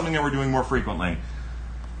surprised if it's something that we're doing more frequently.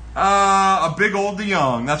 A big old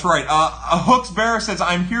DeYoung. That's right. Hooks Bear says,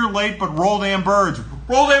 I'm here late, but roll damn birds.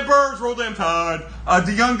 Roll damn birds, roll damn tide.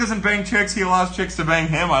 DeYoung doesn't bang chicks. He allows chicks to bang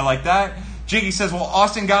him. I like that. Jiggy says, will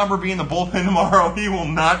Austin Gomber be in the bullpen tomorrow? He will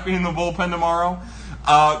not be in the bullpen tomorrow.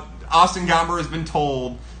 Austin Gomber has been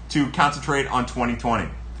told to concentrate on 2020.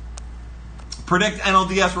 Predict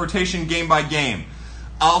NLDS rotation game by game.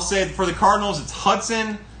 I'll say for the Cardinals, it's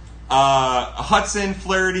Hudson,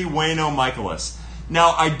 Flaherty, Waino, Michaelis.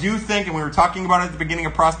 Now, I do think, and we were talking about it at the beginning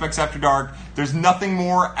of Prospects After Dark, there's nothing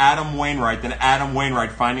more Adam Wainwright than Adam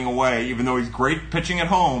Wainwright finding a way, even though he's great pitching at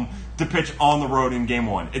home, to pitch on the road in Game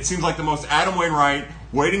 1. It seems like the most Adam Wainwright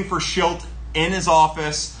waiting for Schilt in his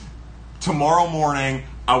office tomorrow morning.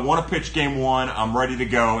 I want to pitch Game 1. I'm ready to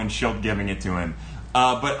go, and Schilt giving it to him.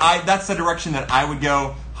 But that's the direction that I would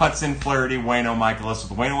go. Hudson, Flaherty, Waino, Michaelis.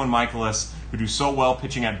 With Waino and Michaelis, who do so well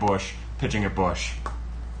pitching at Busch.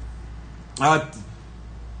 Well,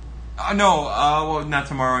 not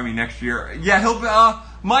tomorrow. I mean next year. Yeah, he'll.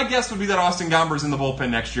 My guess would be that Austin Gomber's in the bullpen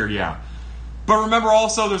next year. Yeah, but remember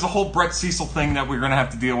also, there's a whole Brett Cecil thing that we're going to have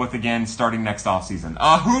to deal with again starting next offseason.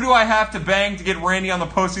 Who do I have to bang to get Randy on the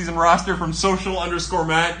postseason roster from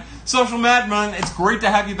Social_Matt? Social Matt, man, it's great to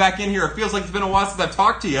have you back in here. It feels like it's been a while since I've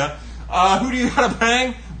talked to you. Who do you got to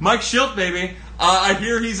bang? Mike Schilt, baby. I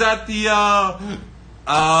hear he's at the.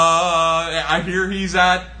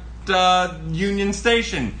 Union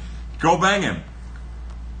Station. Go bang him.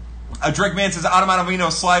 Drake Man says, Adam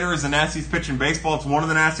Ottavino's slider is the nastiest pitch in baseball. It's one of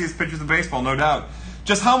the nastiest pitches in baseball, no doubt.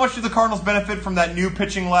 Just how much do the Cardinals benefit from that new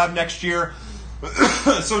pitching lab next year?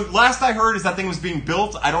 So last I heard is that thing was being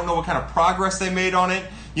built. I don't know what kind of progress they made on it.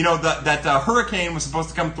 You know, that hurricane was supposed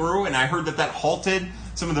to come through, and I heard that halted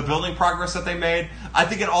some of the building progress that they made. I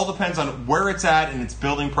think it all depends on where it's at in its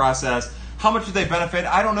building process. How much do they benefit?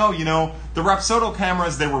 I don't know. You know, the Rapsodo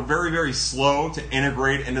cameras, they were very, very slow to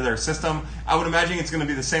integrate into their system. I would imagine it's going to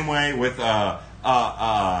be the same way with the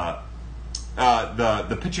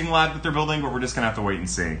pitching lab that they're building, but we're just going to have to wait and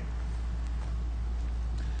see.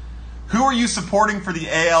 Who are you supporting for the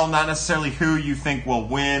AL? Not necessarily who you think will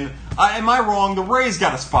win. Am I wrong? The Rays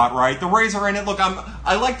got a spot right. The Rays are in it. Look,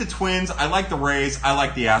 I like the Twins. I like the Rays. I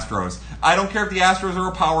like the Astros. I don't care if the Astros are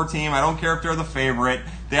a power team. I don't care if they're the favorite.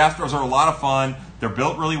 The Astros are a lot of fun. They're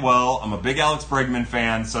built really well. I'm a big Alex Bregman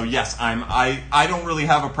fan. So, yes, I don't really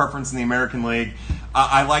have a preference in the American League.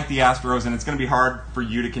 I like the Astros, and it's going to be hard for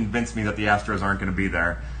you to convince me that the Astros aren't going to be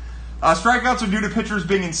there. Strikeouts are due to pitchers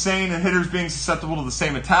being insane and hitters being susceptible to the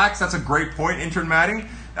same attacks. That's a great point, intern Matting.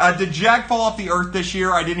 Did Jag fall off the earth this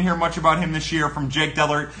year? I didn't hear much about him this year from Jake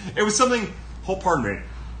Dellert. It was something,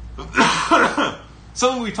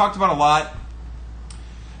 something we talked about a lot.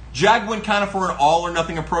 Jag went kind of for an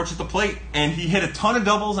all-or-nothing approach at the plate, and he hit a ton of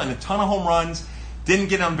doubles and a ton of home runs, didn't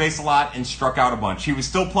get on base a lot, and struck out a bunch. He was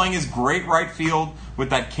still playing his great right field with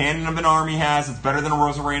that cannon of an arm he has. It's better than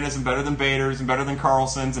Rosarena's and better than Bader's and better than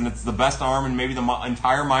Carlson's, and it's the best arm in maybe the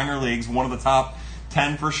entire minor leagues, one of the top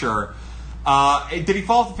 10 for sure. Did he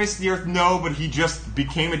fall off the face of the earth? No, but he just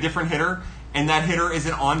became a different hitter, and that hitter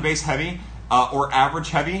isn't on-base heavy or average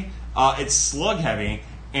heavy. It's slug heavy,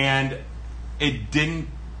 and it didn't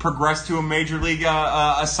progress to a major league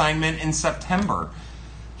assignment in September.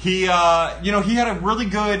 He had a really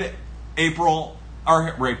good April. He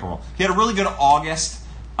had a really good August,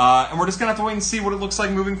 and we're just gonna have to wait and see what it looks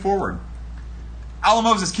like moving forward. Alan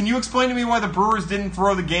Moses, can you explain to me why the Brewers didn't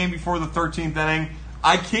throw the game before the 13th inning?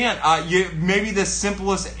 I can't. Maybe the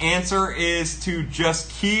simplest answer is to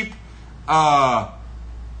just keep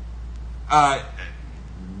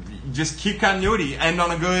continuity, end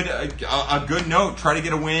on a good note, try to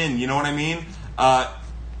get a win. You know what I mean?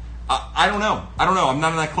 I don't know. I'm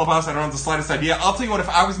not in that clubhouse. I don't have the slightest idea. I'll tell you what, if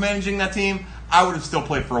I was managing that team, I would have still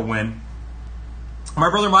played for a win. My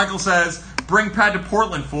brother Michael says, bring Pat to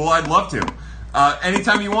Portland, fool. I'd love to.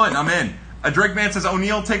 Anytime you want, I'm in. Drake Man says,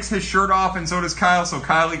 O'Neal takes his shirt off and so does Kyle, so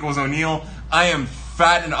Kyle equals O'Neal. I am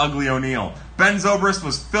fat and ugly O'Neal. Ben Zobrist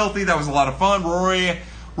was filthy. That was a lot of fun. Roy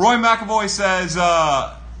McAvoy says,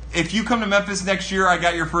 if you come to Memphis next year, I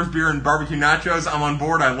got your first beer and barbecue nachos. I'm on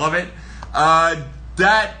board. I love it.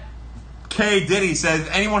 That K. Diddy says,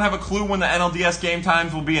 anyone have a clue when the NLDS game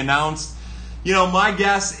times will be announced? My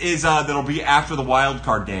guess is that it'll be after the wild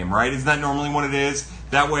card game, right? Isn't that normally what it is?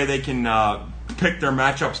 That way they can pick their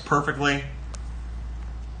matchups perfectly.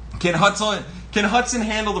 Can Hudson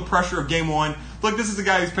handle the pressure of Game 1? Look, this is a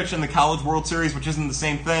guy who's pitched in the College World Series, which isn't the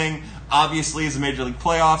same thing, obviously, as the Major League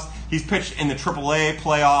playoffs. He's pitched in the AAA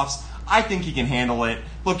playoffs. I think he can handle it.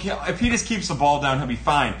 Look, if he just keeps the ball down, he'll be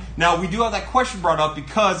fine. Now, we do have that question brought up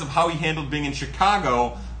because of how he handled being in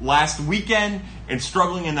Chicago last weekend and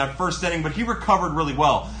struggling in that first inning, but he recovered really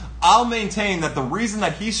well. I'll maintain that the reason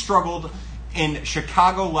that he struggled in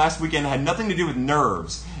Chicago last weekend had nothing to do with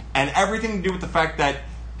nerves and everything to do with the fact that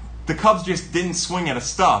the Cubs just didn't swing at his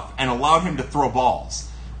stuff and allowed him to throw balls,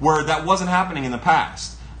 where that wasn't happening in the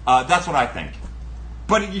past. That's what I think.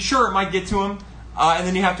 But sure, it might get to him, and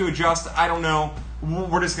then you have to adjust. I don't know.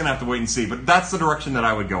 We're just going to have to wait and see. But that's the direction that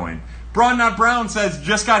I would go in. Braun Not Brown says,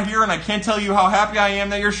 just got here, and I can't tell you how happy I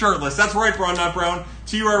am that you're shirtless. That's right, Braun Not Brown.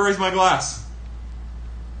 To you, I raise my glass.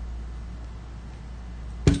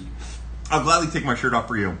 I'll gladly take my shirt off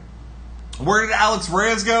for you. Where did Alex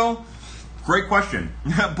Reyes go? Great question.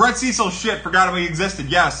 Brett Cecil, shit, forgot he existed.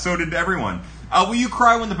 Yes, so did everyone. Will you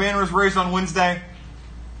cry when the banner is raised on Wednesday?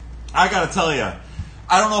 I gotta tell you,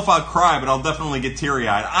 I don't know if I'll cry, but I'll definitely get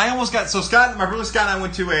teary-eyed. My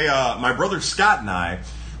brother Scott and I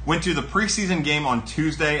went to the preseason game on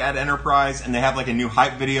Tuesday at Enterprise, and they have like a new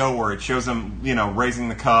hype video where it shows them, raising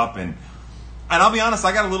the cup, and I'll be honest,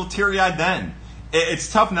 I got a little teary-eyed then.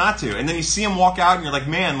 It's tough not to. And then you see him walk out, and you're like,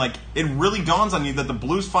 man, it really dawns on you that the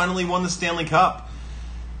Blues finally won the Stanley Cup.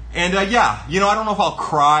 And, I don't know if I'll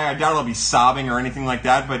cry. I doubt I'll be sobbing or anything like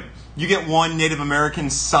that, but you get one Native American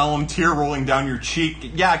solemn tear rolling down your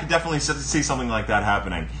cheek. Yeah, I could definitely see something like that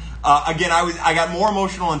happening. Again, I got more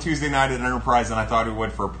emotional on Tuesday night at Enterprise than I thought it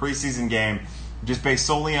would for a preseason game, just based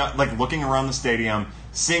solely on, looking around the stadium,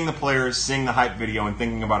 seeing the players, seeing the hype video, and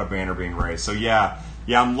thinking about a banner being raised. So, yeah,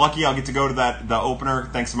 I'm lucky I'll get to go to the opener,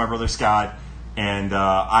 thanks to my brother Scott, and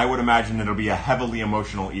I would imagine it'll be a heavily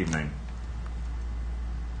emotional evening.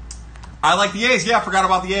 I like the A's. Yeah, I forgot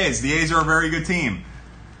about the A's. The A's are a very good team.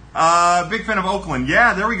 Big fan of Oakland.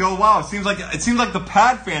 Yeah, there we go. Wow, it seems like the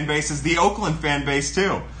Pat fan base is the Oakland fan base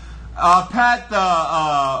too. Pat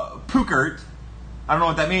Pukert. I don't know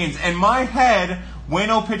what that means. In my head,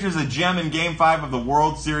 Waino pitches a gem in Game 5 of the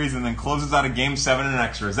World Series and then closes out a Game 7 in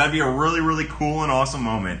extras. That'd be a really, really cool and awesome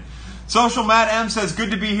moment. Social Matt M says,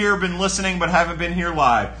 good to be here. Been listening, but haven't been here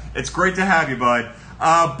live. It's great to have you, bud.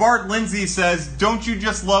 Bart Lindsay says, don't you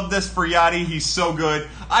just love this for Yachty? He's so good.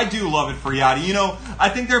 I do love it for Yachty. I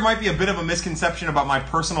think there might be a bit of a misconception about my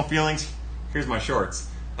personal feelings. Here's my shorts.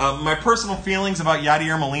 My personal feelings about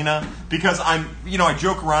Yadier Molina, because I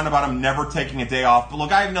joke around about him never taking a day off. But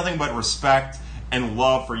look, I have nothing but respect and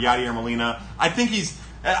love for Yadier Molina. I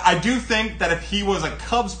do think that if he was a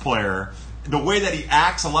Cubs player, the way that he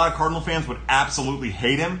acts, a lot of Cardinal fans would absolutely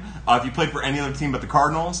hate him if he played for any other team but the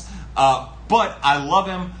Cardinals. But I love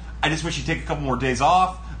him. I just wish he'd take a couple more days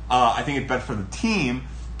off. I think it's better for the team.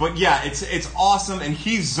 But yeah, it's awesome, and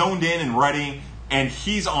he's zoned in and ready, and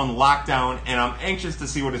he's on lockdown, and I'm anxious to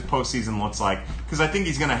see what his postseason looks like, because I think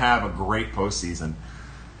he's going to have a great postseason.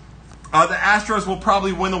 The Astros will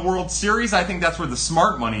probably win the World Series. I think that's where the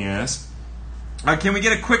smart money is. Can we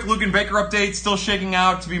get a quick Luke and Baker update? Still shaking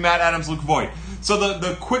out to be Matt Adams, Luke Voigt. So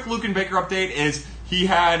the quick Luke and Baker update is he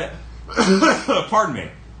had, pardon me,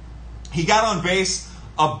 he got on base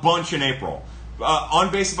a bunch in April.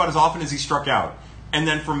 On base about as often as he struck out. And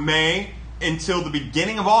then from May until the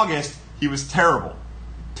beginning of August, he was terrible.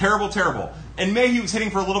 Terrible. In May, he was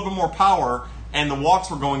hitting for a little bit more power, and the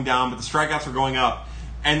walks were going down, but the strikeouts were going up.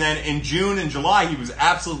 And then in June and July, he was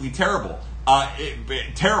absolutely terrible.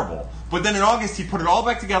 Terrible. But then in August, he put it all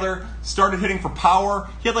back together, started hitting for power.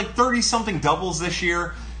 He had like 30-something doubles this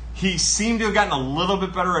year. He seemed to have gotten a little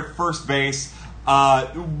bit better at first base.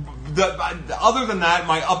 Other than that,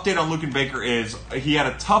 my update on Luken Baker is he had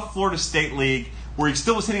a tough Florida State League where he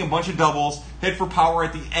still was hitting a bunch of doubles, hit for power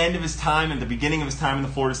at the end of his time and the beginning of his time in the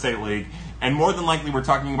Florida State League. And more than likely, we're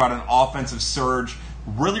talking about an offensive surge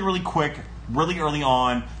really, really quick, really early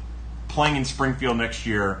on, playing in Springfield next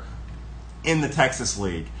year in the Texas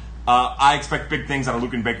League. I expect big things out of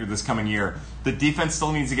Luken Baker this coming year. The defense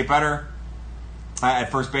still needs to get better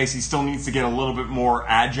at first base. He still needs to get a little bit more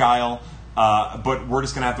agile, but we're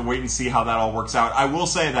just going to have to wait and see how that all works out. I will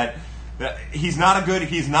say that he's not a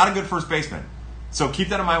good first baseman. So keep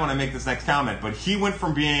that in mind when I make this next comment. But he went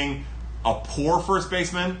from being a poor first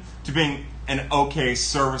baseman to being an okay,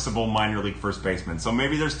 serviceable minor league first baseman. So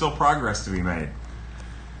maybe there's still progress to be made.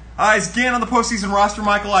 Is Gann on the postseason roster,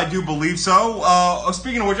 Michael? I do believe so.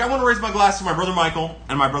 Speaking of which, I want to raise my glass to my brother Michael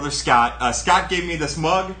and my brother Scott. Scott gave me this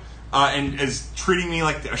mug and is treating me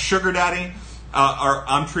like a sugar daddy, or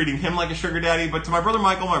I'm treating him like a sugar daddy. But to my brother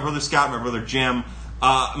Michael, my brother Scott, my brother Jim,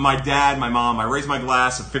 my dad, my mom, I raise my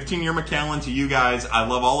glass of 15-year McAllen to you guys. I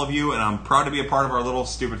love all of you, and I'm proud to be a part of our little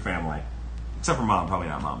stupid family. Except for mom. Probably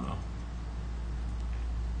not mom, though.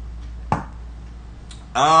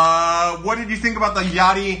 What did you think about the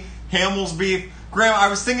Yachty Hamels beef? Graham, I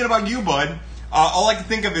was thinking about you, bud. All I can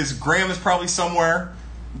think of is Graham is probably somewhere.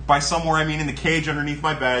 By somewhere, I mean in the cage underneath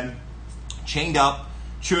my bed, chained up,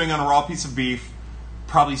 chewing on a raw piece of beef,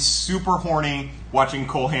 probably super horny, watching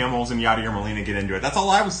Cole Hamels and Yadier Molina get into it. That's all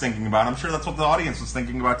I was thinking about. I'm sure that's what the audience was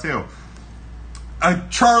thinking about, too.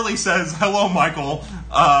 Charlie says, hello, Michael.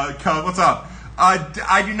 What's up?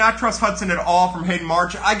 I do not trust Hudson at all from Hayden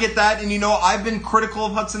March. I get that, and I've been critical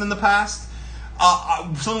of Hudson in the past.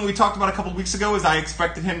 Something we talked about a couple of weeks ago is I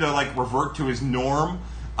expected him to revert to his norm,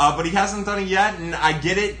 but he hasn't done it yet, and I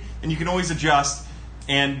get it, and you can always adjust.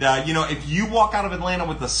 And, if you walk out of Atlanta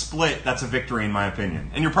with a split, that's a victory in my opinion.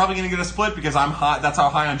 And you're probably going to get a split because I'm high. That's how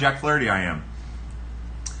high on Jack Flaherty I am.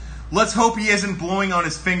 Let's hope he isn't blowing on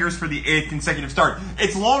his fingers for the 8th consecutive start.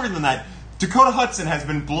 It's longer than that. Dakota Hudson has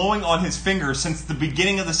been blowing on his fingers since the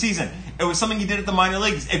beginning of the season. It was something he did at the minor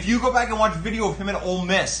leagues. If you go back and watch video of him at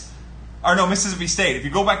Mississippi State. If you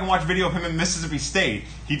go back and watch video of him in Mississippi State,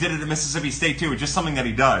 he did it at Mississippi State too. It's just something that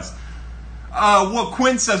he does.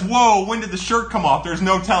 Quinn says, whoa, when did the shirt come off? There's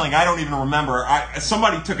no telling. I don't even remember.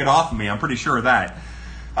 Somebody took it off of me. I'm pretty sure of that.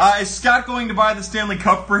 Is Scott going to buy the Stanley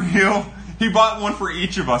Cup for you? He bought one for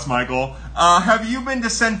each of us, Michael. Have you been to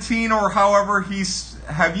Centene or however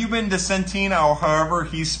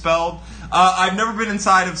he's spelled? I've never been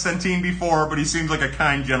inside of Centene before, but he seems like a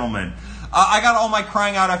kind gentleman. I got all my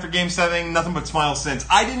crying out after Game 7, nothing but smiles since.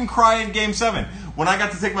 I didn't cry in Game 7. When I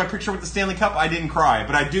got to take my picture with the Stanley Cup, I didn't cry,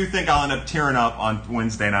 but I do think I'll end up tearing up on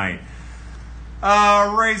Wednesday night.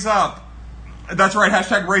 Raise up. That's right,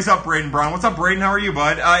 hashtag raise up, Braden Brown. What's up, Braden? How are you,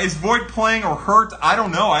 bud? Is Voigt playing or hurt? I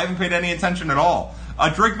don't know. I haven't paid any attention at all.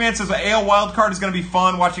 Drake Man says the AL wildcard is going to be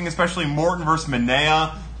fun, watching especially Morton versus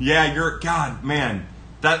Manea. Yeah, God, man,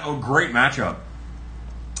 great matchup.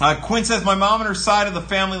 Quinn says, my mom and her side of the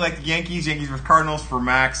family like the Yankees versus Cardinals for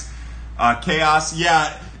Max. Chaos,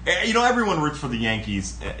 yeah, everyone roots for the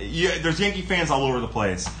Yankees. There's Yankee fans all over the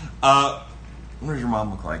place. What does your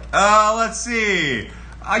mom look like? Let's see.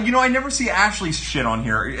 I never see Ashley's shit on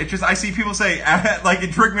here. It's just, I see people say,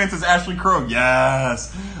 Drake Man says Ashley Crow.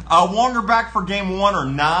 Yes. Wonger back for Game 1 or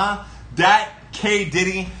nah? Dat K.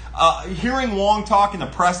 Diddy. Hearing Wong talk in the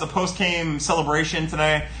press, the post-game celebration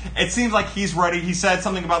today, it seems like he's ready. He said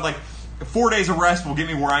something about 4 days of rest will get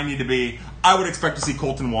me where I need to be. I would expect to see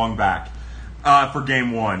Colton Wong back for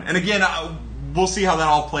Game 1. And again, we'll see how that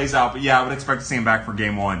all plays out. But yeah, I would expect to see him back for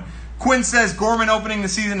Game 1. Quinn says Gorman opening the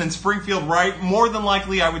season in Springfield, right? More than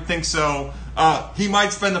likely, I would think so. He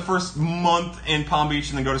might spend the first month in Palm Beach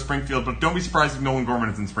and then go to Springfield, but don't be surprised if Nolan Gorman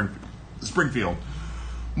is in Springfield.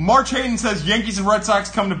 March Hayden says Yankees and Red Sox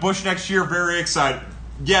come to Busch next year. Very excited.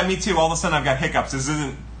 Yeah, me too. All of a sudden, I've got hiccups. This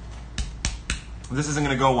isn't going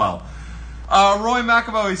to go well. Roy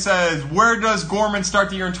McAvoy says, where does Gorman start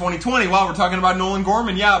the year in 2020? Well, we're talking about Nolan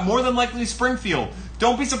Gorman. Yeah, more than likely Springfield.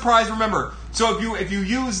 Don't be surprised. Remember, so if you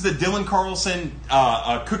use the Dylan Carlson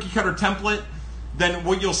cookie cutter template, then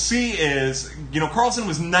what you'll see is, Carlson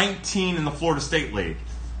was 19 in the Florida State League.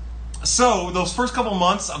 So those first couple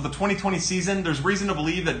months of the 2020 season, there's reason to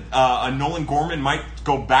believe that a Nolan Gorman might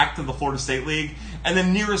go back to the Florida State League, and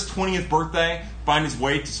then near his 20th birthday, find his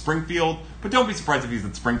way to Springfield. But don't be surprised if he's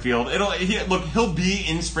at Springfield. He'll be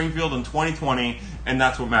in Springfield in 2020, and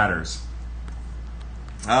that's what matters.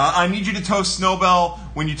 I need you to toast Snowbell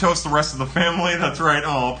when you toast the rest of the family. That's right.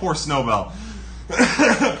 Oh, poor Snowbell.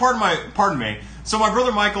 Pardon me. So my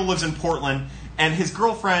brother Michael lives in Portland, and his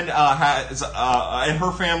girlfriend has and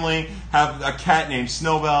her family have a cat named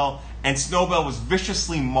Snowbell, and Snowbell was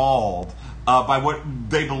viciously mauled by what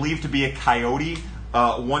they believe to be a coyote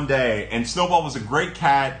one day. And Snowbell was a great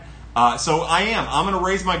cat. So I'm going to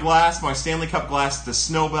raise my glass, my Stanley Cup glass, to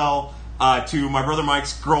Snowbell, to my brother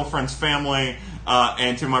Mike's girlfriend's family,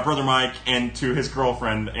 and to my brother Mike, and to his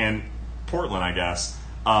girlfriend, and Portland, I guess,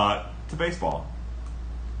 to baseball.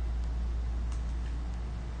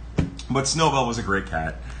 But Snowbell was a great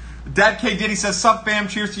cat. Dat K. Diddy says, "Sup, fam?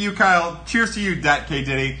 Cheers to you, Kyle. Cheers to you, Dat K.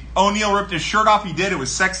 Diddy." O'Neal ripped his shirt off. He did. It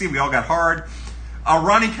was sexy. We all got hard.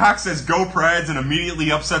 Ronnie Cox says, "Go Preds," and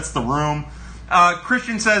immediately upsets the room.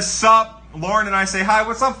 Christian says, "Sup?" Lauren and I say, "Hi,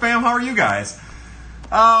 what's up, fam? How are you guys?"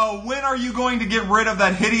 When are you going to get rid of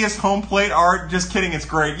that hideous home plate art? Just kidding, it's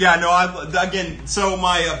great. Yeah, no, so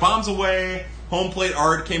my Bombs Away home plate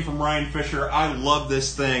art came from Ryan Fisher. I love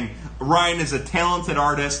this thing. Ryan is a talented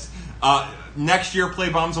artist. Next year, Play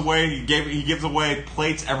Bombs Away. He gives away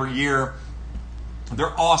plates every year.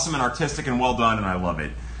 They're awesome and artistic and well done, and I love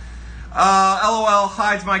it. LOL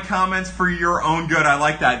hides my comments for your own good. I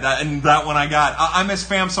like that. That one I got. I miss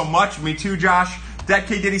fam so much. Me too, Josh. Dat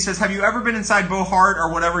K. Diddy says, "Have you ever been inside Bo Hart or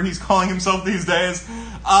whatever he's calling himself these days?"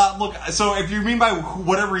 Look, so if you mean by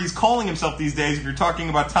whatever he's calling himself these days, if you're talking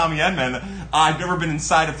about Tommy Edman, I've never been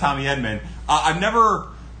inside of Tommy Edman. I've never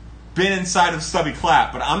been inside of Stubby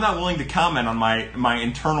Clapp, but I'm not willing to comment on my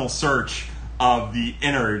internal search of the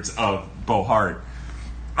innards of Bo Hart.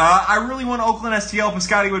 I really want Oakland STL.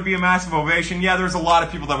 Piscotti would be a massive ovation. Yeah, there's a lot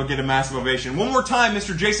of people that would get a massive ovation. One more time,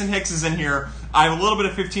 Mr. Jason Hicks is in here. I have a little bit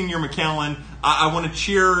of 15-year McAllen. I want to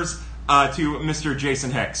cheers to Mr.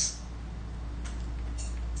 Jason Hicks.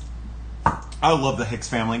 I love the Hicks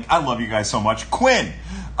family. I love you guys so much. Quinn,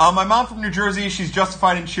 my mom from New Jersey, she's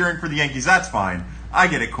justified in cheering for the Yankees. That's fine. I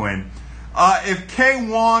get it, Quinn. If Kay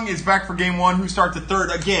Wong is back for game one, who starts at third?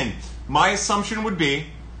 Again, my assumption would be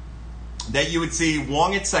that you would see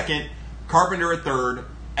Wong at second, Carpenter at third,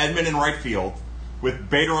 Edman in right field, with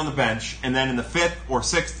Bader on the bench, and then in the fifth or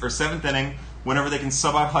sixth or seventh inning, whenever they can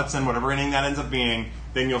sub out Hudson, whatever inning that ends up being,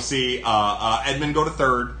 then you'll see Edman go to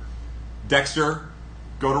third, Dexter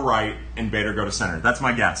go to right, and Bader go to center. That's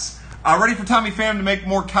my guess. Ready for Tommy Pham to make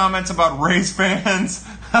more comments about Rays fans?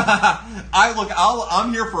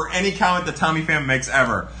 I'm here for any comment that Tommy Pham makes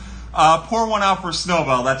ever. Pour one out for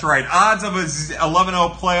Snowbell. That's right. Odds of a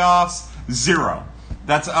 11-0 playoffs, 0.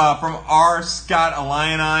 That's from R. Scott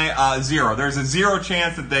Aliani, 0. There's a 0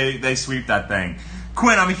 chance that they sweep that thing.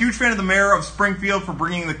 Quinn, I'm a huge fan of the mayor of Springfield for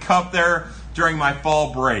bringing the cup there during my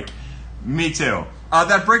fall break. Me too.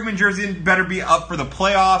 That Bregman jersey better be up for the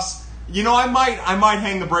playoffs. You know, I might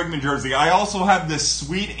hang the Bregman jersey. I also have this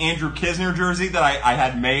sweet Andrew Kisner jersey that I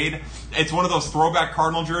had made. It's one of those throwback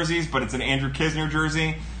Cardinal jerseys, but it's an Andrew Kisner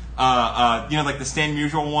jersey. Like the Stan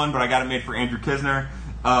Musial one, but I got it made for Andrew Kisner.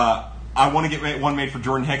 I want to get one made for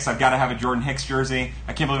Jordan Hicks. I've got to have a Jordan Hicks jersey.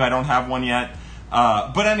 I can't believe I don't have one yet.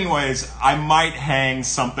 But anyways, I might hang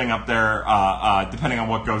something up there depending on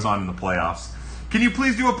what goes on in the playoffs. Can you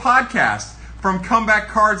please do a podcast from Comeback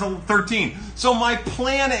Cards 13? So my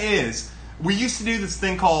plan is, we used to do this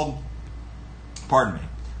thing called,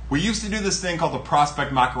 the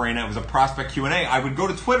Prospect Macarena. It was a prospect Q&A. I would go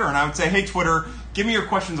to Twitter and I would say, "Hey Twitter, give me your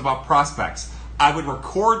questions about prospects." I would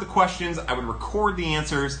record the questions, I would record the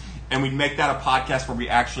answers, and we'd make that a podcast where we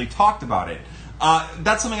actually talked about it.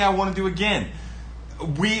 That's something I want to do again.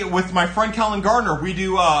 With my friend Colin Gardner, we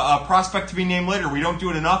do a prospect to be named later. We don't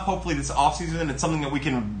do it enough. Hopefully this offseason it's something that we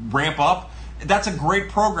can ramp up. That's a great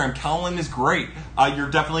program. Colin is great.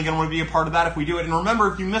 You're definitely going to want to be a part of that if we do it. And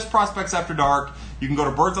remember, if you miss Prospects After Dark, you can go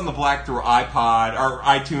to Birds on the Black through iPod or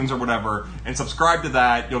iTunes or whatever and subscribe to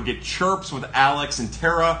that. You'll get Chirps with Alex and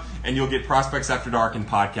Tara, and you'll get Prospects After Dark in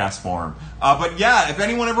podcast form. But yeah, if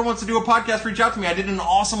anyone ever wants to do a podcast, reach out to me. I did an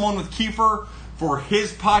awesome one with Kiefer for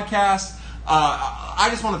his podcast. I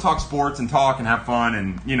just want to talk sports and talk and have fun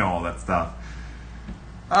and, all that stuff.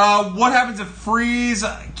 What happens if Freeze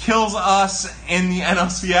kills us in the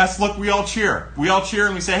NLCS? Look, we all cheer. We all cheer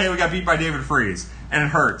and we say, "Hey, we got beat by David Freeze." And it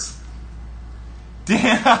hurts.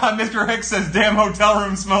 Damn, Mr. Hicks says, "Damn hotel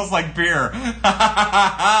room smells like beer."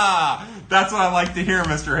 That's what I like to hear,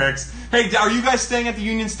 Mr. Hicks. Hey, are you guys staying at the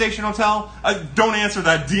Union Station Hotel? Don't answer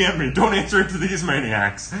that. DM me. Don't answer it to these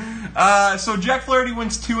maniacs. So Jack Flaherty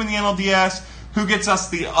wins 2 in the NLDS. Who gets us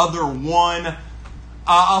the other 1?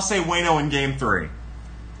 I'll say Waino in Game 3.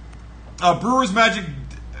 Brewers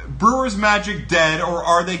Magic dead, or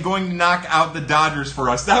are they going to knock out the Dodgers for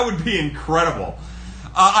us? That would be incredible.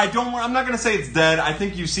 I'm not going to say it's dead. I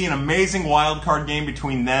think you see an amazing wild card game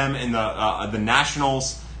between them and the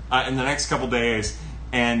Nationals in the next couple days.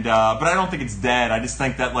 And but I don't think it's dead. I just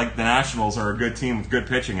think that like the Nationals are a good team with good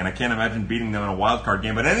pitching, and I can't imagine beating them in a wild card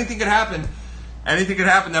game. But anything could happen. Anything could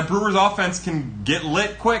happen. That Brewers offense can get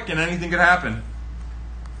lit quick, and anything could happen.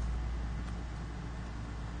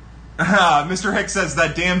 Mr. Hicks says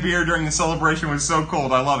that damn beer during the celebration was so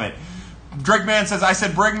cold. I love it. Drake Mann says, I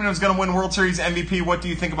said Bregman was going to win World Series MVP. What do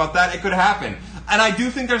you think about that? It could happen. And I do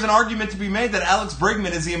think there's an argument to be made that Alex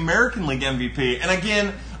Bregman is the American League MVP. And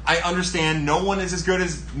again, I understand no one is as good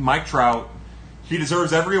as Mike Trout. He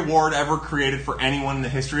deserves every award ever created for anyone in the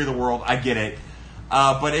history of the world. I get it.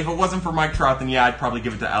 But if it wasn't for Mike Trout, then yeah, I'd probably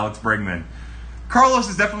give it to Alex Bregman. Carlos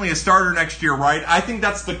is definitely a starter next year, right? I think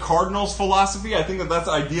that's the Cardinals' philosophy. I think that that's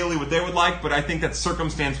ideally what they would like, but I think that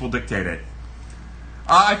circumstance will dictate it.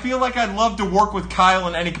 I feel like I'd love to work with Kyle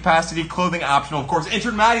in any capacity, clothing optional, of course.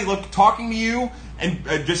 Intern Maddie, look, talking to you and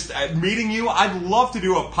just meeting you, I'd love to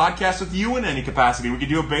do a podcast with you in any capacity. We could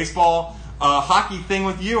do a baseball, hockey thing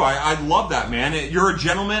with you. I'd love that, man. You're a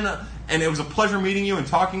gentleman, and it was a pleasure meeting you and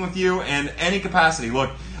talking with you in any capacity.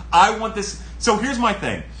 Look, I want this. So here's my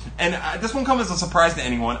thing. And this won't come as a surprise to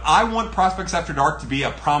anyone. I want Prospects After Dark to be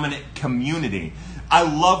a prominent community. I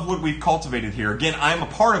love what we've cultivated here. Again, I'm a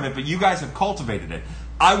part of it, but you guys have cultivated it.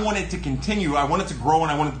 I want it to continue. I want it to grow,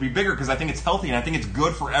 and I want it to be bigger because I think it's healthy, and I think it's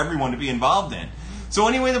good for everyone to be involved in. So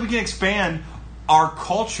any way that we can expand our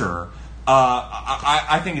culture,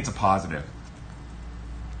 I think it's a positive.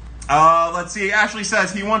 Let's see. Ashley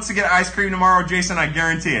says he wants to get ice cream tomorrow. Jason, I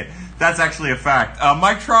guarantee it. That's actually a fact.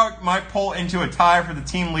 Mike Trout might pull into a tie for the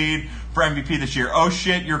team lead for MVP this year. Oh,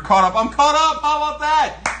 shit, you're caught up. I'm caught up. How about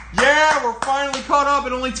that? Yeah, we're finally caught up.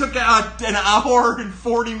 It only took an hour and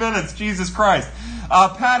 40 minutes. Jesus Christ.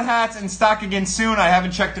 Pad hats in stock again soon. I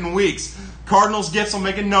haven't checked in weeks. Cardinals gifts, I'll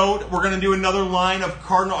make a note. We're going to do another line of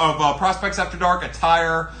Prospects After Dark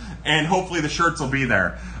attire, and hopefully the shirts will be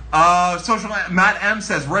there. Social Matt M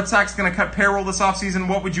says, Red Sox going to cut payroll this offseason.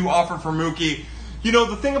 What would you offer for Mookie? You know,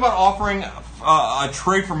 the thing about offering a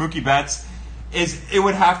trade for Mookie Betts is it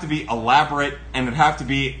would have to be elaborate and it'd have to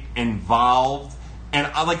be involved. And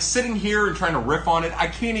I like sitting here and trying to riff on it. I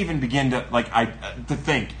can't even begin to to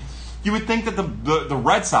think. You would think that the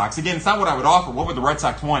Red Sox, again, it's not what I would offer. What would the Red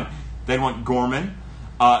Sox want? They'd want Gorman.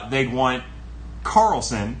 They'd want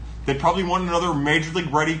Carlson. They'd probably want another Major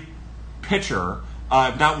League ready pitcher,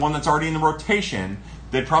 if not one that's already in the rotation.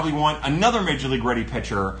 They'd probably want another Major League ready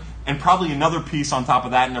pitcher and probably another piece on top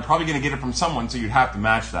of that, and they're probably going to get it from someone, so you'd have to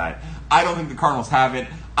match that. I don't think the Cardinals have it.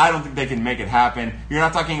 I don't think they can make it happen. You're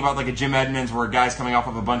not talking about like a Jim Edmonds where a guy's coming off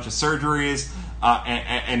of a bunch of surgeries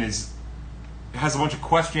and has a bunch of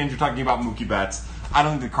questions. You're talking about Mookie Betts. I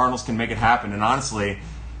don't think the Cardinals can make it happen, and honestly,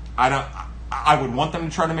 I would want them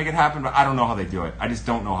to try to make it happen, but I don't know how they do it. I just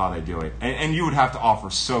don't know how they do it. And you would have to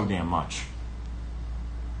offer so damn much.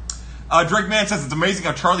 Drake Mann says it's amazing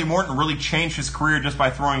how Charlie Morton really changed his career just by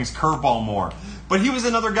throwing his curveball more. But he was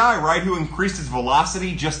another guy, right, who increased his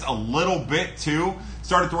velocity just a little bit too,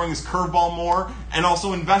 started throwing his curveball more, and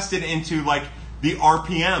also invested into like the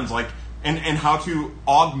RPMs, like and how to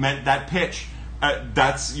augment that pitch.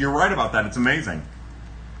 You're right about that. It's amazing.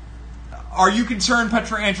 Are you concerned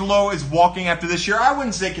Petrangelo is walking after this year? I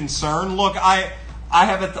wouldn't say concerned. Look, I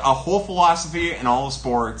have a whole philosophy in all of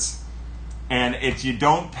sports. And it's you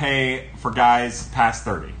don't pay for guys past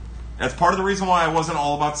 30. That's part of the reason why I wasn't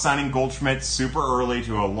all about signing Goldschmidt super early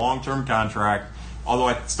to a long-term contract. Although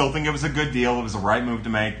I still think it was a good deal. It was the right move to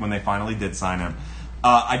make when they finally did sign him.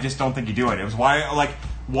 I just don't think you do it. It was why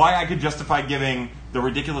I could justify giving the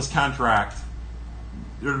ridiculous contract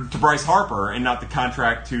to Bryce Harper and not the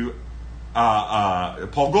contract to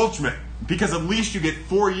Paul Goldschmidt. Because at least you get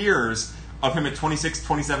 4 years of him at 26,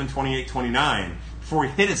 27, 28, 29 before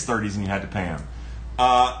he hit his 30s and you had to pay him.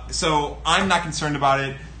 So I'm not concerned about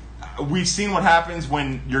it. We've seen what happens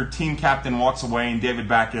when your team captain walks away and David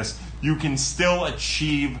Backes. You can still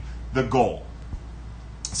achieve the goal.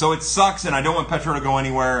 So it sucks, and I don't want Petro to go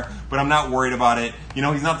anywhere, but I'm not worried about it. You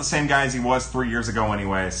know, he's not the same guy as he was 3 years ago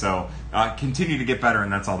anyway, so continue to get better,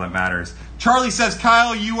 and that's all that matters. Charlie says,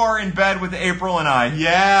 Kyle, you are in bed with April and I.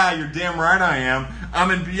 Yeah, you're damn right I am.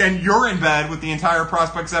 And you're in bed with the entire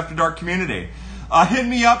Prospects After Dark community. Hit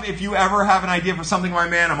me up if you ever have an idea for something, my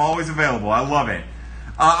man. I'm always available. I love it.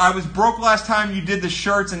 I was broke last time you did the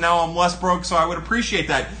shirts, and now I'm less broke, so I would appreciate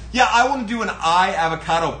that. Yeah, I want to do an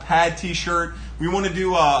Avocado Pad t-shirt. We want to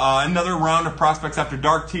do another round of Prospects After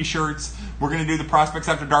Dark t-shirts. We're going to do the Prospects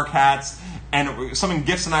After Dark hats. And something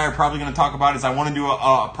Gifts and I are probably going to talk about is I want to do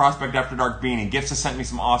a Prospect After Dark beanie. Gifts has sent me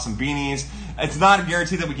some awesome beanies. It's not a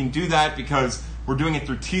guarantee that we can do that because We're doing it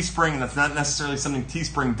through Teespring, and that's not necessarily something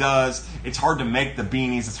Teespring does. It's hard to make the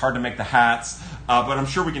beanies. It's hard to make the hats. But I'm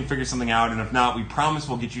sure we can figure something out. And if not, we promise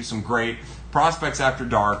we'll get you some great Prospects After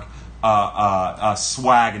Dark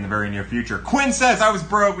swag in the very near future. Quinn says, I was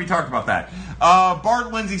broke. We talked about that.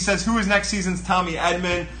 Bart Lindsay says, who is next season's Tommy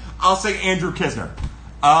Edman? I'll say Andrew Kisner.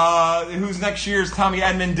 Who's next year's Tommy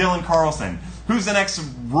Edman? Dylan Carlson. Who's the next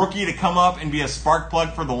rookie to come up and be a spark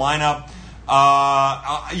plug for the lineup?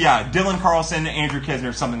 Yeah, Dylan Carlson, Andrew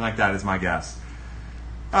Kisner, something like that is my guess.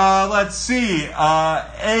 Let's see.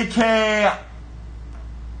 AK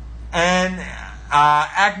and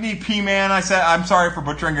Acne P-Man, I'm sorry for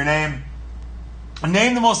butchering your name.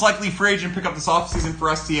 Name the most likely free agent pick up this offseason for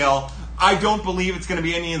STL. I don't believe it's going to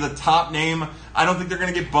be any of the top name. I don't think they're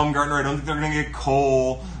going to get Bumgarner. I don't think they're going to get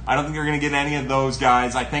Cole. I don't think they're going to get any of those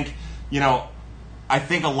guys. I think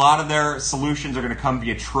a lot of their solutions are going to come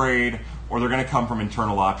via trade, or they're going to come from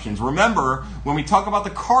internal options. Remember, when we talk about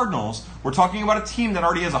the Cardinals, we're talking about a team that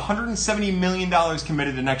already has $170 million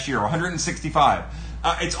committed to next year, $165.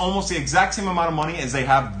 It's almost the exact same amount of money as they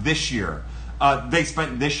have this year. They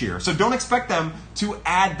spent this year. So don't expect them to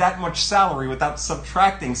add that much salary without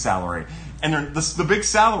subtracting salary. And the big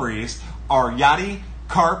salaries are Yadi,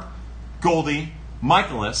 Carp, Goldie,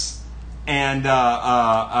 Michaelis, and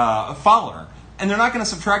Fowler. And they're not going to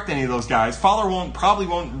subtract any of those guys. Fowler probably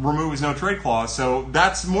won't remove his no-trade clause. So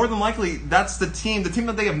that's more than likely, that's the team. The team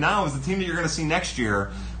that they have now is the team that you're going to see next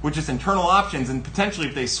year, with just internal options, and potentially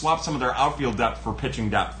if they swap some of their outfield depth for pitching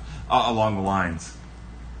depth along the lines.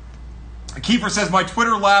 Kiefer says, my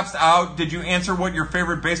Twitter lapsed out. Did you answer what your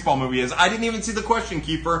favorite baseball movie is? I didn't even see the question,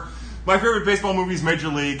 Kiefer. My favorite baseball movie is Major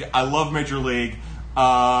League. I love Major League.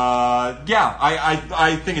 I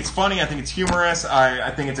think it's funny. I think it's humorous. I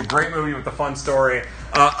think it's a great movie with a fun story.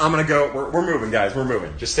 I'm going to go. We're moving, guys. We're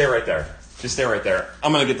moving. Just stay right there.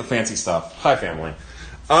 I'm going to get the fancy stuff. Hi, family.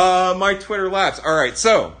 My Twitter lapsed. All right,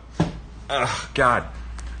 so. God.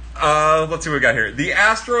 Let's see what we got here. The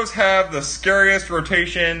Astros have the scariest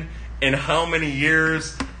rotation in how many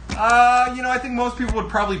years? I think most people would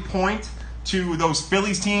probably point to those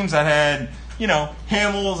Phillies teams that had,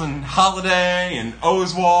 Hamels and Holiday and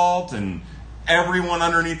Oswalt and everyone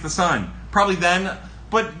underneath the sun. Probably then,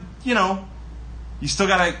 but you still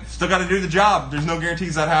gotta do the job. There's no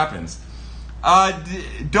guarantees that happens.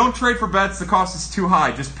 Don't trade for Betts. The cost is too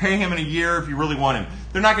high. Just pay him in a year if you really want him.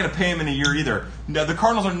 They're not going to pay him in a year either. No, the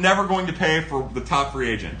Cardinals are never going to pay for the top free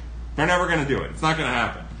agent. They're never going to do it. It's not going to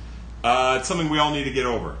happen. It's something we all need to get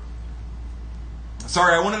over.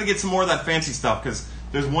 Sorry, I wanted to get some more of that fancy stuff because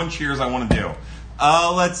there's one cheers I want to do.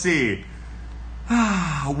 Let's see.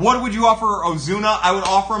 What would you offer Ozuna? I would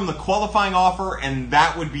offer him the qualifying offer, and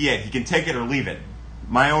that would be it. He can take it or leave it.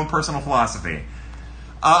 My own personal philosophy.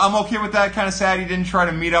 I'm okay with that. Kind of sad he didn't try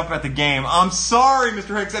to meet up at the game. I'm sorry,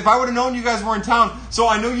 Mr. Hicks. If I would have known you guys were in town. So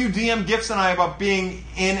I know you DM'd Gifts and I about being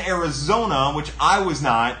in Arizona, which I was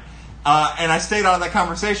not. And I stayed out of that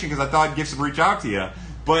conversation because I thought Gifts would reach out to you.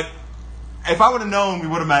 But if I would have known, we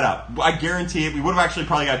would have met up. I guarantee it. We would have actually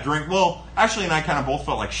probably got a drink. Well, Ashley and I kind of both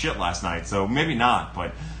felt like shit last night, so maybe not.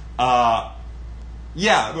 But,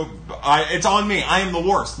 yeah, it's on me. I am the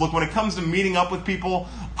worst. Look, when it comes to meeting up with people,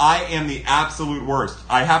 I am the absolute worst.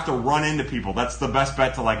 I have to run into people. That's the best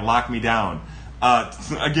bet to, lock me down.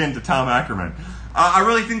 Again, to Tom Ackerman. I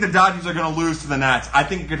really think the Dodgers are going to lose to the Nats. I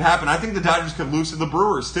think it could happen. I think the Dodgers could lose to the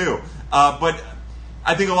Brewers, too. But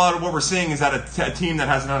I think a lot of what we're seeing is that a team that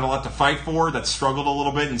hasn't had a lot to fight for, that struggled a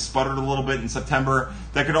little bit and sputtered a little bit in September,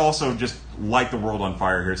 that could also just light the world on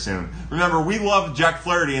fire here soon. Remember, we love Jack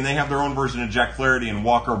Flaherty, and they have their own version of Jack Flaherty and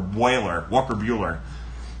Walker Buehler.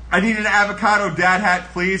 I need an avocado dad hat,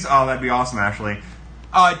 please. Oh, that'd be awesome, Ashley.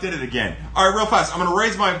 Oh, I did it again. All right, real fast. I'm going to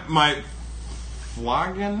raise my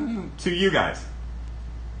flagon to you guys.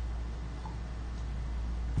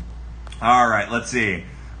 All right, let's see.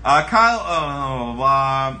 Kyle,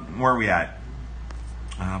 where are we at?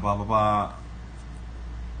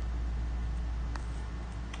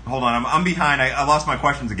 Hold on, I'm behind. I lost my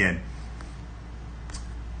questions again.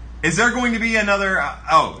 Is there going to be another...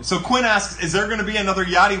 so Quinn asks, is there going to be another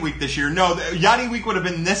Yachty Week this year? No, Yachty Week would have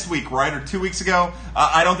been this week, right? Or 2 weeks ago?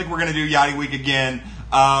 I don't think we're going to do Yachty Week again.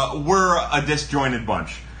 We're a disjointed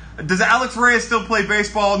bunch. Does Alex Reyes still play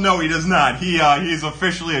baseball? No, he does not. He's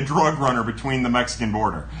officially a drug runner between the Mexican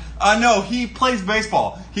border. No, he plays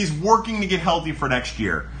baseball. He's working to get healthy for next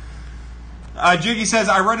year. Jiggy says,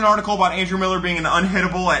 I read an article about Andrew Miller being an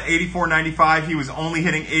unhittable at 84.95. He was only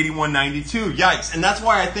hitting 81.92. Yikes. And that's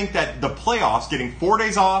why I think that the playoffs, getting 4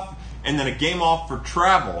 days off and then a day off for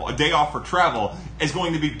travel, is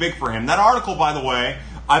going to be big for him. That article, by the way,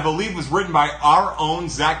 I believe was written by our own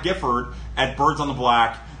Zach Gifford at Birds on the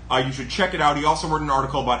Black. You should check it out. He also wrote an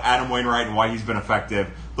article about Adam Wainwright and why he's been effective.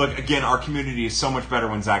 Look, again, our community is so much better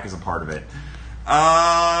when Zach is a part of it.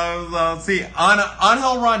 Let's see.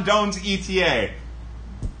 Angel Rondon's ETA.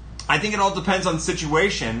 I think it all depends on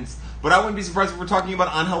situations, but I wouldn't be surprised if we're talking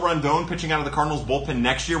about Angel Rondon pitching out of the Cardinals bullpen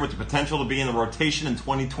next year with the potential to be in the rotation in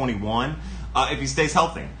 2021 if he stays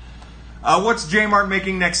healthy. What's J Mart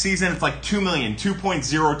making next season? It's like $2 million,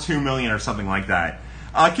 $2.02 million or something like that.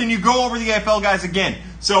 Can you go over the AFL guys again?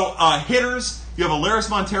 So hitters, you have Alaris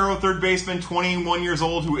Montero, third baseman, 21 years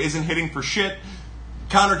old, who isn't hitting for shit.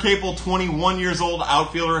 Connor Capel, 21 years old,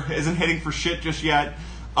 outfielder, isn't hitting for shit just yet.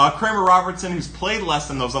 Kramer Robertson, who's played less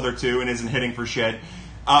than those other two and isn't hitting for shit.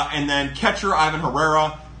 And then catcher Ivan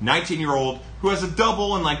Herrera, 19-year-old, who has a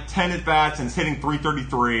double and like 10 at-bats and is hitting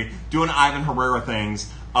 .333, doing Ivan Herrera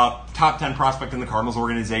things. Top 10 prospect in the Cardinals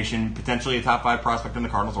organization, potentially a top 5 prospect in the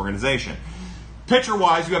Cardinals organization.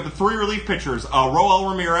 Pitcher-wise, you have the 3 relief pitchers. Roel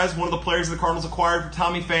Ramirez, one of the players the Cardinals acquired for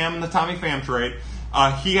Tommy Pham in the Tommy Pham trade.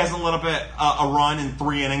 He hasn't let up a run in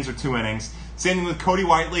 3 innings or 2 innings. Same thing with Cody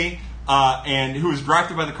Whiteley, and who was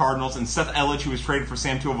drafted by the Cardinals, and Seth Elledge, who was traded for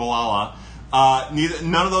Sam Tuivailala.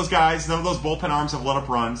 None of those guys, none of those bullpen arms have let up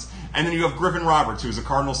runs. And then you have Griffin Roberts, who was a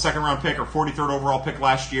Cardinals second-round pick or 43rd overall pick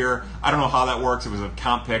last year. I don't know how that works. It was a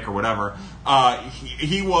comp pick or whatever.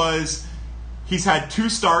 He's had 2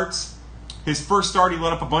 starts. His first start, he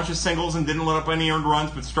let up a bunch of singles and didn't let up any earned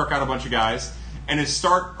runs, but struck out a bunch of guys. And his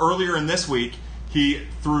start earlier in this week, he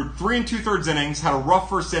threw 3 2/3 innings, had a rough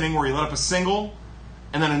first inning where he let up a single,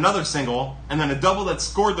 and then another single, and then a double that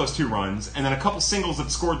scored those 2 runs, and then a couple singles that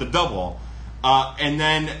scored the double, and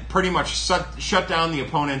then pretty much shut down the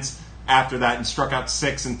opponents after that and struck out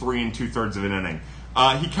 6 and 3 2/3 of an inning.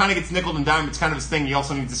 He kind of gets nickeled and dimed. It's kind of his thing. He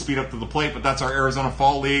also needs to speed up to the plate, but that's our Arizona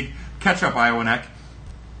Fall League. Catch up, Iowa Neck.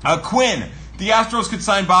 Quinn, the Astros could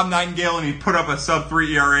sign Bob Nightingale and he'd put up a sub-3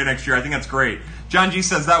 ERA next year. I think that's great. John G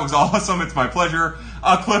says that was awesome. It's my pleasure.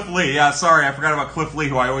 Cliff Lee. Yeah, sorry, I forgot about Cliff Lee,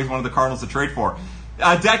 who I always wanted the Cardinals to trade for.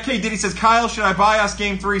 Dat K. Diddy says, Kyle, should I buy us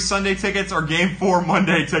Game 3 Sunday tickets or Game 4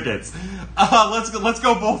 Monday tickets? Let's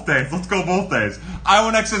go both days. Let's go both days.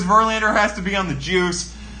 Iowa Neck says Verlander has to be on the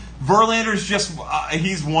juice. Verlander's just,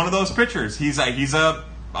 he's one of those pitchers. He's a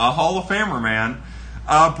Hall of Famer, man.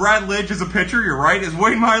 Brad Lidge is a pitcher, you're right. Is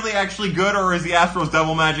Wade Miley actually good, or is the Astros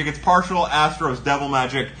devil magic? It's partial Astros devil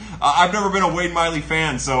magic. I've never been a Wade Miley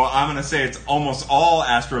fan, so I'm going to say it's almost all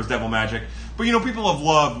Astros devil magic. But, people have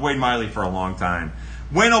loved Wade Miley for a long time.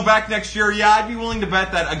 Wayno back next year, yeah, I'd be willing to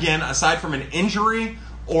bet that, again, aside from an injury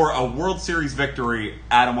or a World Series victory,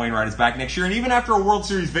 Adam Wainwright is back next year. And even after a World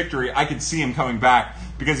Series victory, I could see him coming back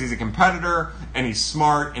because he's a competitor, and he's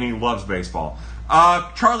smart, and he loves baseball.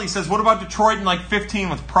 Charlie says, what about Detroit in like 15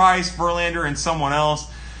 with Price, Verlander, and someone else?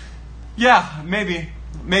 Yeah, maybe.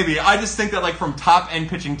 I just think that like from top-end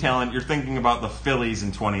pitching talent, you're thinking about the Phillies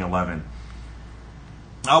in 2011.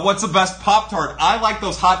 What's the best Pop-Tart? I like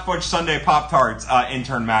those Hot Fudge Sundae Pop-Tarts,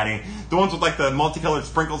 intern Maddie. The ones with like the multicolored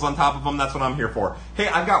sprinkles on top of them, that's what I'm here for. Hey,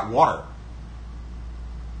 I've got water.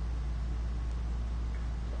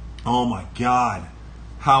 Oh my God.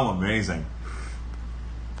 How amazing.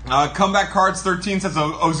 Comeback Cards 13 says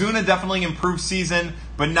Ozuna definitely improved season,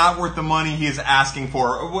 but not worth the money he is asking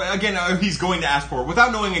for. Again, he's going to ask for.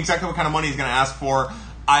 Without knowing exactly what kind of money he's going to ask for,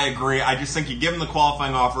 I agree. I just think you give him the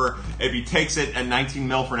qualifying offer. If he takes it at $19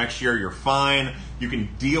 million for next year, you're fine. You can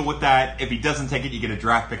deal with that. If he doesn't take it, you get a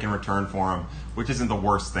draft pick in return for him, which isn't the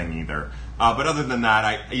worst thing either. But other than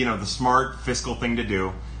that, the smart fiscal thing to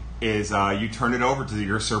do is you turn it over to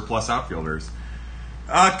your surplus outfielders.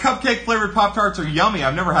 Cupcake flavored Pop-Tarts are yummy.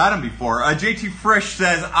 I've never had them before. JT Frisch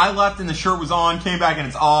says, I left and the shirt was on, came back and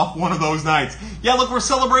it's off. One of those nights. Yeah, look, we're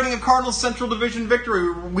celebrating a Cardinals Central Division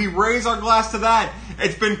victory. We raise our glass to that.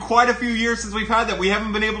 It's been quite a few years since we've had that. We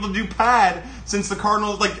haven't been able to do pad since the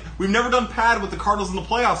Cardinals, we've never done pad with the Cardinals in the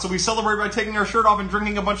playoffs, so we celebrate by taking our shirt off and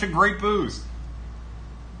drinking a bunch of great booze.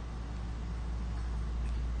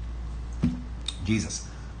 Jesus.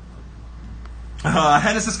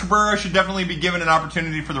 Genesis Cabrera should definitely be given an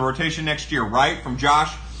opportunity for the rotation next year, right? From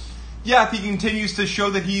Josh. Yeah, if he continues to show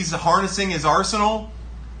that he's harnessing his arsenal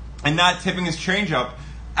and not tipping his changeup,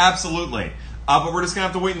 absolutely. But we're just going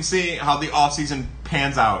to have to wait and see how the offseason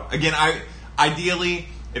pans out. Again, ideally,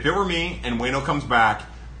 if it were me and Wayno comes back,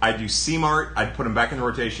 I'd do C-Mart, I'd put him back in the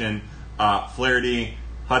rotation, Flaherty,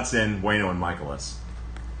 Hudson, Wayno, and Michaelis.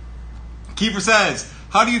 Kiefer says,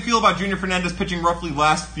 how do you feel about Junior Fernandez pitching rough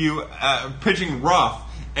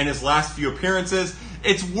in his last few appearances?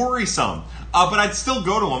 It's worrisome, but I'd still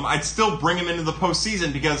go to him. I'd still bring him into the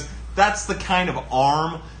postseason because that's the kind of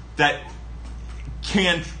arm that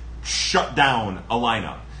can shut down a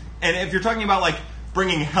lineup. And if you're talking about like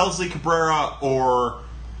bringing Helsley Cabrera or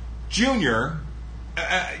Junior,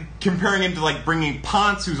 comparing him to like bringing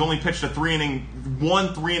Ponce, who's only pitched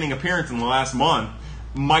one three-inning appearance in the last month,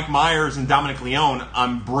 Mike Myers and Dominic Leone,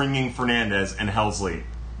 I'm bringing Fernandez and Helsley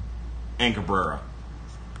and Cabrera.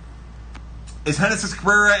 Is Genesis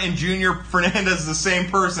Cabrera and Junior Fernandez the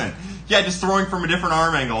same person? Yeah, just throwing from a different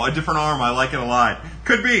arm angle, a different arm. I like it a lot.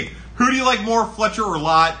 Could be. Who do you like more, Fletcher or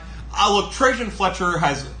Lott? Look, Trajan Fletcher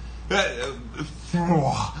has...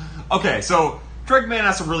 Okay, so Drake Mann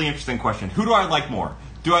asked a really interesting question. Who do I like more?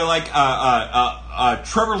 Do I like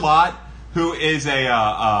Trevor Lott, who is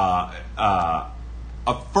a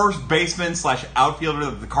first baseman / outfielder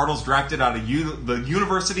that the Cardinals drafted out of the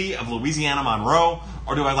University of Louisiana Monroe?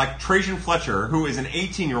 Or do I like Trajan Fletcher, who is an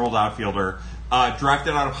 18-year-old outfielder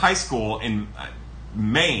drafted out of high school in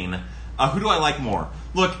Maine? Who do I like more?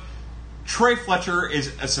 Look, Trey Fletcher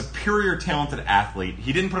is a superior talented athlete.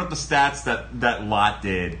 He didn't put up the stats that Lott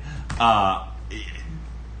did.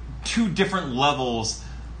 Two different levels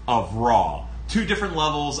of raw. Two different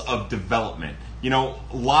levels of development. You know,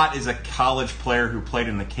 Lott is a college player who played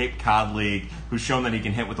in the Cape Cod League, who's shown that he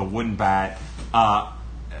can hit with a wooden bat.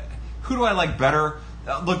 Who do I like better?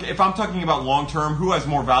 Look, if I'm talking about long-term, who has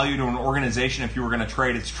more value to an organization if you were going to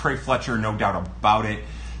trade, it's Trey Fletcher, no doubt about it.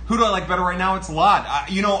 Who do I like better right now? It's Lott.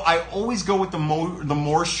 I always go with the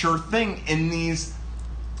more sure thing in these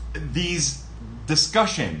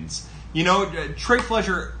discussions. You know,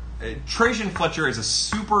 Trajan Fletcher is a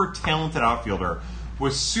super talented outfielder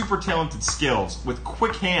with super talented skills, with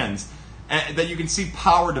quick hands that you can see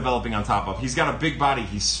power developing on top of. He's got a big body.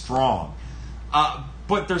 He's strong.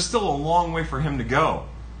 But there's still a long way for him to go.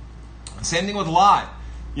 Same thing with Lott.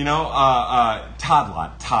 You know, Todd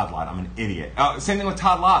Lott. I'm an idiot. Same thing with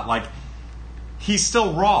Todd Lott. Like, he's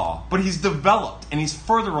still raw, but he's developed, and he's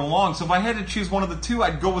further along. So if I had to choose one of the two,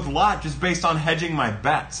 I'd go with Lott just based on hedging my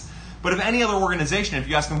bets. But if any other organization, if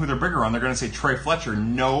you ask them who they're bigger on, they're going to say Trey Fletcher,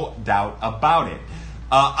 no doubt about it.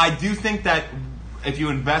 I do think that if you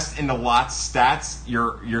invest into Lott's stats,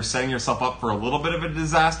 you're setting yourself up for a little bit of a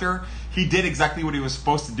disaster. He did exactly what he was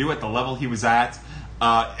supposed to do at the level he was at.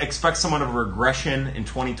 Expect somewhat of a regression in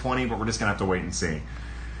 2020, but we're just going to have to wait and see.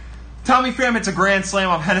 Tommy Pham hits a grand slam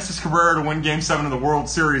of Genesis Cabrera to win Game 7 of the World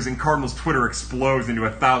Series, and Cardinals Twitter explodes into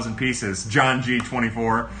 1,000 pieces. John G.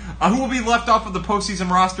 24. Who will be left off of the postseason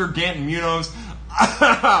roster? Gant and Munoz.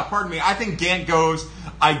 Pardon me. I think Gant goes.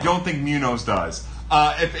 I don't think Munoz does.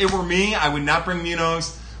 If it were me, I would not bring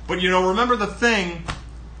Munoz. But, remember the thing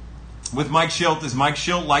with Mike Shildt is Mike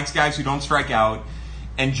Shildt likes guys who don't strike out.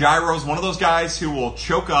 And Gyro's one of those guys who will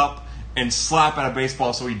choke up and slap at a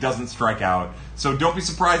baseball so he doesn't strike out. So don't be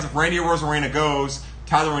surprised if Randy Arozarena goes,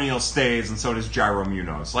 Tyler O'Neill stays, and so does Gyro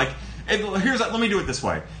Munoz. Let me do it this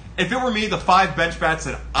way. If it were me, the 5 bench bats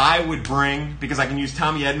that I would bring, because I can use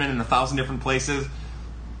Tommy Edman in 1,000 different places,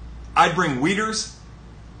 I'd bring Wieters,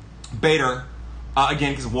 Bader,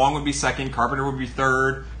 again, because Wong would be second, Carpenter would be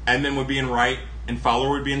third, Edman would be in right, and Fowler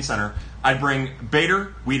would be in center. I'd bring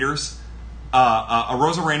Bader, Wieters,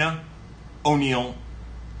 Arozarena, O'Neill,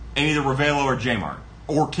 and either Ravelo or J-Mart,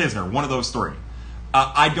 or Kisner, one of those three.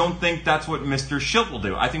 I don't think that's what Mr. Shildt will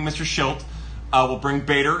do. I think Mr. Shildt will bring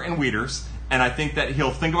Bader and Wieters, and I think that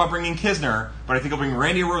he'll think about bringing Kisner, but I think he'll bring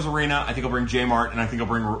Randy Arozarena, I think he'll bring J-Mart, and I think he'll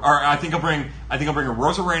bring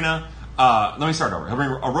Arozarena. Let me start over. He'll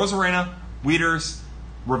bring Arozarena, Wieters,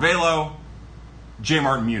 Ravelo,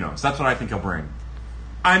 J-Mart, and Munoz. That's what I think he'll bring.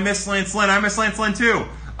 I miss Lance Lynn. I miss Lance Lynn too.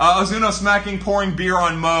 Ozuna smacking, pouring beer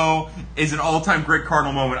on Mo is an all-time great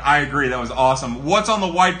Cardinal moment. I agree. That was awesome. What's on the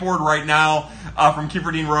whiteboard right now from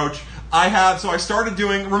Kiefer Dean Roach? I started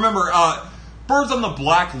doing, remember, Birds on the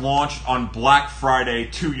Black launched on Black Friday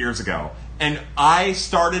 2 years ago. And I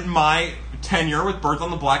started my tenure with Birds on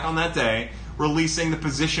the Black on that day, releasing the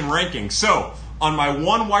position rankings. So, on my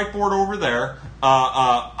one whiteboard over there,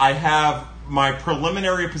 I have my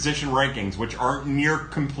preliminary position rankings, which aren't near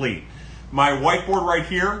complete. My whiteboard right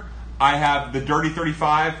here, I have the Dirty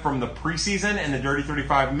 35 from the preseason and the Dirty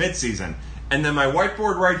 35 midseason. And then my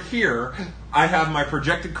whiteboard right here, I have my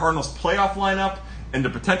projected Cardinals playoff lineup and the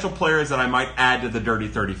potential players that I might add to the Dirty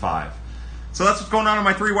 35. So that's what's going on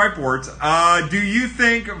my 3 whiteboards. Do you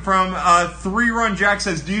think, from 3-Run Jack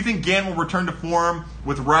says, do you think Gant will return to form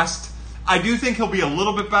with rest? I do think he'll be a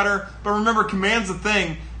little bit better, but remember, command's the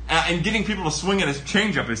thing. And getting people to swing at his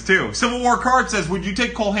changeup is too. Civil War Card says, would you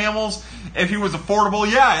take Cole Hamels if he was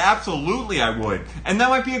affordable? Yeah, absolutely I would. And that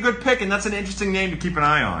might be a good pick, and that's an interesting name to keep an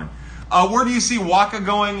eye on. Where do you see Waka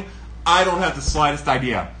going? I don't have the slightest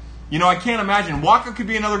idea. I can't imagine. Waka could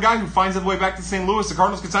be another guy who finds his way back to St. Louis. The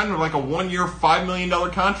Cardinals could sign him with like a 1-year, $5 million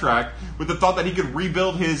contract with the thought that he could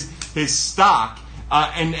rebuild his stock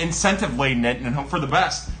and incentive laden it and hope for the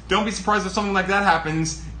best. Don't be surprised if something like that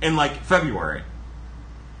happens in like February.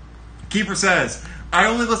 Keeper says, I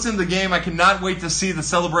only listen to the game. I cannot wait to see the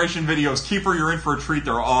celebration videos. Keeper, you're in for a treat.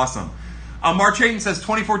 They're awesome. March Hayden says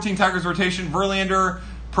 2014 Tigers rotation, Verlander,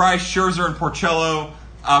 Price, Scherzer, and Porcello.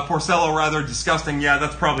 Porcello, rather, disgusting. Yeah,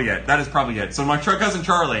 that's probably it. That is probably it. So my cousin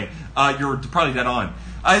Charlie, you're probably dead on.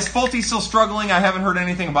 Is Fulte still struggling? I haven't heard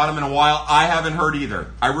anything about him in a while. I haven't heard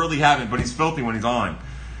either. I really haven't, but he's filthy when he's on.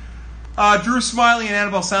 Drew Smiley and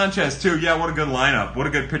Anibal Sanchez, too. Yeah, what a good lineup. What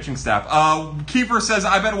a good pitching staff. Keeper says,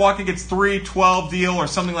 I bet Waka gets 3-12 deal or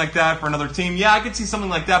something like that for another team. Yeah, I could see something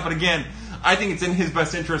like that, but again, I think it's in his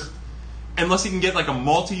best interest unless he can get like a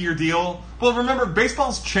multi-year deal. Well, remember,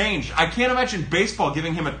 baseball's changed. I can't imagine baseball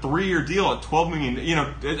giving him a 3-year deal at $12 million,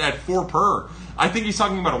 at $4 per. I think he's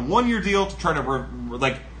talking about a 1-year deal to try to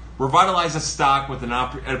revitalize a stock with an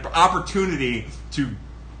opportunity to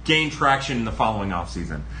gain traction in the following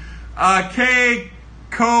offseason. K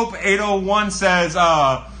Cope 801 says,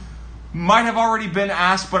 might have already been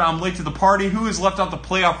asked, but I'm late to the party. Who is left off the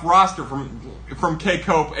playoff roster from K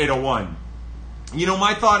Cope 801?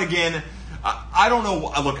 My thought again, I don't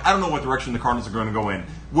know. Look, I don't know what direction the Cardinals are going to go in.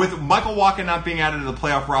 With Michael Wacha not being added to the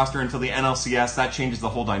playoff roster until the NLCS, that changes the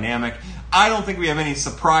whole dynamic. I don't think we have any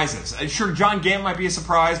surprises. Sure, John Gant might be a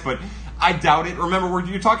surprise, but I doubt it. Remember,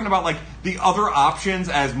 you're talking about like the other options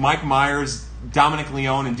as Mike Myers, Dominic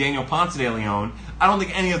Leone, and Daniel Ponce de Leon. I don't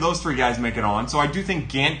think any of those three guys make it on, so I do think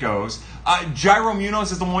Gant goes. Jairo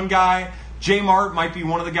Munoz is the one guy. J Mart might be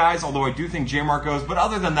one of the guys, although I do think J Mart goes. But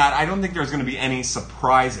other than that, I don't think there's going to be any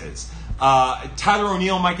surprises. Tyler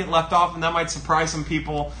O'Neill might get left off, and that might surprise some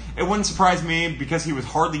people. It wouldn't surprise me because he was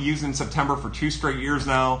hardly used in September for 2 straight years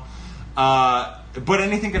now. But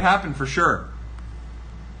anything could happen for sure.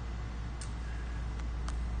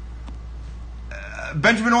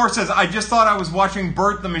 Benjamin Orr says, I just thought I was watching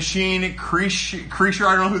Bert the Machine Kreischer.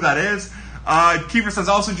 I don't know who that is. Keeper says,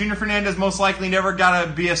 also, Junior Fernandez most likely never got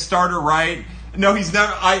to be a starter, right? No, he's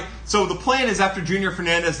never. So the plan is after Junior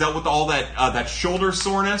Fernandez dealt with all that shoulder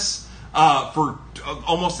soreness for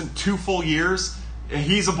almost 2 full years,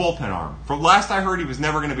 he's a bullpen arm. From last I heard, he was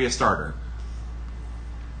never going to be a starter.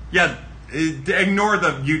 Yeah, ignore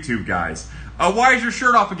the YouTube guys. Why is your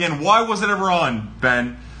shirt off again? Why was it ever on,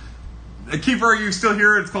 Ben? Kiefer, are you still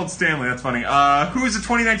here? It's called Stanley. That's funny. Who is the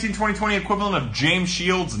 2019-2020 equivalent of James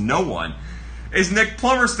Shields? No one. Is Nick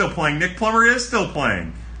Plummer still playing? Nick Plummer is still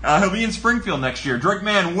playing. He'll be in Springfield next year. Drake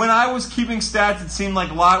Mann, when I was keeping stats, it seemed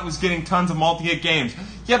like Lott was getting tons of multi-hit games.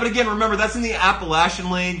 Yeah, but again, remember, that's in the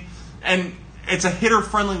Appalachian League, and it's a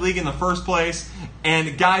hitter-friendly league in the first place,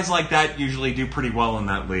 and guys like that usually do pretty well in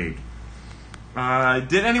that league.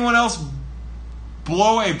 Did anyone else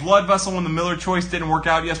blow a blood vessel when the Miller choice didn't work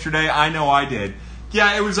out yesterday? I know I did.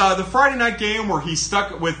 Yeah, it was the Friday night game where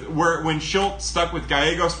when Schilt stuck with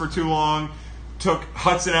Gallegos for too long, took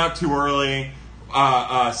Hudson out too early,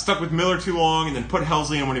 stuck with Miller too long, and then put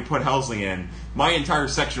Helsley in when he put Helsley in. My entire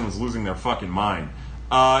section was losing their fucking mind.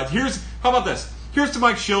 How about this? Here's to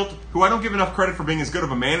Mike Schilt, who I don't give enough credit for being as good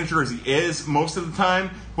of a manager as he is most of the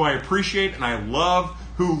time, who I appreciate and I love,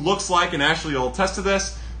 who looks like, and Ashley will attest to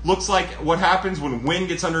this, looks like what happens when wind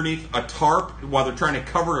gets underneath a tarp while they're trying to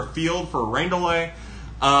cover a field for a rain delay.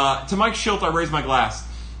 To Mike Schilt, I raise my glass.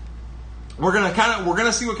 We're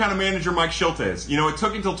gonna see what kind of manager Mike Schilt is. It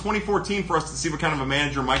took until 2014 for us to see what kind of a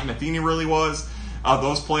manager Mike Matheny really was.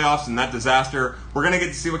 Those playoffs and that disaster. We're gonna get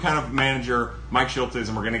to see what kind of manager Mike Schilt is,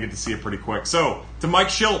 and we're gonna get to see it pretty quick. So, to Mike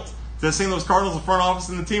Schilt, to the St. Louis Cardinals, the front office,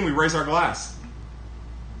 and the team, we raise our glass.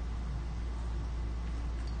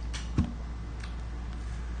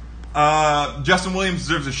 Justin Williams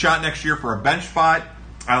deserves a shot next year for a bench spot.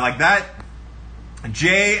 I like that.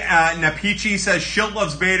 Jay Napichi says Schilt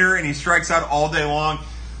loves Bader and he strikes out all day long.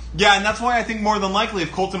 Yeah, and that's why I think more than likely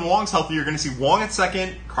if Colton Wong's healthy, you're going to see Wong at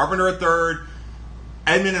second, Carpenter at third,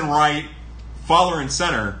 Edman in right, Fowler in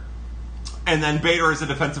center, and then Bader as a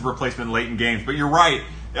defensive replacement late in games. But you're right.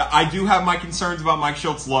 I do have my concerns about Mike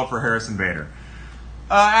Schilt's love for Harrison Bader.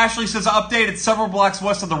 Ashley says, updated several blocks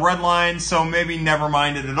west of the red line, so maybe never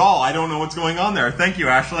mind it at all. I don't know what's going on there. Thank you,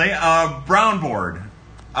 Ashley. Brown board.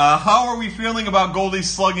 How are we feeling about Goldie's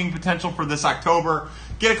slugging potential for this October?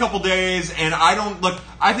 Get a couple days, and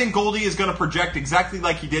I think Goldie is going to project exactly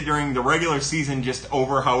like he did during the regular season, just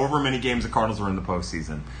over however many games the Cardinals were in the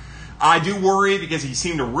postseason. I do worry because he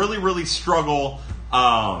seemed to really, really struggle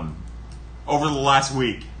over the last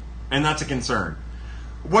week, and that's a concern.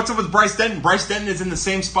 What's up with Bryce Denton? Bryce Denton is in the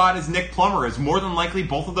same spot as Nick Plummer is. More than likely,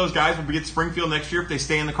 both of those guys will be at Springfield next year if they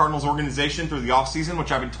stay in the Cardinals organization through the offseason,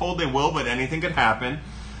 which I've been told they will, but anything could happen.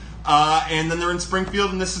 And then they're in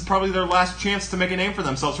Springfield, and this is probably their last chance to make a name for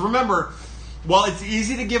themselves. Remember, while it's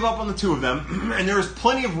easy to give up on the two of them, and there is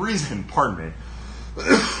plenty of reason, pardon me,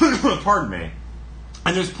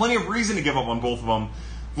 and there's plenty of reason to give up on both of them,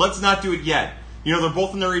 let's not do it yet. You know, they're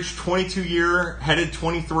both in their age 22 year, headed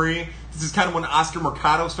 23. This is kind of when Oscar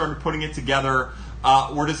Mercado started putting it together.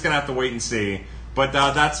 We're just going to have to wait and see. But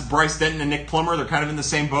that's Bryce Denton and Nick Plummer. They're kind of in the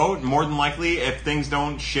same boat. More than likely, if things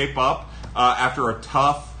don't shape up after a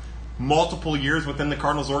tough multiple years within the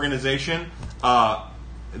Cardinals organization,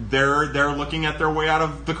 they're looking at their way out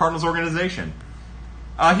of the Cardinals organization.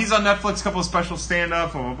 He's on Netflix, a couple of special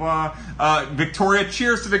stand-ups, blah, blah, blah. Victoria,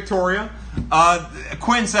 cheers to Victoria.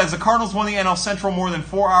 Quinn says, the Cardinals won the NL Central more than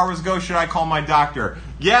 4 hours ago. Should I call my doctor?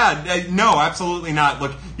 Yeah, no, absolutely not.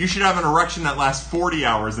 Look, you should have an erection that lasts 40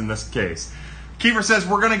 hours in this case. Kiefer says,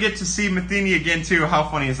 we're going to get to see Matheny again, too. How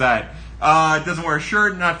funny is that? Doesn't wear a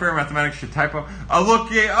shirt, not fair mathematics, should typo.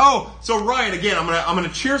 So Ryan, again, I'm gonna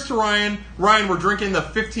cheers to Ryan. Ryan, we're drinking the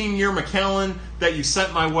 15-year Macallan that you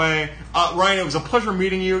sent my way. Ryan, it was a pleasure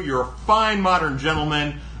meeting you. You're a fine modern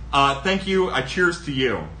gentleman. Thank you. I cheers to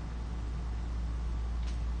you.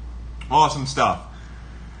 Awesome stuff.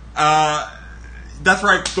 That's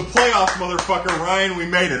right, the playoffs, motherfucker. Ryan, we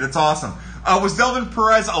made it. It's awesome. Was Delvin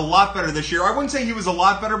Perez a lot better this year? I wouldn't say he was a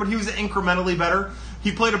lot better, but he was incrementally better.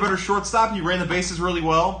 He played a better shortstop. He ran the bases really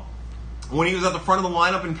well. When he was at the front of the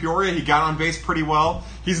lineup in Peoria, he got on base pretty well.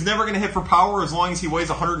 He's never going to hit for power as long as he weighs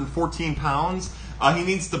 114 pounds. He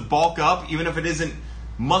needs to bulk up, even if it isn't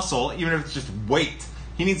muscle, even if it's just weight.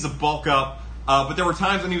 He needs to bulk up. But there were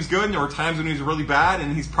times when he was good, and there were times when he was really bad,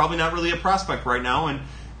 and he's probably not really a prospect right now, and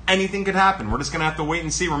anything could happen. We're just going to have to wait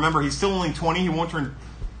and see. Remember, he's still only 20. He won't turn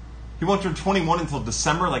 21 until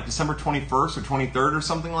December, like December 21st or 23rd or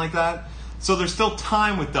something like that. So there's still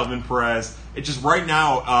time with Delvin Perez. It's just right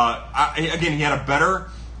now, again, he had a better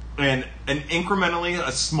and incrementally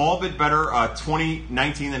a small bit better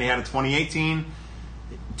 2019 than he had in 2018.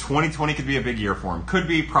 2020 could be a big year for him. Could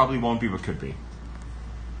be, probably won't be, but could be.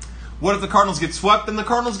 What if the Cardinals get swept? Then the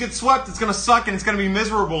Cardinals get swept. It's going to suck and it's going to be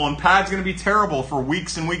miserable and Pad's going to be terrible for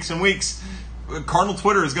weeks and weeks and weeks. Cardinal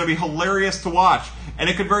Twitter is going to be hilarious to watch. And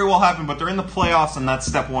it could very well happen, but they're in the playoffs and that's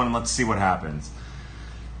step one, and let's see what happens.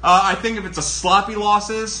 I think if it's a sloppy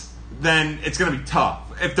losses, then it's going to be tough.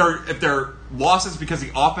 If they're losses because the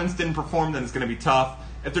offense didn't perform, then it's going to be tough.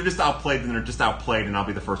 If they're just outplayed, then they're just outplayed, and I'll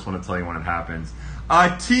be the first one to tell you when it happens.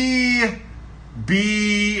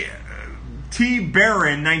 T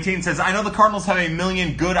Barron 19 says, I know the Cardinals have a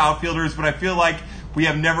million good outfielders, but I feel like we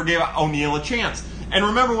have never gave O'Neill a chance. And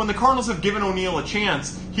remember, when the Cardinals have given O'Neill a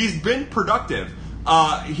chance, he's been productive.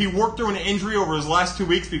 He worked through an injury over his last 2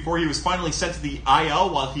 weeks before he was finally sent to the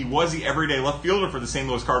IL while he was the everyday left fielder for the St.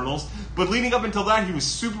 Louis Cardinals. But leading up until that, he was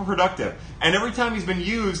super productive. And every time he's been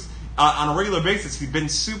used on a regular basis, he's been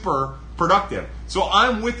super productive. So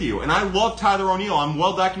I'm with you, and I love Tyler O'Neill. I'm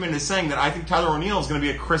well documented as saying that I think Tyler O'Neill is going to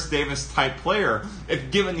be a Chris Davis type player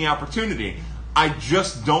if given the opportunity. I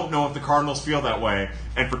just don't know if the Cardinals feel that way.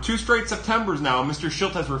 And for 2 straight Septembers now, Mr.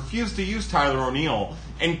 Schilt has refused to use Tyler O'Neill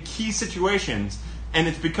in key situations, and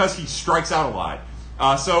it's because he strikes out a lot.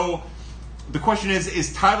 So the question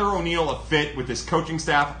is Tyler O'Neill a fit with this coaching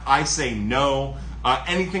staff? I say no.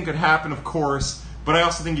 Anything could happen, of course, but I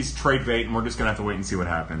also think he's trade bait, and we're just going to have to wait and see what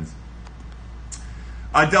happens.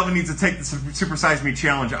 Delvin needs to take the Super Size Me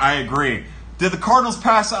challenge. I agree. Did the Cardinals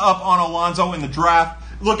pass up on Alonso in the draft?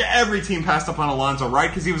 Look, every team passed up on Alonso, right?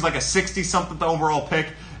 Because he was like a 60-something overall pick.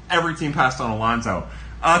 Every team passed on Alonso.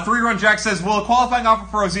 3-Run Jack says, will a qualifying offer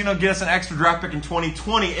for Ozuna get us an extra draft pick in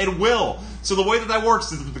 2020? It will. So the way that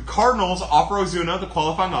works is that the Cardinals offer Ozuna the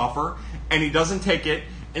qualifying offer, and he doesn't take it,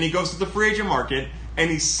 and he goes to the free agent market,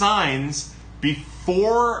 and he signs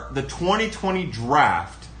before the 2020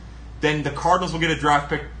 draft. Then the Cardinals will get a draft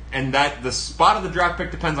pick, and that the spot of the draft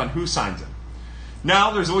pick depends on who signs him.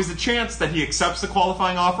 Now, there's always a chance that he accepts the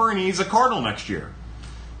qualifying offer and he's a Cardinal next year.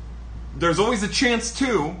 There's always a chance,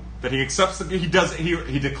 too, that he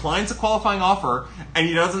declines the qualifying offer and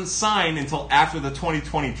he doesn't sign until after the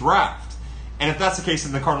 2020 draft. And if that's the case,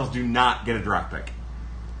 then the Cardinals do not get a draft pick.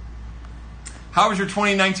 How was your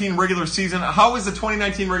 2019 regular season? How is the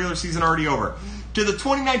 2019 regular season already over? To the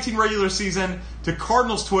 2019 regular season, to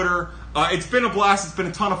Cardinals Twitter, it's been a blast. It's been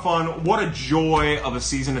a ton of fun. What a joy of a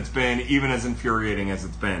season it's been, even as infuriating as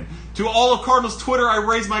it's been. To all of Cardinals Twitter, I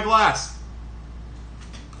raise my glass.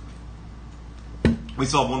 We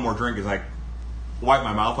still have one more drink as I wipe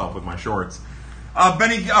my mouth off with my shorts.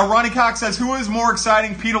 Ronnie Cox says, who is more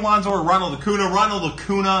exciting, Pete Alonso or Ronald Acuna? Ronald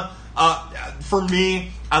Acuna, for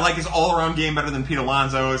me, I like his all-around game better than Pete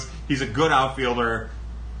Alonso's. He's a good outfielder,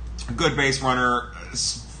 a good base runner,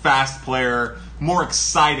 fast player, more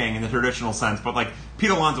exciting in the traditional sense. But like Pete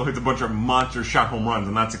Alonso hits a bunch of monster shot home runs,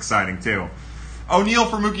 and that's exciting too. O'Neal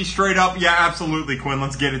for Mookie straight up. Yeah, absolutely, Quinn.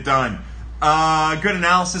 Let's get it done. Good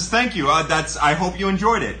analysis. Thank you. I hope you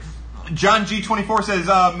enjoyed it. John G24 says,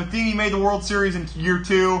 Matheny made the World Series in year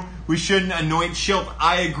 2. We shouldn't anoint Schilt.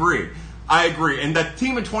 I agree. And that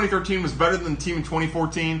team in 2013 was better than the team in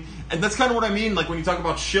 2014. And that's kind of what I mean, like when you talk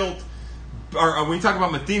about Schilt, or when you talk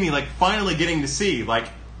about Matheny, like finally getting to see, like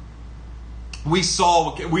we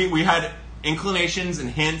saw, we had inclinations and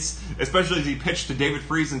hints, especially as he pitched to David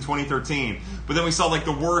Freese in 2013. But then we saw like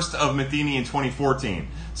the worst of Matheny in 2014.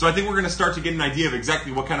 So I think we're going to start to get an idea of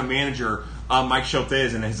exactly what kind of manager Mike Schilt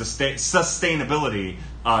is and his sustainability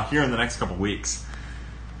here in the next couple weeks.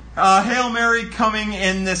 Hail Mary coming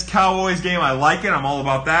in this Cowboys game. I like it. I'm all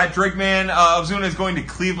about that. Drake Man, Ozuna is going to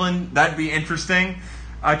Cleveland. That'd be interesting.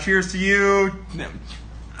 Cheers to you.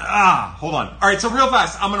 Hold on. All right, so real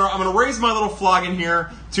fast, I'm gonna raise my little flogging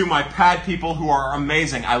here to my pad people who are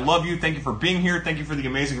amazing. I love you. Thank you for being here. Thank you for the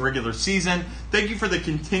amazing regular season. Thank you for the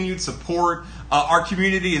continued support. Our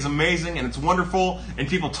community is amazing and it's wonderful, and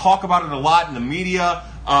people talk about it a lot in the media.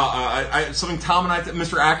 Something Tom and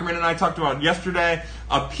Mr. Ackerman and I talked about yesterday.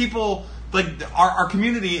 People. Like, our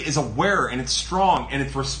community is aware, and it's strong, and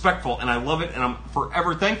it's respectful, and I love it, and I'm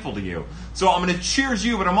forever thankful to you. So I'm going to cheers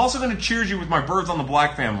you, but I'm also going to cheers you with my Birds on the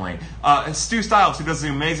Black family. Stu Stiles, who does the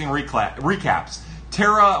amazing recaps.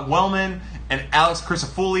 Tara Wellman and Alex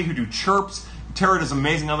Crisafulli, who do chirps. Tara does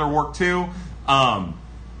amazing other work, too. And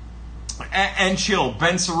Chill,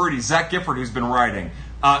 Ben Cerruti, Zach Gifford, who's been writing.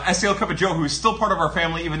 STL Cup of Joe, who is still part of our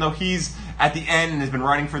family, even though he's at the end and has been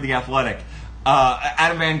writing for The Athletic.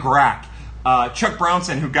 Adam Van Grack. Chuck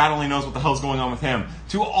Brownson, who God only knows what the hell's going on with him.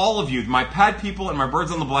 To all of you, my pad people and my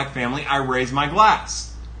Birds on the Black family, I raise my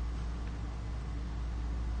glass.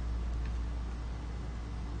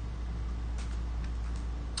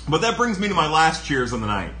 But that brings me to my last cheers of the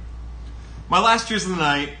night. My last cheers of the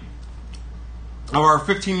night of our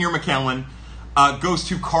 15-year McAllen goes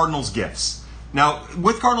to Cardinals Gifts. Now,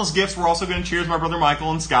 with Cardinals Gifts, we're also going to cheers my brother Michael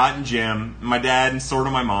and Scott and Jim, my dad and sort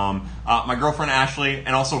of my mom, my girlfriend Ashley,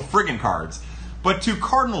 and also Friggin' Cards. But to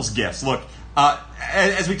Cardinals Gifts, look,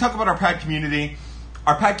 as we talk about our pad community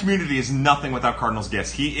is nothing without Cardinals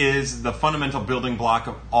Gifts. He is the fundamental building block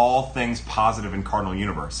of all things positive in Cardinal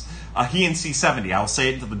Universe. He and C70, I'll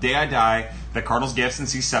say it until the day I die, that Cardinals Gifts and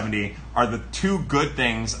C70 are the two good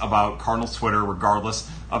things about Cardinals Twitter, regardless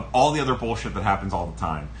of all the other bullshit that happens all the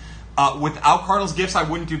time. Without Cardinals Gifts, I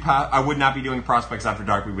would not be doing Prospects After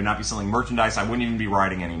Dark. We would not be selling merchandise. I wouldn't even be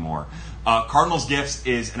writing anymore. Cardinals Gifts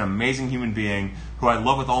is an amazing human being who I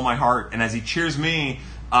love with all my heart. And as he cheers me,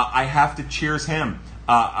 I have to cheers him.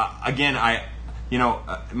 Again,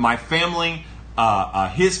 my family,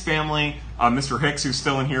 his family, Mr. Hicks, who's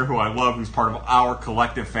still in here, who I love, who's part of our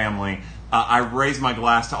collective family. I raise my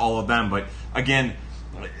glass to all of them. But again,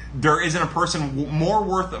 there isn't a person more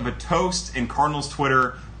worth of a toast in Cardinals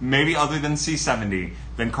Twitter, maybe other than C70,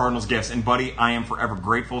 than Cardinals Gifts. And buddy, I am forever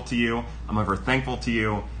grateful to you. I'm ever thankful to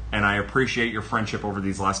you. And I appreciate your friendship over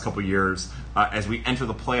these last couple years. As we enter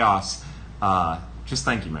the playoffs, just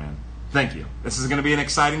thank you, man. Thank you. This is going to be an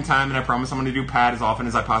exciting time, and I promise I'm going to do Pat as often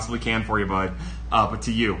as I possibly can for you, bud. But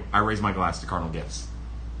to you, I raise my glass to Cardinal Gifts.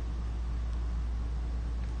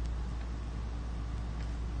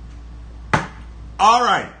 All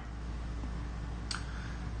right.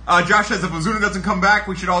 Josh says, if Ozuna doesn't come back,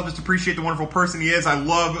 we should all just appreciate the wonderful person he is. I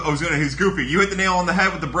love Ozuna. He's goofy. You hit the nail on the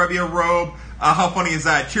head with the Brevia robe. How funny is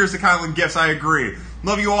that? Cheers to Kyle and Gifts. I agree.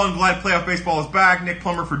 Love you all and glad playoff baseball is back. Nick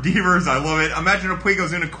Plummer for Devers. I love it. Imagine if Puig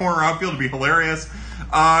goes in a corner outfield. It'd be hilarious.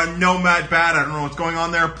 No Matt Bad. I don't know what's going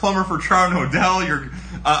on there. Plummer for Trout and Odell. You're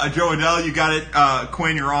Joe Odell. You got it.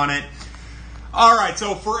 Quinn, you're on it. All right.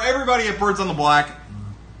 So for everybody at Birds on the Black,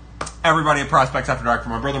 everybody at Prospects After Dark, for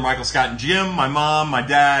my brother Michael, Scott, and Jim, my mom, my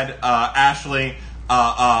dad, Ashley,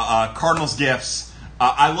 Cardinals Gifts.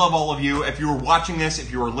 I love all of you. If you were watching this,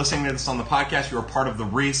 if you were listening to this on the podcast, you are part of the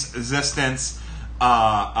Resistance.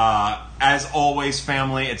 As always,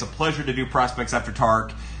 family, it's a pleasure to do Prospects After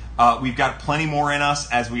Dark. We've got plenty more in us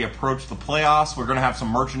as we approach the playoffs. We're going to have some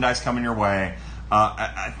merchandise coming your way.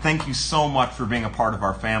 Thank you so much for being a part of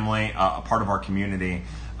our family, a part of our community.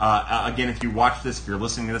 Again, if you watch this, if you're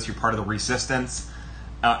listening to this, you're part of the Resistance.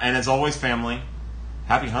 And as always, family,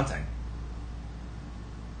 happy hunting.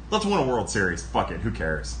 Let's win a World Series. Fuck it. Who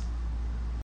cares?